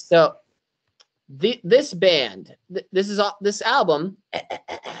 So this band, this album.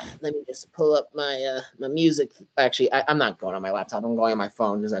 Let me just pull up my my music. Actually, I'm not going on my laptop. I'm going on my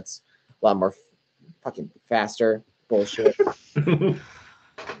phone because that's a lot more fucking faster. Bullshit. I'm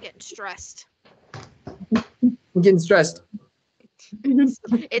getting stressed. I'm getting stressed.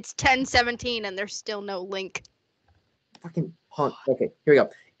 It's 10:17 and there's still no link. Fucking punk. Okay, here we go.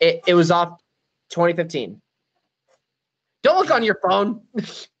 It was off 2015. Don't look on your phone.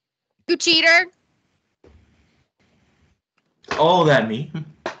 You cheater. Oh, that me.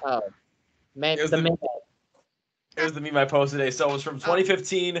 Oh, man, It was the the- man. It was the meme I posted today. So it was from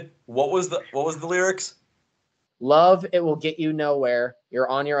 2015. What was the lyrics? Love, it will get you nowhere. You're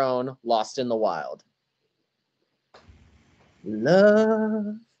on your own, lost in the wild.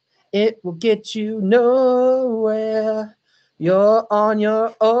 Love, it will get you nowhere. You're on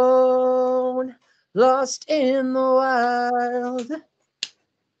your own, lost in the wild.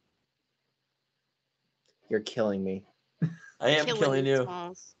 You're killing me. I am killing you,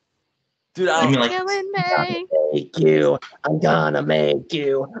 Smalls. dude. You I mean don't, like Killing me. Make you. I'm gonna make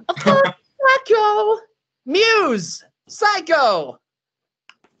you. A fucking psycho. Muse. Psycho.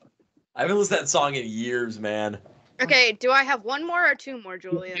 I haven't listened to that song in years, man. Okay, do I have one more or two more,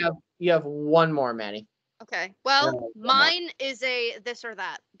 Julian? You have one more, Manny. Okay. Well, No. mine is a this or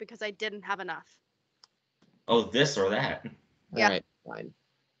that because I didn't have enough. oh this or that. Yeah. All right, fine.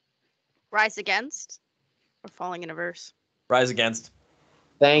 Rise Against or Falling in a Verse? Rise Against.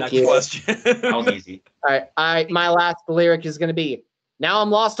 Thank Next you. question. That was easy. All right, my last lyric is gonna be, now I'm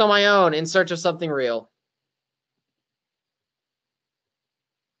lost on my own in search of something real.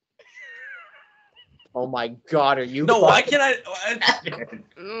 Oh my God, are you? No, why can't I?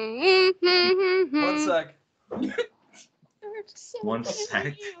 One sec. 1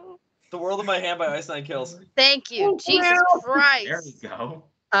 sec. The World in My Hand by Ice Nine Kills. Thank you. Jesus There Christ. we go.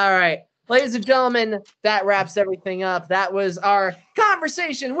 All right, ladies and gentlemen, that wraps everything up. That was our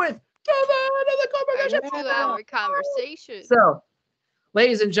conversation with Kevin of the Chord Progression A 2-hour conversation. So,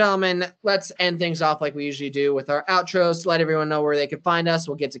 ladies and gentlemen, let's end things off like we usually do with our outros to let everyone know where they can find us.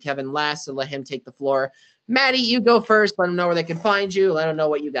 We'll get to Kevin last and let him take the floor. Maddie, you go first. Let them know where they can find you. Let them know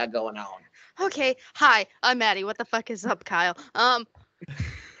what you got going on. Okay. Hi, I'm Maddie. What the fuck is up, Kyle? I'm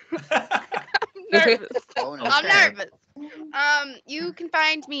nervous. Oh, no. I'm nervous. You can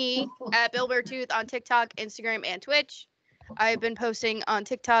find me at Bill Beartooth on TikTok, Instagram, and Twitch. I've been posting on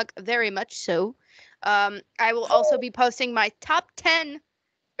TikTok very much so. I will also be posting my top 10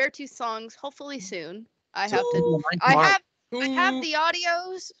 Beartooth songs hopefully soon. I have the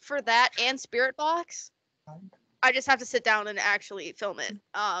audios for that and Spirit Box. I just have to sit down and actually film it.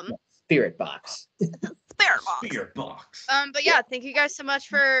 Spirit Box. Spirit Box. Spirit box. But yeah, thank you guys so much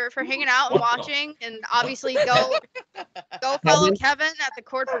for hanging out and watching, and obviously go follow Kevin at the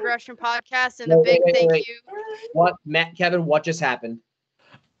Chord Progression Podcast, and a big thank you. What, Kevin? What just happened?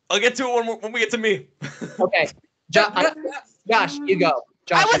 I'll get to it when we get to me. Okay, Josh, you go.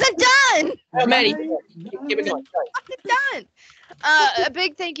 Josh, I wasn't done. Oh, Maddie, keep it going. Done. A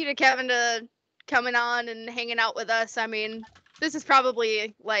big thank you to Kevin to coming on and hanging out with us. I mean, this is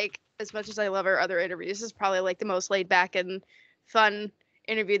probably like, as much as I love our other interviews, this is probably like the most laid back and fun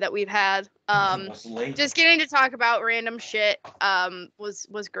interview that we've had. Just getting to talk about random shit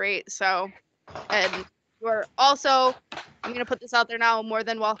was great. So, and you're also, I'm gonna put this out there now, more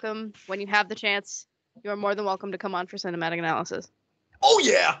than welcome when you have the chance. You're more than welcome to come on for cinematic analysis. Oh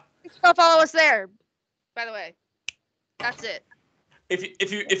yeah. Go follow us there. By the way, that's it.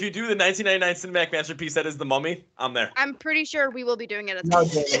 If you do the 1999 cinematic masterpiece that is The Mummy, I'm there. I'm pretty sure we will be doing it at No,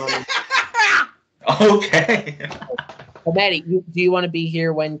 some point. Okay. Well, Maddie, do you want to be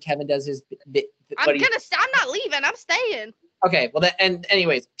here when Kevin does his? I'm not leaving. I'm staying. Okay. Well, and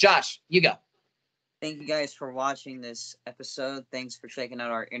anyways, Josh, you go. Thank you guys for watching this episode. Thanks for checking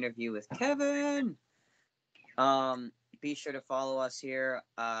out our interview with Kevin. Be sure to follow us here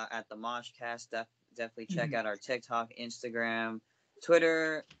at the MoshCast. Definitely check out our TikTok, Instagram,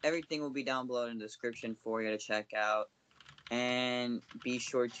 Twitter. Everything will be down below in the description for you to check out. And be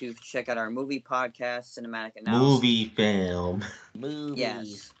sure to check out our movie podcast, Cinematic Analysis. Movie film.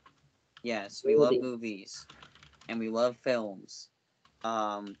 Movies. Yes, we love movies. And we love films.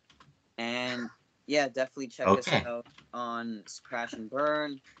 And yeah, definitely check us out on Crash and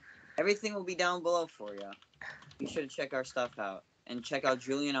Burn. Everything will be down below for you. Be sure to check our stuff out. And check out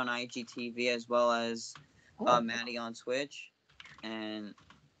Julian on IGTV as well as Madi on Twitch. And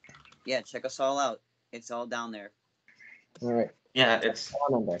yeah, check us all out. It's all down there. All right. Yeah, it's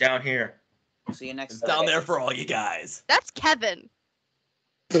down here. See you next It's time. down there for all you guys. That's Kevin.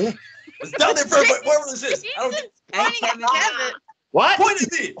 It's down there for whoever this is. I don't get. Pointing at Kevin. What? Point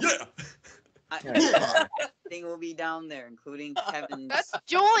at me. Yeah. Everything will be down there, including Kevin's. That's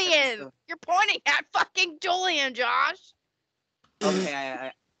Julian. You're pointing at fucking Julian, Josh.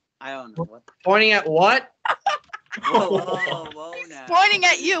 Okay, I don't know what. Pointing at what? Whoa now. Pointing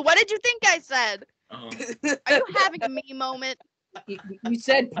at you. What did you think I said? Um, Are you having a me moment? You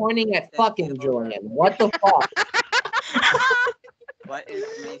said pointing at fucking Julian. What the fuck? What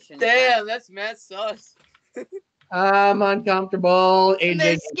information? Damn, that's mad sus. I'm uncomfortable. The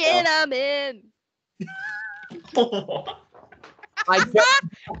AJ, skin I'm in. I don't get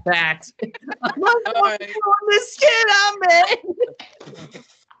that. I'm uncomfortable Alright. in the skin I'm in.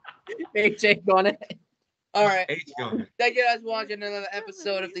 AJ, go on ahead. All right. H going. Thank you guys for watching another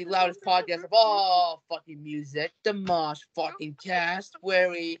episode of the loudest podcast of all fucking music, the Mosh fucking cast, where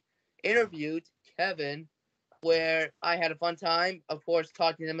we interviewed Kevin, where I had a fun time, of course,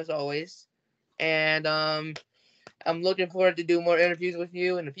 talking to him as always. And I'm looking forward to do more interviews with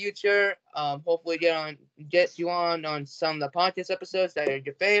you in the future. Hopefully get you on some of the podcast episodes that are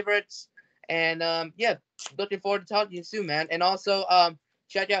your favorites. And yeah, looking forward to talking to you soon, man. And also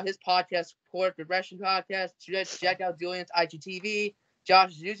check out his podcast, Chord Progression Podcast. Check out Julian's IGTV,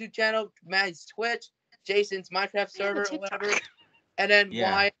 Josh's YouTube channel, Madi's Twitch, Jason's Minecraft server or whatever. And then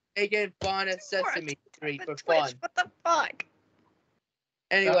Wyatt making fun at Sesame Street for fun. What the fuck?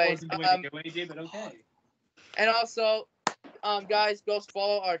 Anyways, That wasn't the way they did, but okay. and also, guys, go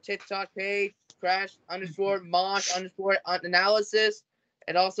follow our TikTok page, crash_mosh_analysis,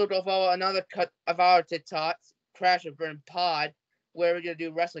 and also go follow another cut of our TikToks, Crash and Burn Pod, where we're gonna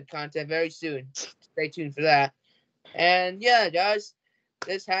do wrestling content very soon. Stay tuned for that. And yeah, guys,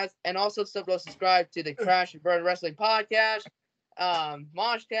 and also still go subscribe to the Crash and Burn Wrestling Podcast,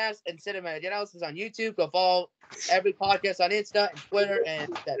 MoshCast, and Cinematic Analysis on YouTube. Go follow every podcast on Insta and Twitter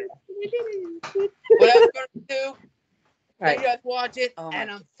and etc. Whatever you're gonna do, thank you guys for watching,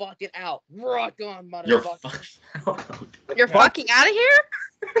 and I'm fucking out. Rock on, You're motherfucker. You're fucking out of here?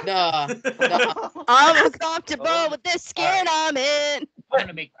 Nah. I'm uncomfortable with this skin I'm in. I'm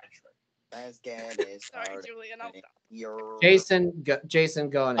gonna make that shirt. Let's get this Sorry, started. Julian. I'll stop. Jason,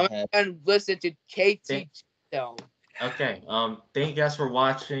 go on ahead. And listen to KT Stone. Okay. Thank you guys for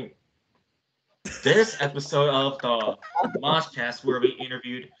watching this episode of the MoshCast, where we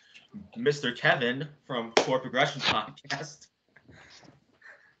interviewed Mr. Kevin from Chord Progression Podcast.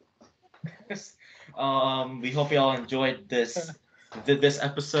 We hope you all enjoyed this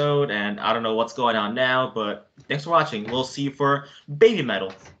episode, and I don't know what's going on now, but thanks for watching. We'll see you for Baby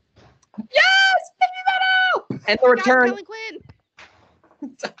Metal. Yes, Baby Metal! And the return. Kellen Quinn.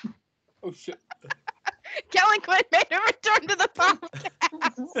 Oh shit. Kellen Quinn made a return to the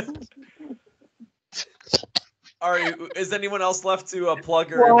podcast. All right. Is anyone else left to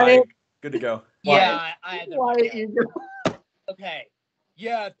plug, or am I good to go? Yeah, I had Wyatt, Okay.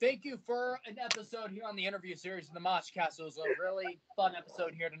 Yeah, thank you for an episode here on the interview series of the MoshCast. It was a really fun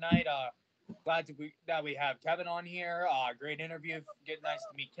episode here tonight. Glad that we have Kevin on here. Great interview. Nice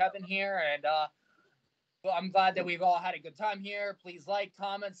to meet Kevin here. And well, I'm glad that we've all had a good time here. Please like,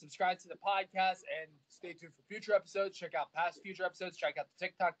 comment, subscribe to the podcast, and stay tuned for future episodes. Check out past future episodes. Check out the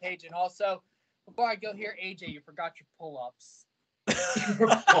TikTok page. And also, before I go here, AJ, you forgot your pull-ups.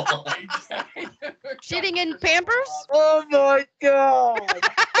 Shitting in Pampers? Oh my god!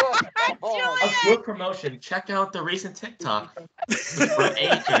 A good promotion. Check out the recent TikTok where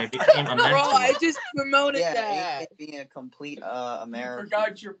AJ became a mentor. Bro, I just promoted Yeah, that. AJ being a complete You American.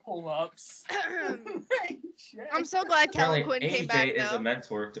 forgot your pull-ups. I'm so glad Kellen Apparently, Quinn came AJ back, is though. a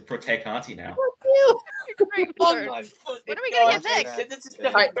mentor for Tay Conti now. Great Oh return. my foot. When are we gonna get fixed? fixed? This is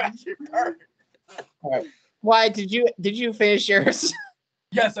the All right. Why did you finish yours?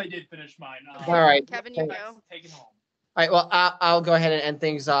 Yes, I did finish mine. All right. Kevin, you go. Take it home. All right. Well, I'll go ahead and end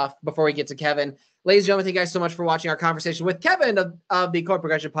things off before we get to Kevin. Ladies and gentlemen, thank you guys so much for watching our conversation with Kevin of the Chord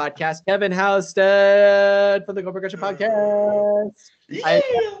Progression Podcast. Kevin Houston for the Chord Progression Podcast. I've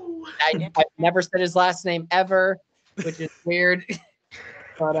never said his last name ever, which is weird.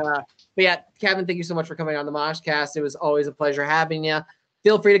 But yeah, Kevin, thank you so much for coming on the MoshCast. It was always a pleasure having you.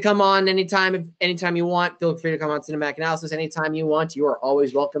 Feel free to come on anytime you want. Feel free to come on Cinematic Analysis anytime you want. You are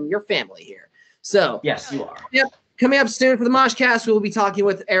always welcome. Your family here. So Yes, you are. Yep. Coming up soon for the MoshCast, we will be talking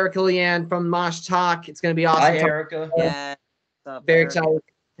with Erica Leanne from Mosh Talk. It's going to be awesome. Hi, Erica. Yeah. Very excited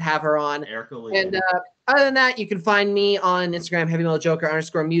to have her on. Erica Lee. And Other than that, you can find me on Instagram,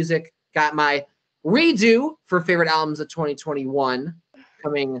 HeavyMetalJoker_music. Got my redo for favorite albums of 2021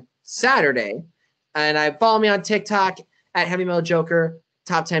 coming Saturday. And follow me on TikTok at HeavyMetalJoker.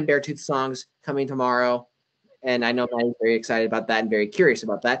 Top 10 Beartooth songs coming tomorrow. And I know Maddie's very excited about that and very curious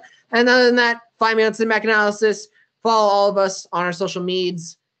about that. And other than that, find me on Cinematic Analysis. Follow all of us on our social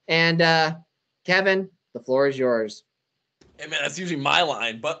medias. And Kevin, the floor is yours. Hey, man, that's usually my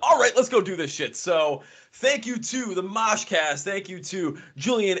line. But all right, let's go do this shit. So thank you to the MoshCast. Thank you to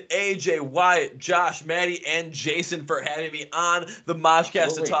Julian, AJ, Wyatt, Josh, Madi, and Jason for having me on the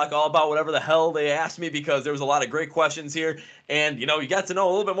MoshCast to talk all about whatever the hell they asked me, because there was a lot of great questions here. And, you got to know a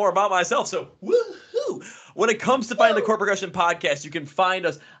little bit more about myself. So woohoo! When it comes to finding the Chord Progression Podcast, you can find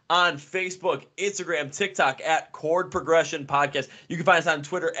us on Facebook, Instagram, TikTok at Chord Progression Podcast. You can find us on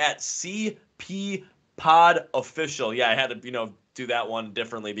Twitter at CP Pod Official. Yeah, I had to, do that one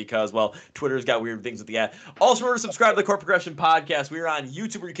differently because, well, Twitter's got weird things with the ad. Also, remember to subscribe to the Chord Progression Podcast. We are on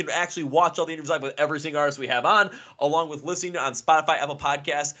YouTube where you can actually watch all the interviews live with every single artist we have on, along with listening on Spotify, Apple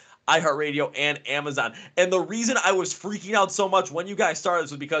Podcasts, iHeartRadio, and Amazon. And the reason I was freaking out so much when you guys started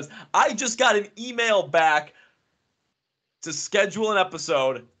this was because I just got an email back to schedule an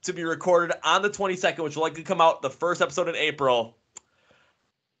episode to be recorded on the 22nd, which will likely come out the first episode in April,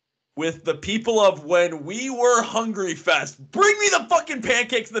 with the people of When We Were Hungry Fest. Bring me the fucking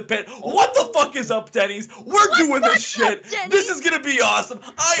pancakes in the pit. What the fuck is up, Denny's? We're doing this shit. This is going to be awesome.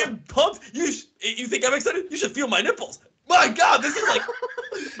 I am pumped. You think I'm excited? You should feel my nipples. My God, this is like,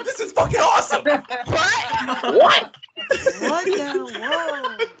 this is fucking awesome. What? What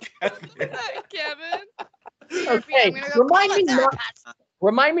the Kevin. Okay,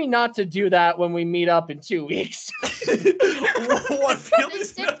 remind me not to do that when we meet up in 2 weeks. What? Feel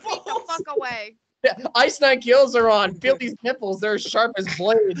these Feet nipples? the fuck away. Ice Nine Kills are on. Feel these nipples. They're as sharp as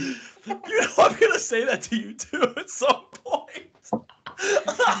blades. I'm going to say that to you, too, at some point.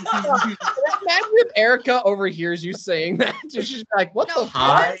 Imagine if Erica overhears you saying that. She's like, what the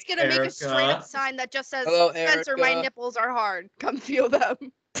fuck? Kevin's going to make Erica. a straight-up sign that just says, Hello, Spencer, Erica. my nipples are hard. Come feel them.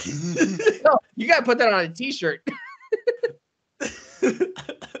 No, you got to put that on a t-shirt.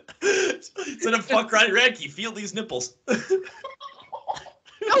 Instead of fuck Ronnie Radke, feel these nipples. No,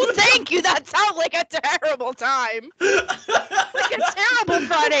 thank you. That sounds like a terrible time. Like a terrible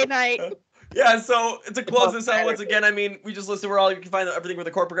Friday night. Yeah, so to close this out once again, we just listed where all you can find everything with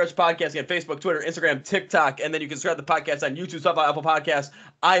the Chord Progression Podcast. Again, Facebook, Twitter, Instagram, TikTok, and then you can subscribe to the podcast on YouTube, Spotify, Apple Podcasts,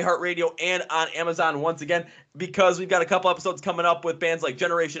 iHeartRadio, and on Amazon once again, because we've got a couple episodes coming up with bands like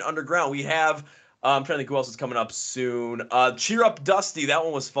Generation Underground. We have, I'm trying to think who else is coming up soon. Cheer Up Dusty, that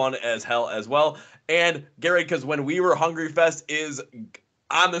one was fun as hell as well. And Gary, because When We Were Hungry Fest is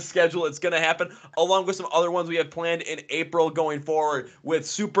on the schedule. It's going to happen, along with some other ones we have planned in April going forward with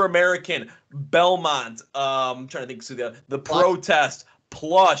Super American, Belmont, I'm trying to think of the Protest,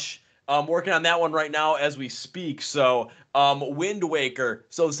 Plush. Working on that one right now as we speak. So Wind Waker.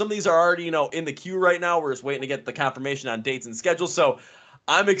 So some of these are already, in the queue right now. We're just waiting to get the confirmation on dates and schedules. So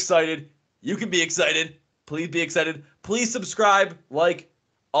I'm excited. You can be excited. Please be excited. Please subscribe, like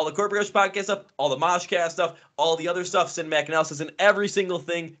all the Chord Progression Podcast stuff, all the MoshCast stuff, all the other stuff, Cinematic Analysis, and every single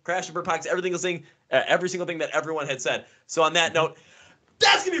thing, Crash and Burn Podcast, every single thing that everyone had said. So on that note,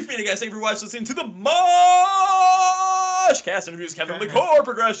 that's going to be for you guys. Thank you for watching, listening to the MoshCast interviews, Kevin, the Chord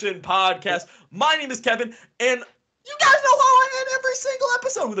Progression Podcast. My name is Kevin, and you guys know how I end every single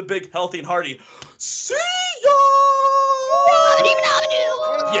episode with a big, healthy, and hearty, see ya! What do you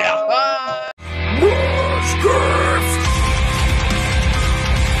know? Yeah. Bye.